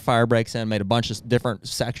put all our fire breaks in, made a bunch of different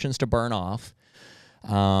sections to burn off.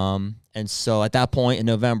 And so at that point in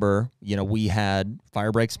November, we had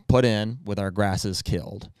fire breaks put in with our grasses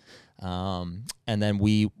killed. And then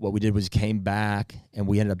what we did was came back and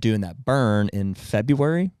we ended up doing that burn in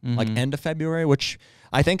February, mm-hmm. like end of February, which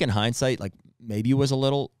I think in hindsight, like maybe was a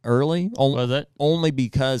little early. Was it? Only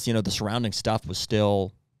because, the surrounding stuff was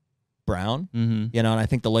still brown, mm-hmm. And I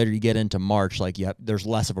think the later you get into March, there's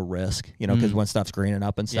less of a risk, because mm-hmm. when stuff's greening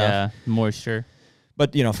up and stuff. Yeah, moisture.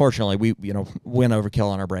 But, fortunately, we, went overkill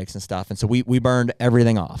on our breaks and stuff. And so we burned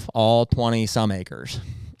everything off, all 20-some acres.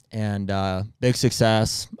 And big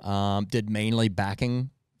success. Did mainly backing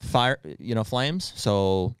fire, flames.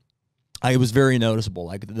 So It was very noticeable.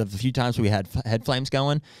 Like the few times we had head flames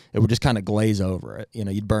going, it would just kind of glaze over it. You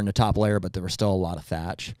know, you'd burn the top layer, but there was still a lot of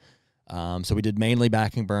thatch. So we did mainly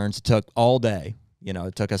backing burns. It took all day. You know,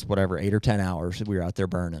 it took us 8 or 10 hours. We were out there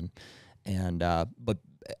burning, and but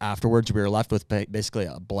afterwards we were left with basically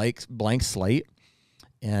a blank slate.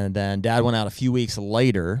 And then Dad went out a few weeks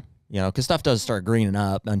later. You know, because stuff doesn't start greening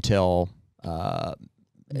up until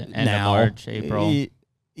end of March, April,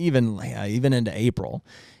 even into April.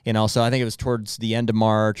 You know, so I think it was towards the end of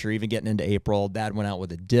March or even getting into April. Dad went out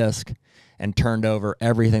with a disc and turned over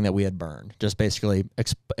everything that we had burned. Just basically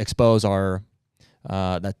expose our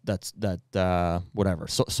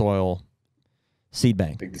soil seed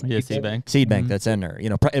bank. Seed bank that's in there. You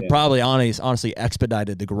know, it probably honestly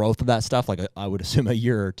expedited the growth of that stuff. Like I would assume a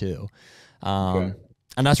year or two.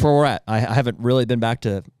 And that's where we're at. I haven't really been back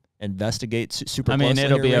to investigate super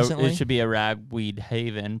closely. It should be a ragweed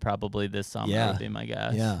haven probably this summer would be my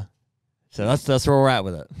guess. Yeah. So that's where we're at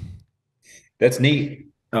with it. That's neat.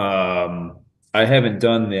 I haven't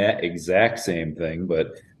done that exact same thing,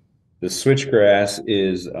 but the switchgrass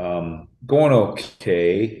is going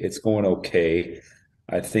okay. It's going okay.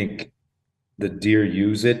 I think the deer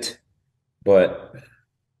use it, but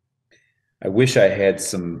I wish I had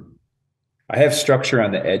I have structure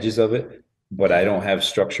on the edges of it, but I don't have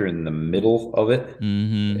structure in the middle of it.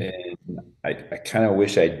 Mm-hmm. And I kind of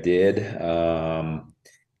wish I did.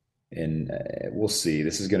 And we'll see.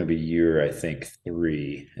 This is going to be year, I think,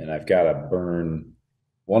 3. And I've got to burn.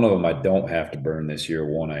 One of them I don't have to burn this year.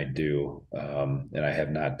 One I do. And I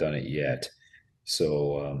have not done it yet.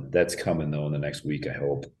 So that's coming, though, in the next week, I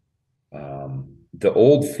hope. The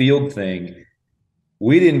old field thing,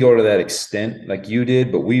 we didn't go to that extent like you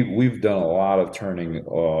did, but we've done a lot of turning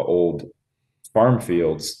old farm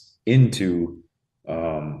fields into,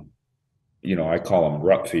 I call them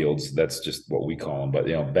rut fields. That's just what we call them, but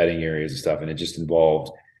bedding areas and stuff. And it just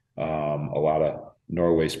involved a lot of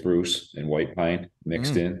Norway spruce and white pine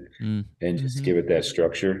mixed in, and just give it that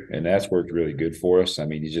structure. And that's worked really good for us. I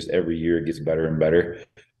mean, every year it gets better and better.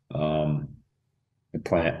 And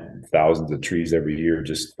plant thousands of trees every year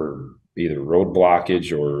just for either road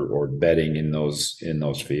blockage or bedding in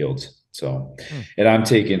those fields. So, and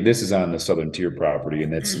this is on the southern tier property,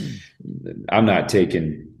 and I'm not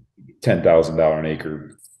taking $10,000 an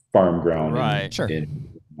acre farm ground. Right. Sure.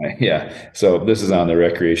 So this is on the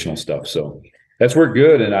recreational stuff. So that's worked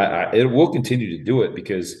good. And it will continue to do it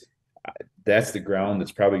because that's the ground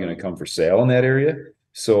that's probably going to come for sale in that area.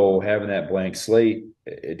 So having that blank slate,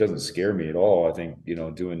 it doesn't scare me at all. I think,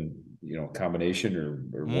 doing, combination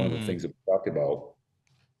or one of the things that we talked about,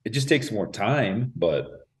 it just takes more time,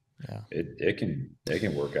 but it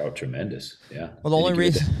can work out tremendous. Yeah. Well, the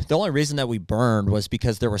only reason that we burned was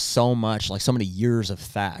because there was so many years of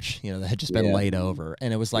thatch, that had just been laid over,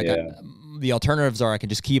 and it was like the alternatives are I can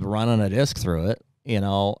just keep running a disc through it,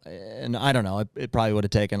 and I don't know, it probably would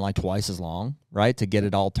have taken like twice as long, right, to get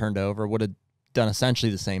it all turned over. Would have done essentially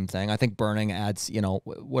the same thing. I think burning adds,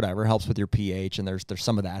 helps with your pH, and there's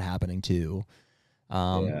some of that happening too.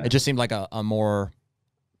 It just seemed like a more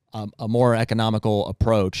economical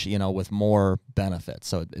approach, with more benefits.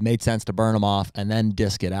 So it made sense to burn them off and then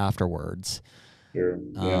disc it afterwards. Sure.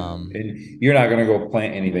 And you're not going to go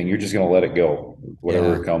plant anything. You're just going to let it go.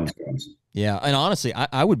 Whatever comes. Yeah. And honestly,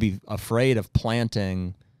 I would be afraid of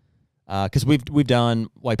planting, because we've done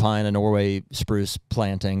white pine and Norway spruce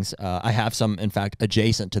plantings. I have some, in fact,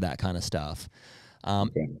 adjacent to that kind of stuff.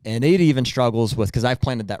 And it even struggles with, because I've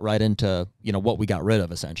planted that right into, what we got rid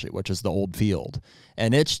of essentially, which is the old field.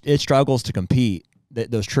 And it struggles to compete.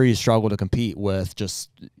 Those trees struggle to compete with just,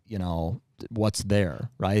 what's there,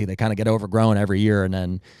 right? They kind of get overgrown every year. And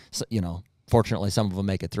then, fortunately, some of them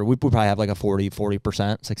make it through. We probably have like a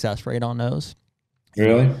 40% success rate on those.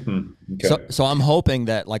 Really? Okay. So I'm hoping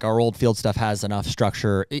that like our old field stuff has enough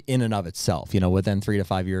structure in and of itself. Within 3 to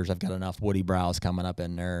 5 years, I've got enough woody browse coming up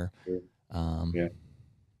in there. Sure.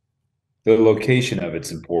 The location of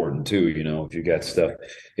it's important too. If you got stuff,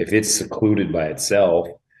 if it's secluded by itself,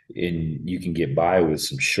 and you can get by with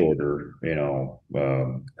some shorter,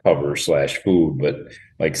 cover / food, but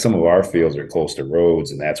like some of our fields are close to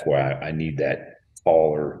roads, and that's why I need that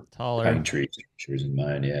taller pine tree structures in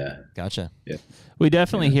mine. Yeah. Gotcha. Yeah. We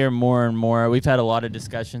definitely hear more and more. We've had a lot of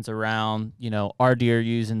discussions around, our deer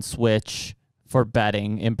using switch for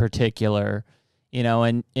bedding in particular,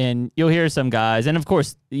 and you'll hear some guys, and of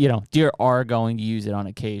course, deer are going to use it on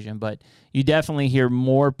occasion, but you definitely hear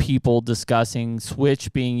more people discussing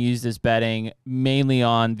switch being used as bedding mainly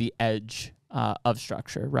on the edge of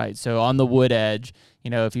structure, right? So on the wood edge,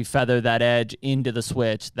 if you feather that edge into the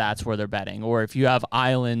switch, that's where they're bedding. Or if you have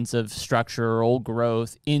islands of structure or old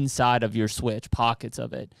growth inside of your switch, pockets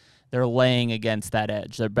of it, they're laying against that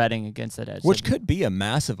edge. They're bedding against that edge. Which could be a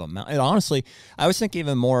massive amount. And honestly, I was thinking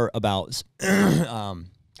even more about, I'm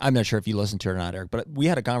not sure if you listened to it or not, Eric, but we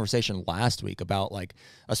had a conversation last week about like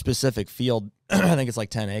a specific field, I think it's like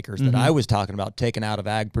 10 acres, that I was talking about taking out of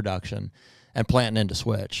ag production and planting into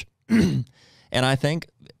switch. And I think,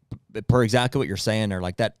 per exactly what you're saying there,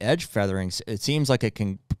 like that edge feathering, it seems like it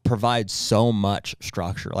can provide so much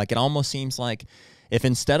structure. Like it almost seems like if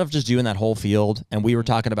instead of just doing that whole field, and we were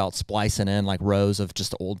talking about splicing in like rows of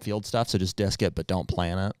just old field stuff, so just disc it but don't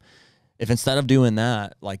plant it. If instead of doing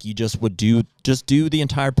that, like you just would do the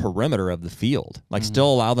entire perimeter of the field, like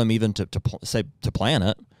still allow them even to plant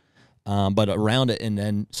it, but around it, and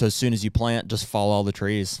then so as soon as you plant, just follow all the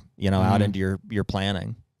trees, out into your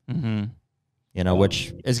planting.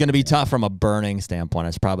 Which is going to be tough from a burning standpoint.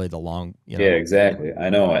 It's probably the long. Yeah, exactly. I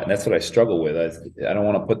know, and that's what I struggle with. I don't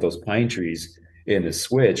want to put those pine trees in the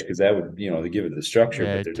switch because that would, they give it the structure,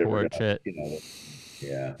 yeah, but they're torch it.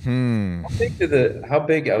 Yeah. How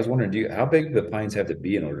big? I was wondering, how big do the pines have to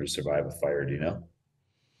be in order to survive a fire? Do you know,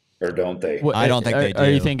 or don't they? I don't think they do. Are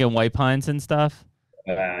you thinking white pines and stuff?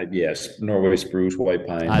 Yes, Norway spruce, white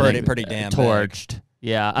pine. Pretty damn torched. Big.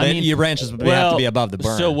 Yeah, I mean, your branches would have to be above the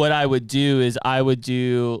burn. So what I would do is as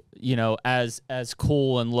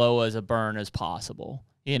cool and low as a burn as possible.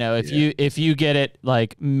 If you get it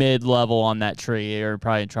like mid-level on that tree, you're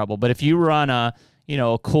probably in trouble. But if you run a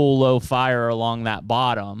cool low fire along that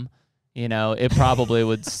bottom, it probably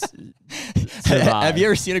would survive. Have you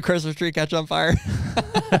ever seen a Christmas tree catch on fire?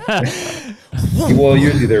 Well,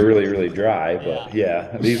 usually they're really, really dry, but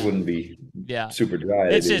these wouldn't be super dry.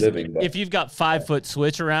 It's just living, if you've got 5-foot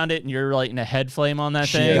switch around it and you're lighting a head flame on that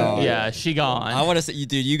thing, she gone. I want to say,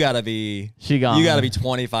 dude, you gotta be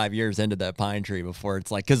 25 years into that pine tree before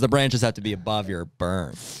it's like, because the branches have to be above your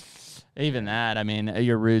burn. Even that, I mean,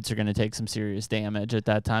 your roots are going to take some serious damage at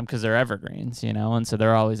that time because they're evergreens, and so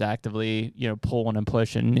they're always actively, pulling and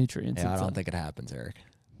pushing nutrients. Yeah, I don't think it happens, Eric.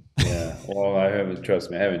 Yeah, well,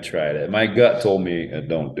 trust me, I haven't tried it. My gut told me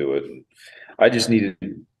don't do it. I just needed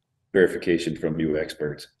verification from you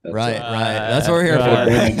experts. Right. That's what we're here for.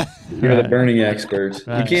 You're the burning experts.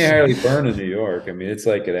 Right. You can't hardly burn in New York. I mean, it's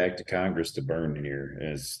like an act of Congress to burn in here.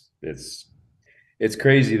 It's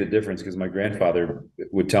crazy the difference because my grandfather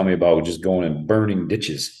would tell me about just going and burning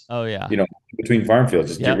ditches. Oh yeah. Between farm fields,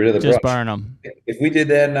 just get rid of the brush. Just burn them. If we did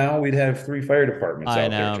that now, we'd have 3 fire departments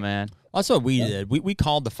out there. I know, man. That's what we did. We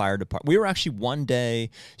called the fire department. We were actually one day.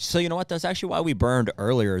 So you know what? That's actually why we burned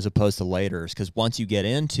earlier as opposed to later. Because once you get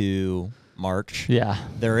into March,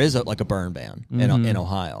 there is a burn ban in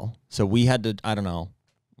Ohio. So we had to. I don't know.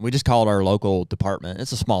 We just called our local department.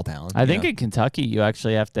 It's a small town. I think in Kentucky you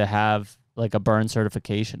actually have to have like a burn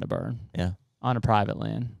certification to burn. Yeah. On a private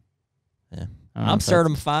land. Yeah. I'm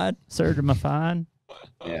certified. Certified.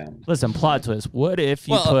 Yeah. Listen, plot twist. What if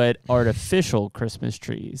you put artificial Christmas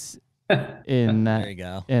trees in that? There you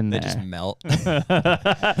go. They just melt.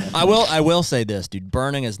 I will say this, dude.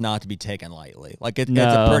 Burning is not to be taken lightly. Like it's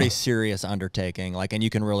a pretty serious undertaking. Like, and you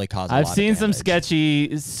can really cause. I've seen some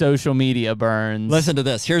sketchy social media burns. Listen to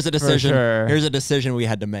this. Here's a decision. Sure. Here's a decision we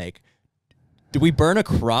had to make. Do we burn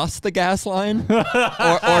across the gas line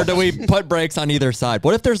or do we put brakes on either side?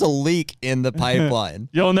 What if there's a leak in the pipeline?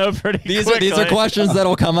 You'll know pretty quickly. These are questions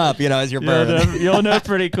that'll come up, as you're burning. You'll know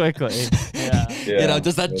pretty quickly. Yeah.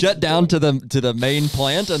 Does that jet down to the main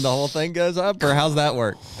plant and the whole thing goes up, or how's that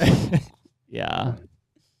work? Yeah.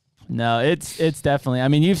 No, it's definitely. I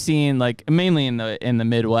mean, you've seen like mainly in the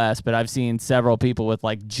Midwest, but I've seen several people with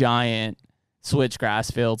like giant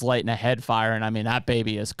switchgrass fields lighting a head fire, and I mean that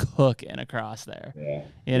baby is cooking across there. Yeah.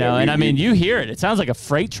 And I mean you hear it. It sounds like a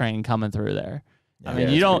freight train coming through there. I mean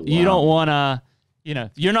you don't want to,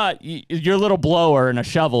 your little blower and a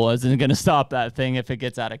shovel isn't going to stop that thing if it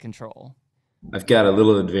gets out of control. I've got a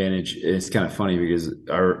little advantage. It's kind of funny because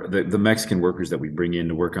the Mexican workers that we bring in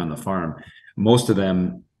to work on the farm, most of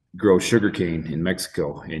them grow sugarcane in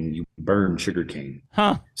Mexico, and you burn sugarcane.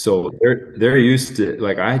 So they're used to,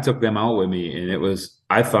 like, I took them out with me, and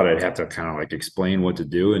I thought I'd have to kind of like explain what to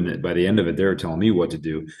do, and by the end of it, they were telling me what to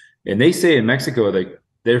do. And they say in Mexico, like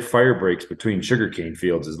their fire breaks between sugarcane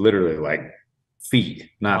fields is literally like feet,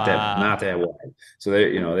 not that wide. So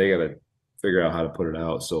they got to figure out how to put it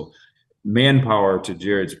out. So manpower, to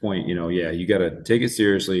Jared's point, you got to take it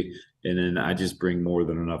seriously. And then I just bring more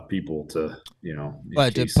than enough people to,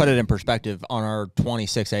 But to put it in perspective, on our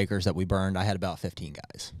 26 acres that we burned, I had about 15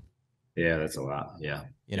 guys. Yeah, that's a lot. Yeah.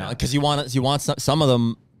 Because you want some of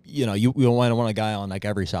them you know, you want a guy on like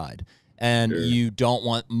every side. And you don't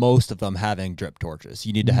want most of them having drip torches.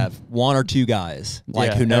 You need to have 1 or 2 guys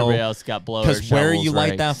like who know. Everybody else got blowers. Because where you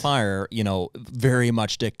light rakes. that fire, you know, very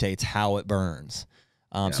much dictates how it burns.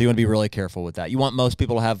 So you want to be really careful with that. You want most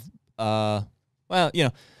people to have, well, you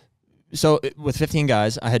know, so with 15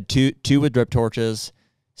 guys, I had two with drip torches,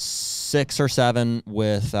 6 or 7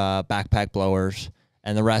 with backpack blowers,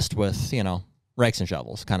 and the rest with, you know, rakes and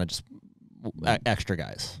shovels, kind of just extra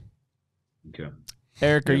guys. Okay.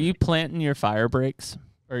 Eric, are you planting your fire breaks,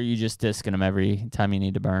 or are you just disking them every time you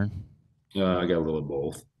need to burn? I got a little of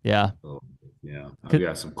both. Yeah. So, yeah. I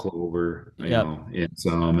got some clover, you Yep. know, and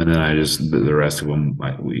some, and then I just, the rest of them,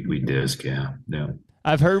 we disc. Yeah. Yeah.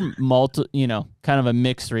 I've heard you know, kind of a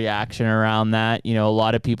mixed reaction around that. You know, a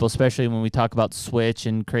lot of people, especially when we talk about switch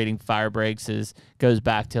and creating fire breaks, goes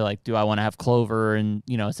back to like, do I want to have clover and,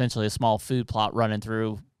 you know, essentially a small food plot running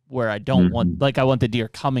through where I don't want, like I want the deer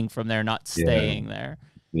coming from there, not staying there.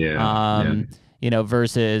 Yeah. You know,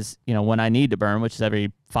 versus, you know, when I need to burn, which is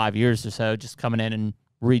every 5 years or so, just coming in and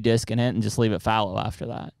redisking it and just leave it fallow after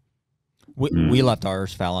that. We left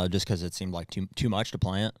ours fallow just because it seemed like too much to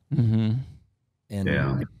plant. Mm-hmm. And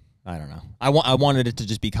I don't know. I wanted it to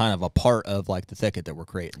just be kind of a part of like the thicket that we're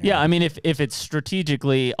creating. Yeah, I mean, if it's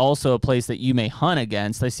strategically also a place that you may hunt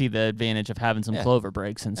against, I see the advantage of having some clover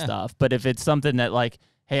breaks and stuff. But if it's something that like,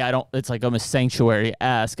 hey, it's like almost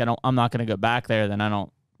sanctuary-esque, I'm not going to go back there, then I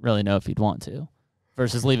don't really know if you'd want to.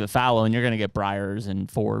 Versus leave it fallow, and you're going to get briars and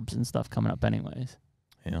forbs and stuff coming up anyways.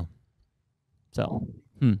 Yeah. So,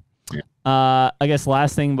 I guess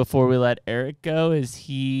last thing before we let Eric go is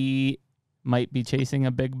he might be chasing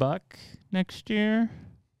a big buck next year.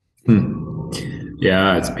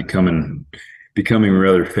 Yeah, it's becoming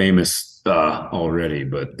rather famous already,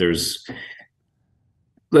 but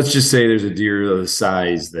let's just say there's a deer of the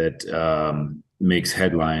size that makes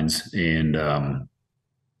headlines, and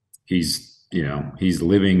he's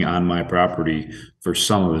living on my property for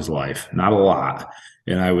some of his life, not a lot.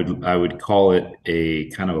 And I would call it a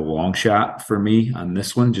kind of a long shot for me on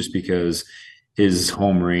this one, just because his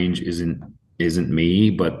home range isn't me,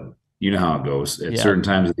 but you know how it goes. At certain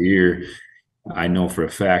times of the year, I know for a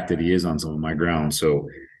fact that he is on some of my ground. So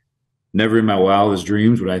never in my wildest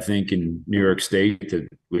dreams would I think in New York State that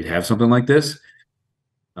we'd have something like this.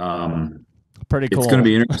 Pretty cool. It's going to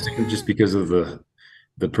be interesting just because of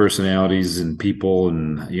the personalities and people,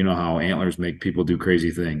 and you know how antlers make people do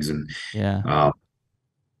crazy things. And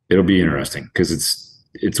it'll be interesting because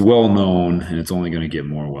it's well known, and it's only going to get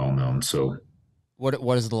more well known. So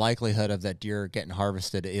what is the likelihood of that deer getting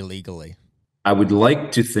harvested illegally? I would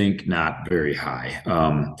like to think not very high,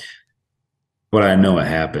 but I know it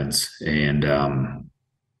happens, and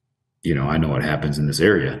I know it happens in this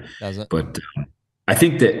area. Does it? But I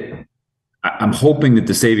think that I'm hoping that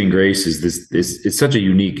the saving grace is this. It's such a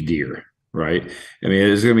unique deer, right? I mean,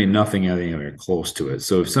 there's going to be nothing anywhere close to it.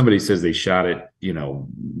 So if somebody says they shot it,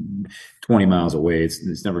 20 miles away,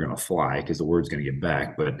 it's never going to fly because the word's going to get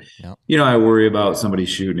back. But I worry about somebody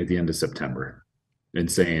shooting at the end of September and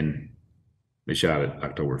saying they shot it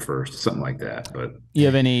October 1st, something like that. But you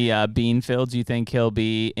have any bean fields you think he'll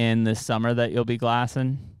be in this summer that you'll be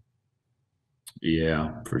glassing?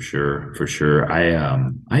 Yeah, for sure.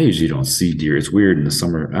 I usually don't see deer. It's weird in the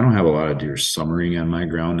summer. I don't have a lot of deer summering on my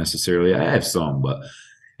ground necessarily. I have some, but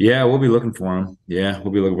yeah, we'll be looking for them. Yeah,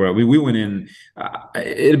 we'll be looking for them. We went in.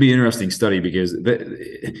 It'll be an interesting study because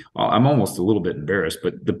I'm almost a little bit embarrassed,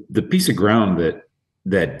 but the piece of ground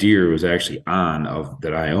that deer was actually on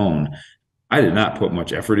that I own, I did not put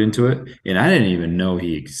much effort into it, and I didn't even know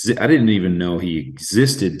he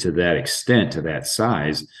existed to that extent, to that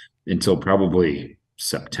size, until probably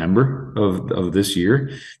September of this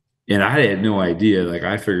year. And I had no idea. Like,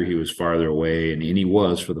 I figured he was farther away, and he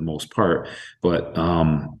was for the most part. But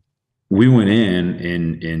we went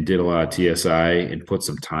in and did a lot of TSI and put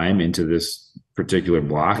some time into this particular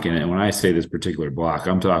block. And when I say this particular block,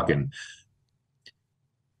 I'm talking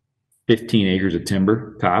 15 acres of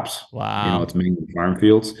timber tops. Wow. It's mainly farm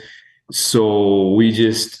fields. So we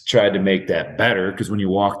just tried to make that better, because when you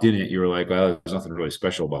walked in it, you were like, well, there's nothing really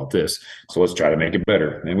special about this. So let's try to make it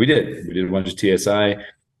better. And we did. We did a bunch of TSI.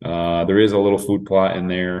 There is a little food plot in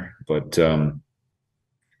there, but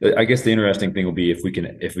I guess the interesting thing will be if we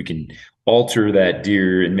can alter that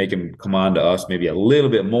deer and make him come on to us maybe a little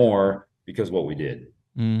bit more because of what we did.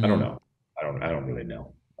 Mm-hmm. I don't know. I don't really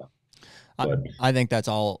know. But I think that's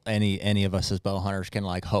all any of us as bow hunters can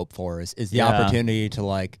like hope for is the opportunity to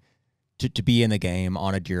like to be in the game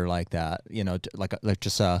on a deer like that, like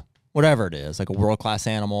just whatever it is, like a world-class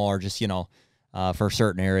animal, or just for a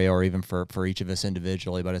certain area or even for each of us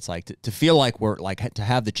individually. But it's like to feel like we're like to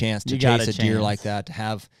have the chance to chase a deer like that, to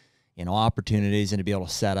have, you know, opportunities and to be able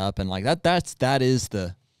to set up and like that's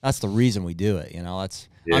the reason we do it. You know,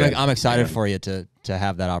 I'm excited for you to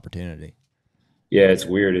have that opportunity. Yeah, it's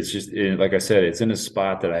weird. It's just like I said, it's in a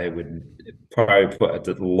spot that I would probably put at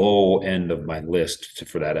the low end of my list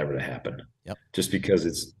for that ever to happen. Yep. Just because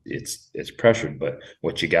it's pressured. But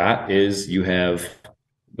what you got is you have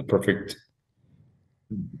the perfect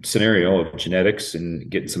scenario of genetics and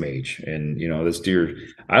getting some age. And you know, this deer,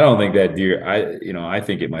 I don't think that deer. I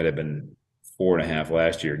think it might have been 4.5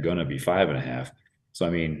 last year, gonna be 5.5. So I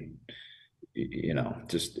mean, you know,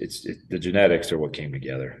 just the genetics are what came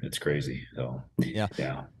together. It's crazy. So yeah.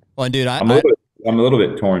 Well, and dude, I'm a little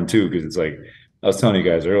bit torn too, because it's like I was telling you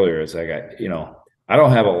guys earlier. It's like I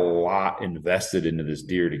don't have a lot invested into this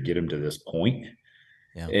deer to get him to this point.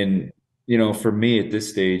 Yeah. And you know, for me at this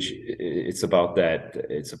stage, it's about that.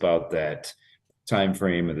 It's about that time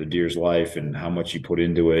frame of the deer's life and how much you put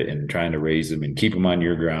into it, and trying to raise him and keep him on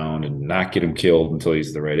your ground and not get him killed until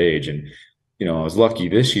he's the right age. And you know, I was lucky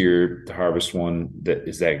this year to harvest one that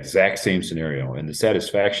is that exact same scenario, and the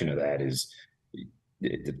satisfaction of that is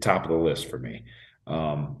at the top of the list for me.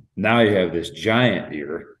 Now you have this giant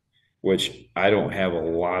deer, which I don't have a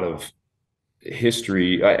lot of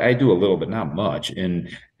history. I do a little, but not much,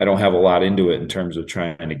 and I don't have a lot into it in terms of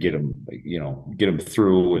trying to get him, get him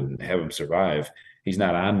through and have him survive. He's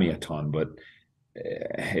not on me a ton, but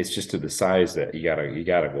it's just to the size that you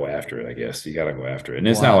gotta go after it. I guess you gotta go after it, and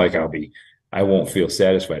it's not like I won't feel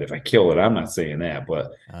satisfied if I kill it. I'm not saying that,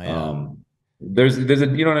 but there's a,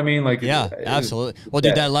 you know what I mean? Like, yeah, absolutely. Well,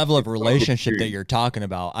 dude, that level of relationship that you're talking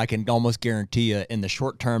about, I can almost guarantee you in the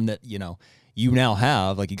short term that, you know, you now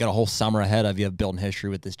have, like, you got a whole summer ahead of you of building history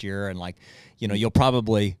with this deer. And like, you know, you'll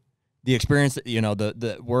probably, the experience, you know,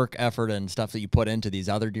 the work effort and stuff that you put into these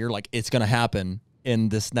other deer, like it's going to happen in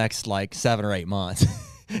this next like 7 or 8 months,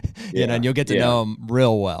 you know, and you'll get to know them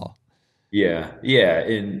real well. Yeah.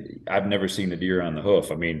 And I've never seen a deer on the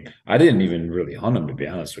hoof. I mean, I didn't even really hunt him, to be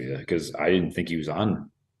honest with you, because I didn't think he was on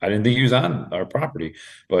our property.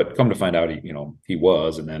 But come to find out, he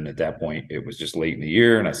was. And then at that point, it was just late in the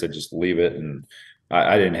year, and I said, just leave it. And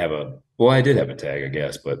I didn't have I did have a tag, I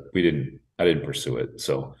guess, but I didn't pursue it.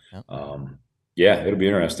 So, it'll be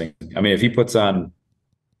interesting. I mean, if he puts on,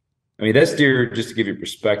 that's deer, just to give you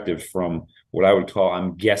perspective from what I would call,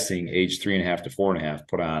 I'm guessing age 3.5 to 4.5,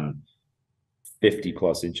 put on 50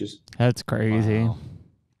 plus inches. That's crazy. Wow.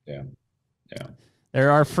 Yeah. There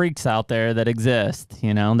are freaks out there that exist,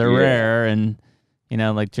 they're rare. And,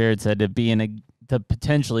 like Jared said, to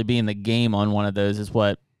potentially be in the game on one of those is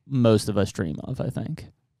what most of us dream of, I think.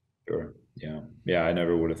 Sure. Yeah. I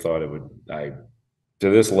never would have thought it would, to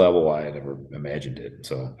this level, I had never imagined it.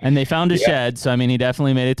 So, and they found a shed. So, he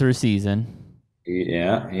definitely made it through season.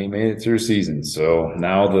 Yeah, he made it through season. So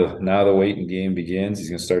now the waiting game begins. He's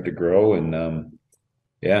going to start to grow, and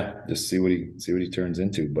just see what he turns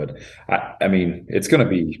into. But it's going to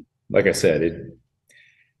be, like I said,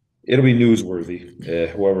 it'll be newsworthy.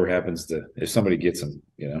 Whoever happens to, if somebody gets him,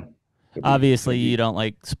 Obviously, you don't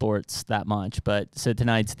like sports that much, but so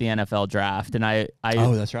tonight's the NFL draft, and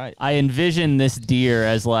oh, that's right. I envision this deer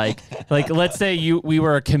as like let's say we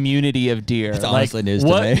were a community of deer. It's honestly news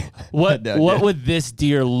to me. What would this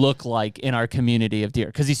deer look like in our community of deer?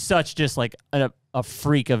 Because he's such just like a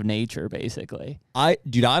freak of nature, basically. I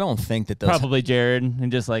don't think that those probably Jared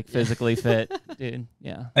and just like physically fit, dude.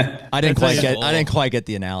 Yeah, I didn't quite get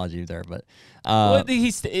the analogy there, but.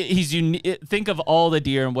 He's think of all the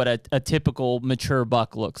deer and what a typical mature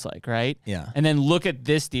buck looks like, right? Yeah. And then look at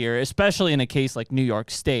this deer, especially in a case like New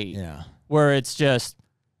York State, where it's just,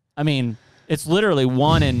 it's literally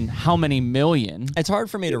one in how many million? It's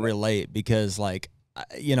hard for me to relate because, like,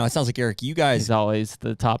 it sounds like, Eric, you guys... He's always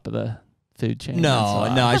the top of the food chain. No,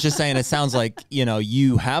 I was just saying it sounds like,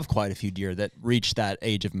 you have quite a few deer that reach that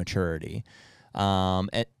age of maturity.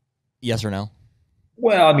 Yes or no?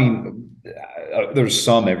 Well, there's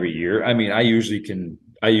some every year. I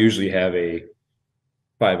usually have a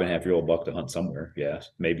 5.5-year-old buck to hunt somewhere. Yes,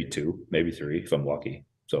 maybe 2, maybe 3 if I'm lucky.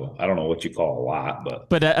 So I don't know what you call a lot, but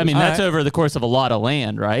that's over the course of a lot of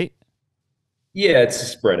land, right? Yeah, it's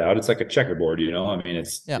spread out. It's like a checkerboard,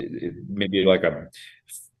 it's it maybe like a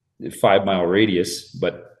 5-mile radius,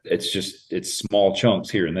 but it's small chunks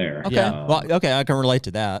here and there. Okay. I can relate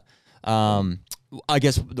to that. I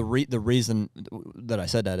guess the reason that I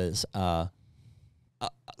said that is,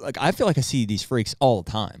 like, I feel like I see these freaks all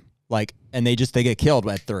the time, like, and they get killed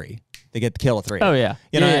at 3. They get the kill of 3. Oh yeah,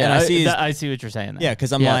 You know, and yeah, I see what you're saying there. Yeah,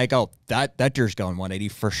 because I'm like, oh, that deer's going 180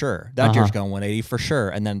 for sure. That deer's going 180 for sure,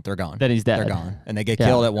 and then they're gone. Then he's dead. They're gone, and they get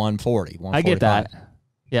killed at 140. I get that.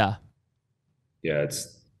 Yeah. Yeah,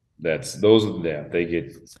 they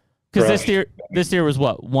get. Because this deer was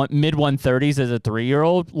mid 130s as a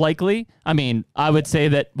 3-year-old likely. I mean, I would say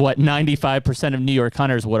that 95% of New York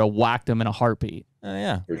hunters would have whacked him in a heartbeat. Oh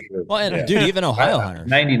yeah, for sure. Well, and dude, even Ohio hunters,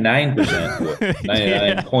 99% would,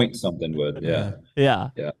 99 point something would. Yeah.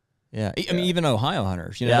 I mean, even Ohio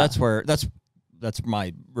hunters. You know, that's where that's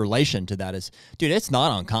my relation to that is, dude, it's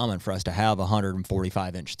not uncommon for us to have a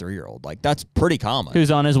 145-inch 3-year-old. Like that's pretty common.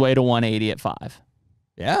 Who's on his way to 180 at 5.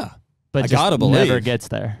 Yeah, but I just gotta believe never gets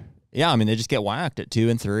there. Yeah, I mean they just get whacked at 2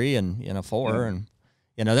 and 3 and 4 and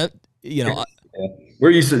that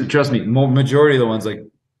we're used to, trust me, majority of the ones, like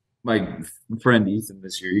my friend Ethan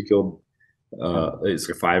this year, he killed it's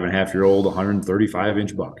a 5.5-year-old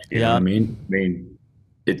 135-inch buck. You know what I mean?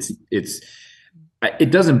 It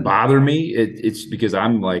doesn't bother me. It's because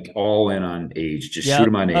I'm like all in on age. Just shoot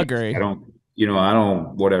them on age. Agree. I don't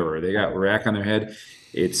whatever. They got rack on their head.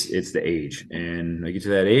 It's the age. And they get to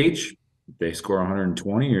that age, they score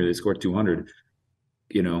 120 or they score 200.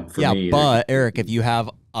 For me. Yeah, but Eric, if you have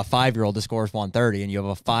a 5-year-old that scores 130 and you have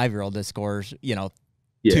a 5-year-old that scores,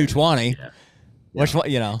 220, which one,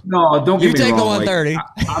 No, don't get me wrong. You take the 130.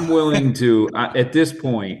 I'm willing to, at this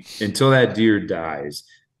point, until that deer dies,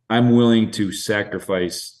 I'm willing to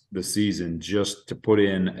sacrifice the season just to put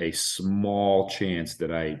in a small chance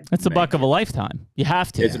that It's a buck of a lifetime. You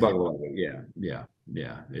have to. It's a buck of a lifetime. Yeah.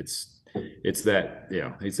 It's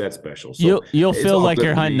that special. So you'll feel like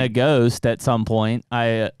you're hunting a ghost at some point.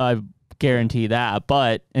 I guarantee that.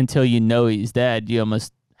 But until you know he's dead, you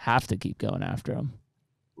almost have to keep going after him.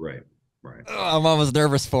 Right. I'm almost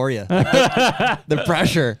nervous for you. The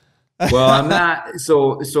pressure. Well, I'm not.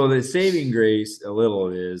 So the saving grace a little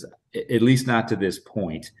is, at least not to this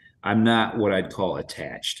point, I'm not what I'd call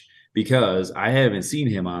attached, because I haven't seen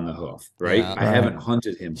him on the hoof, right? Yeah, I haven't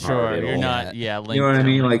hunted him hard at you're all. not. Yeah, you know what I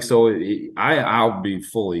mean? Like, so I'll be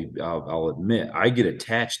fully. I'll admit I get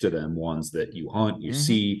attached to them ones that you hunt, you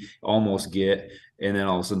see, almost get, and then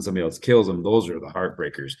all of a sudden somebody else kills them. Those are the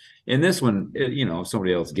heartbreakers. And this one, if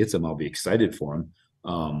somebody else gets them, I'll be excited for them.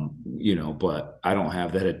 But I don't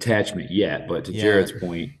have that attachment yet. But to Jared's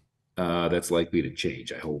point, that's likely to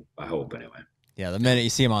change. I hope anyway. Yeah, the minute you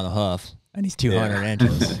see him on the hoof and he's 200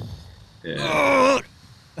 inches. It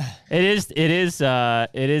is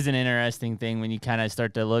an interesting thing when you kind of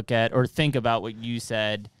start to look at or think about what you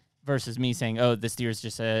said versus me saying, oh, this deer is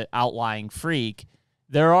just an outlying freak.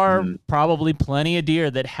 There are probably plenty of deer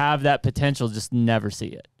that have that potential, just never see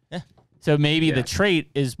it. Yeah. So maybe the trait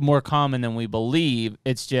is more common than we believe.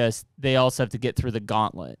 It's just they also have to get through the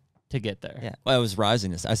gauntlet to get there. Yeah. Well, I was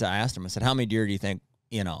rising this. I asked him, I said, how many deer do you think,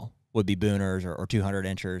 would be booners or 200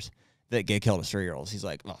 inchers that get killed as 3-year-olds? He's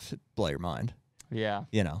like, oh, blow your mind. Yeah.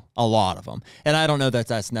 A lot of them. And I don't know that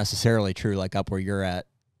that's necessarily true, like up where you're at.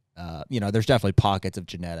 There's definitely pockets of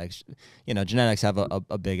genetics. Genetics have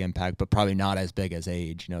a big impact, but probably not as big as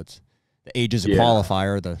age. It's the age is a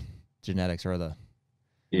qualifier. The genetics are the.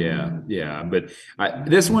 Yeah. But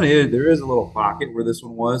this one there is a little pocket where this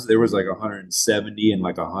one was. There was like 170 and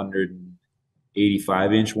like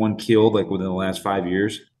 185-inch one killed like within the last 5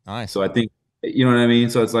 years. Nice. So I think, you know what I mean?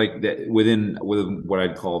 So it's like that within what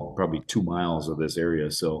I'd call probably 2 miles of this area.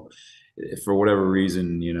 So for whatever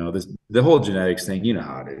reason, the whole genetics thing, you know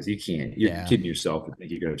how it is. You're kidding yourself and think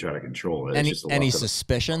you're going to try to control it. Any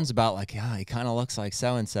suspicions about like, he kind of looks like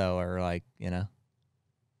so-and-so or like,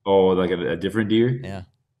 Oh, like a different deer? Yeah.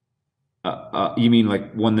 You mean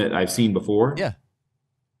like one that I've seen before? Yeah.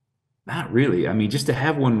 Not really. I mean, just to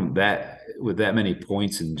have one with that many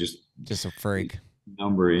points and just a freak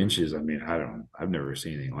number of inches. I mean, I've never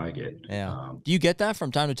seen anything like it. Yeah. Do you get that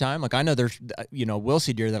from time to time? Like I know there's, we'll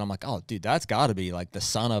see deer that I'm like, oh dude, that's gotta be like the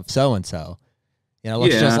son of so-and-so.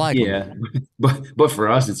 Looks just like him. But for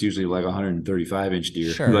us, it's usually like 135-inch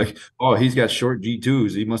deer. Sure. Like, oh, he's got short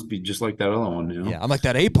G2s. He must be just like that other one. Yeah, I'm like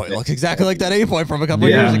that 8-point. Looks exactly like that 8-point from a couple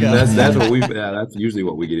of years ago. That's what that's usually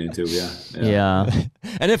what we get into. Yeah.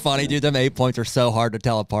 And it's funny, dude. Them 8-points are so hard to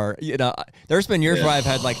tell apart. There's been years where I've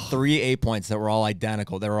had like 3 8-points that were all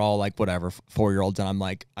identical. They were all like whatever 4-year-olds, and I'm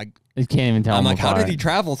like, you can't even tell. I'm like, apart. how did he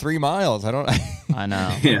travel 3 miles? I don't. I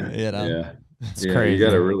know. Yeah. It's crazy.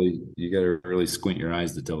 You gotta really squint your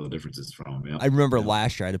eyes to tell the differences from them. Yeah. I remember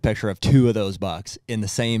last year I had a picture of 2 of those bucks in the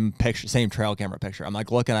same picture, same trail camera picture. I'm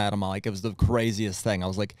like looking at them, it was the craziest thing. I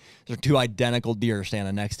was like, there's 2 identical deer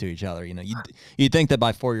standing next to each other. You'd think that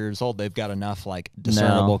by 4 years old they've got enough like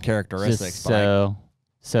discernible characteristics. Just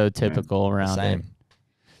so typical around it.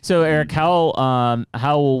 So Eric, how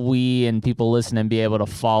will we and people listening be able to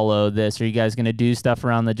follow this? Are you guys going to do stuff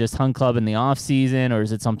around the Just Hunt Club in the off season, or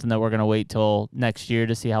is it something that we're going to wait till next year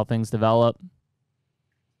to see how things develop?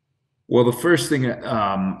 Well, the first thing,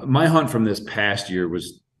 my hunt from this past year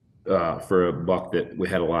was for a buck that we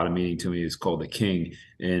had a lot of meaning to me. It's called the King,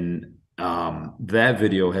 and that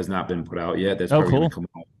video has not been put out yet. That's probably going to come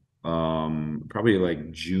out probably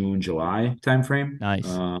like June, July timeframe. Nice.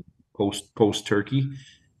 Post turkey.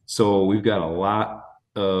 So we've got a lot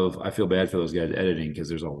of, I feel bad for those guys editing because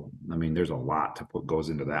there's a lot to goes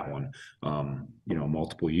into that one.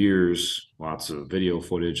 Multiple years, lots of video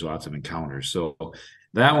footage, lots of encounters. So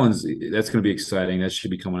that's going to be exciting. That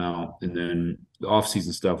should be coming out. And then the off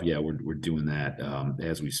season stuff. Yeah, we're doing that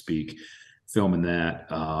as we speak, filming that.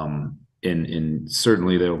 And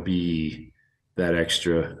certainly there'll be that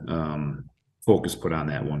extra focus put on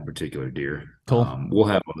that one particular deer. Cool. We'll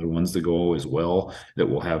have other ones to go as well that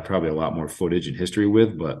we'll have probably a lot more footage and history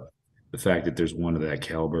with, but the fact that there's one of that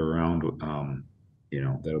caliber around,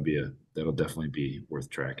 that'll definitely be worth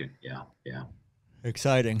tracking. Yeah.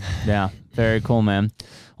 Exciting. Yeah, very cool, man.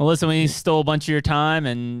 Well, listen, we stole a bunch of your time,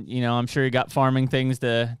 and I'm sure you got farming things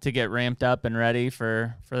to get ramped up and ready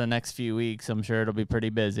for the next few weeks. I'm sure it'll be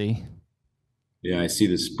pretty busy. Yeah, I see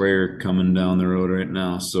the sprayer coming down the road right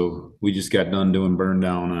now. So we just got done doing burn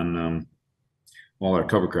down on all our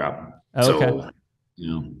cover crop. Okay.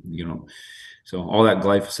 So, so all that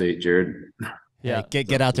glyphosate, Jared. Yeah. Hey,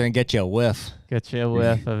 get out there and get you a whiff. Get you a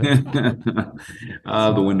whiff of it.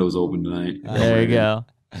 The window's open tonight. There you go.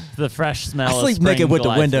 The fresh smell. I sleep naked with the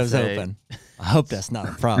windows glyphosate. open. I hope that's not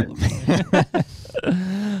a problem.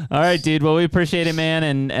 All right, dude. Well, we appreciate it,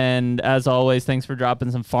 man. And as always, thanks for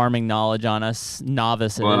dropping some farming knowledge on us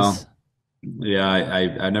novices. Well, yeah,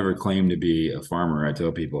 I never claimed to be a farmer. I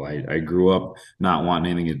tell people I grew up not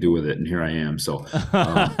wanting anything to do with it, and here I am. So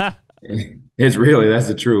it's really, that's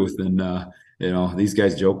the truth. And these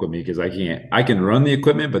guys joke with me because I can run the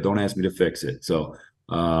equipment, but don't ask me to fix it. So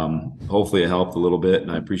hopefully it helped a little bit,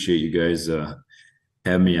 and I appreciate you guys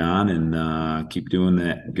having me on, and keep doing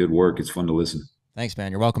that good work. It's fun to listen. Thanks,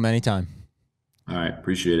 man. You're welcome anytime. All right.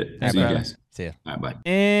 Appreciate it. Thanks, See you brother. guys. See ya. All right. Bye.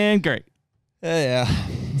 And great. Yeah.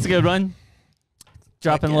 It's a good one.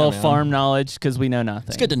 Dropping a little farm knowledge because we know nothing.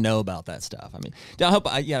 It's good to know about that stuff. I mean,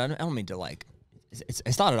 I don't mean to like.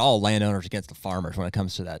 It's not at all landowners against the farmers when it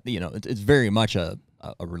comes to that. It's very much a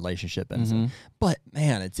relationship, and but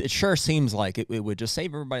man, it sure seems like it would just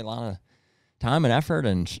save everybody a lot of time and effort,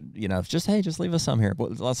 and just leave us some here.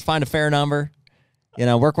 Let's find a fair number.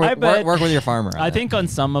 Work with your farmer. I think on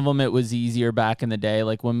some of them it was easier back in the day,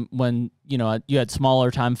 like when you had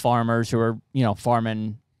smaller time farmers who were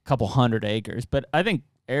farming a couple 100 acres, but I think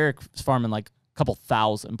Eric's farming like a couple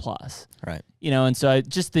 1,000 plus. Right. And so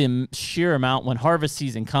just the sheer amount when harvest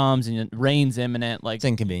season comes and rain's imminent, like it's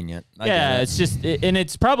inconvenient. It's just, and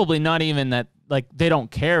it's probably not even that like they don't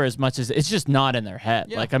care as much as it's just not in their head.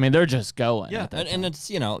 Yeah. Like, I mean, they're just going. Yeah. And it's,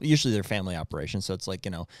 usually they're family operations. So it's like,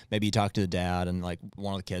 maybe you talk to the dad and like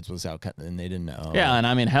one of the kids was out cutting and they didn't know. Yeah. And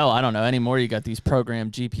I mean, hell, I don't know anymore. You got these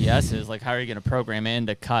programmed GPSs. Like, how are you going to program in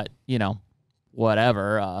to cut,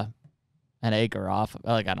 whatever, an acre off?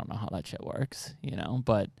 Like, I don't know how that shit works,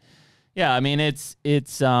 but yeah, I mean, it's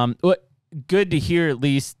good to hear, at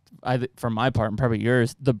least from my part and probably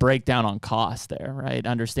yours, the breakdown on cost there, right?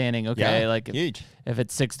 Understanding, okay, like if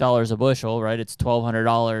it's $6 a bushel, right, it's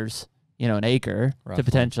 $1,200, an acre to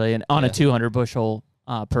potentially, and on a 200 bushel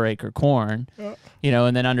per acre corn,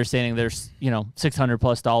 and then understanding there's,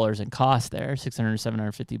 $600+ in cost there,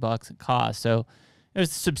 $750 in cost. So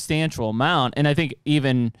there's a substantial amount. And I think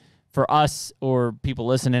even for us or people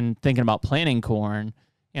listening, thinking about planting corn,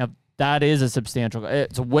 that is a substantial,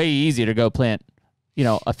 it's way easier to go plant,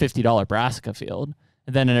 a $50 brassica field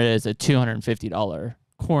than it is a $250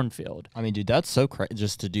 cornfield. I mean, dude, that's so crazy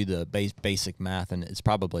just to do the basic math, and it's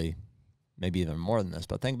probably maybe even more than this.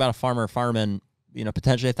 But think about a farmer farming,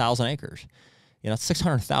 potentially 1,000 acres. It's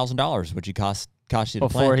 $600,000 would you cost you to plant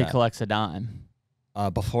before he that. collects a dime.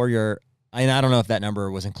 Before you're, I don't know if that number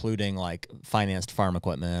was including like financed farm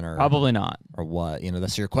equipment or probably not, or what.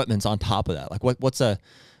 That's your equipment's on top of that. Like what's a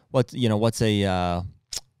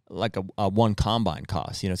like a one combine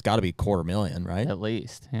cost? It's got to be $250,000, right? At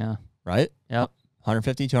least, yeah. Right? Yep.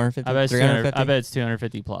 150, 250, I bet it's 350. I bet it's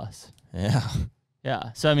 250 plus. Yeah.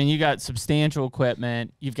 Yeah. So I mean, you got substantial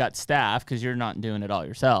equipment. You've got staff because you're not doing it all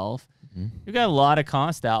yourself. You've got a lot of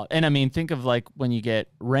cost out. And I mean, think of like when you get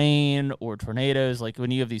rain or tornadoes, like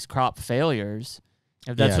when you have these crop failures,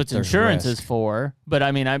 if that's what insurance is for. But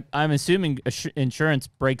I mean, I'm assuming insurance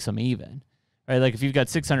breaks them even, right? Like if you've got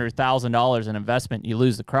 $600,000 in investment, you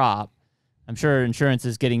lose the crop. I'm sure insurance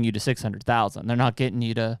is getting you to 600,000. They're not getting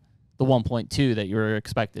you to the 1.2 that you were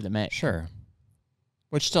expected to make. Sure.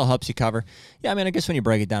 Which still helps you cover. Yeah, I mean, I guess when you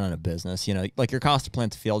break it down in a business, you know, like your cost to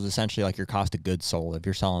plant the field is essentially like your cost of goods sold if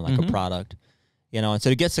you're selling like a product, you know, and so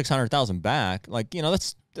to get 600,000 back, like, you know,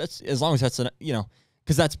 that's as long as that's, you know,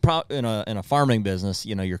 because that's in a farming business,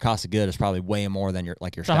 you know, your cost of good is probably way more than your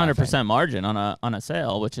It's 100% margin on a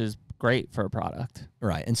sale, which is great for a product.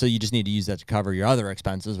 Right. And so you just need to use that to cover your other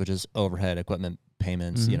expenses, which is overhead, equipment,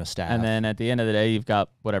 payments, you know, staff. And then at the end of the day, you've got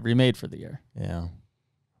whatever you made for the year. Yeah.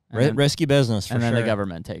 Risky business for sure. And then the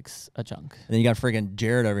government takes a chunk. And then you got freaking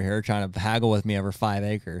Jared over here trying to haggle with me over 5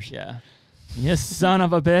 acres. Yeah. You son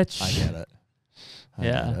of a bitch. I get it. I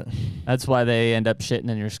get it. That's why they end up shitting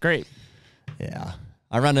in your scrape. Yeah.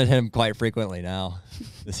 I run into him quite frequently now,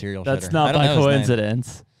 the serial shitter. That's not by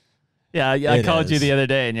coincidence. Yeah, I called you the other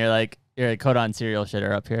day, and you're a code-on serial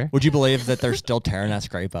shitter up here. Would you believe that they're still tearing that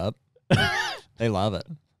scrape up? They love it.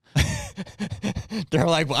 They're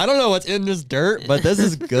like, well, I don't know what's in this dirt, but this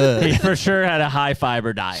is good. He for sure had a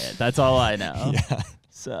high-fiber diet. That's all I know. Yeah.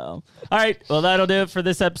 So, all right. Well, that'll do it for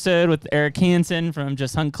this episode with Eric Hansen from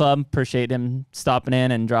Just Hunt Club. Appreciate him stopping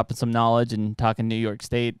in and dropping some knowledge and talking New York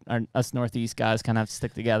State. Us Northeast guys kind of have to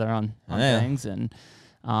stick together on things. And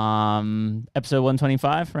episode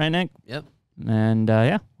 125, right, Nick? Yep. And,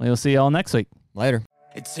 we'll see you all next week. Later.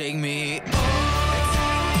 Take me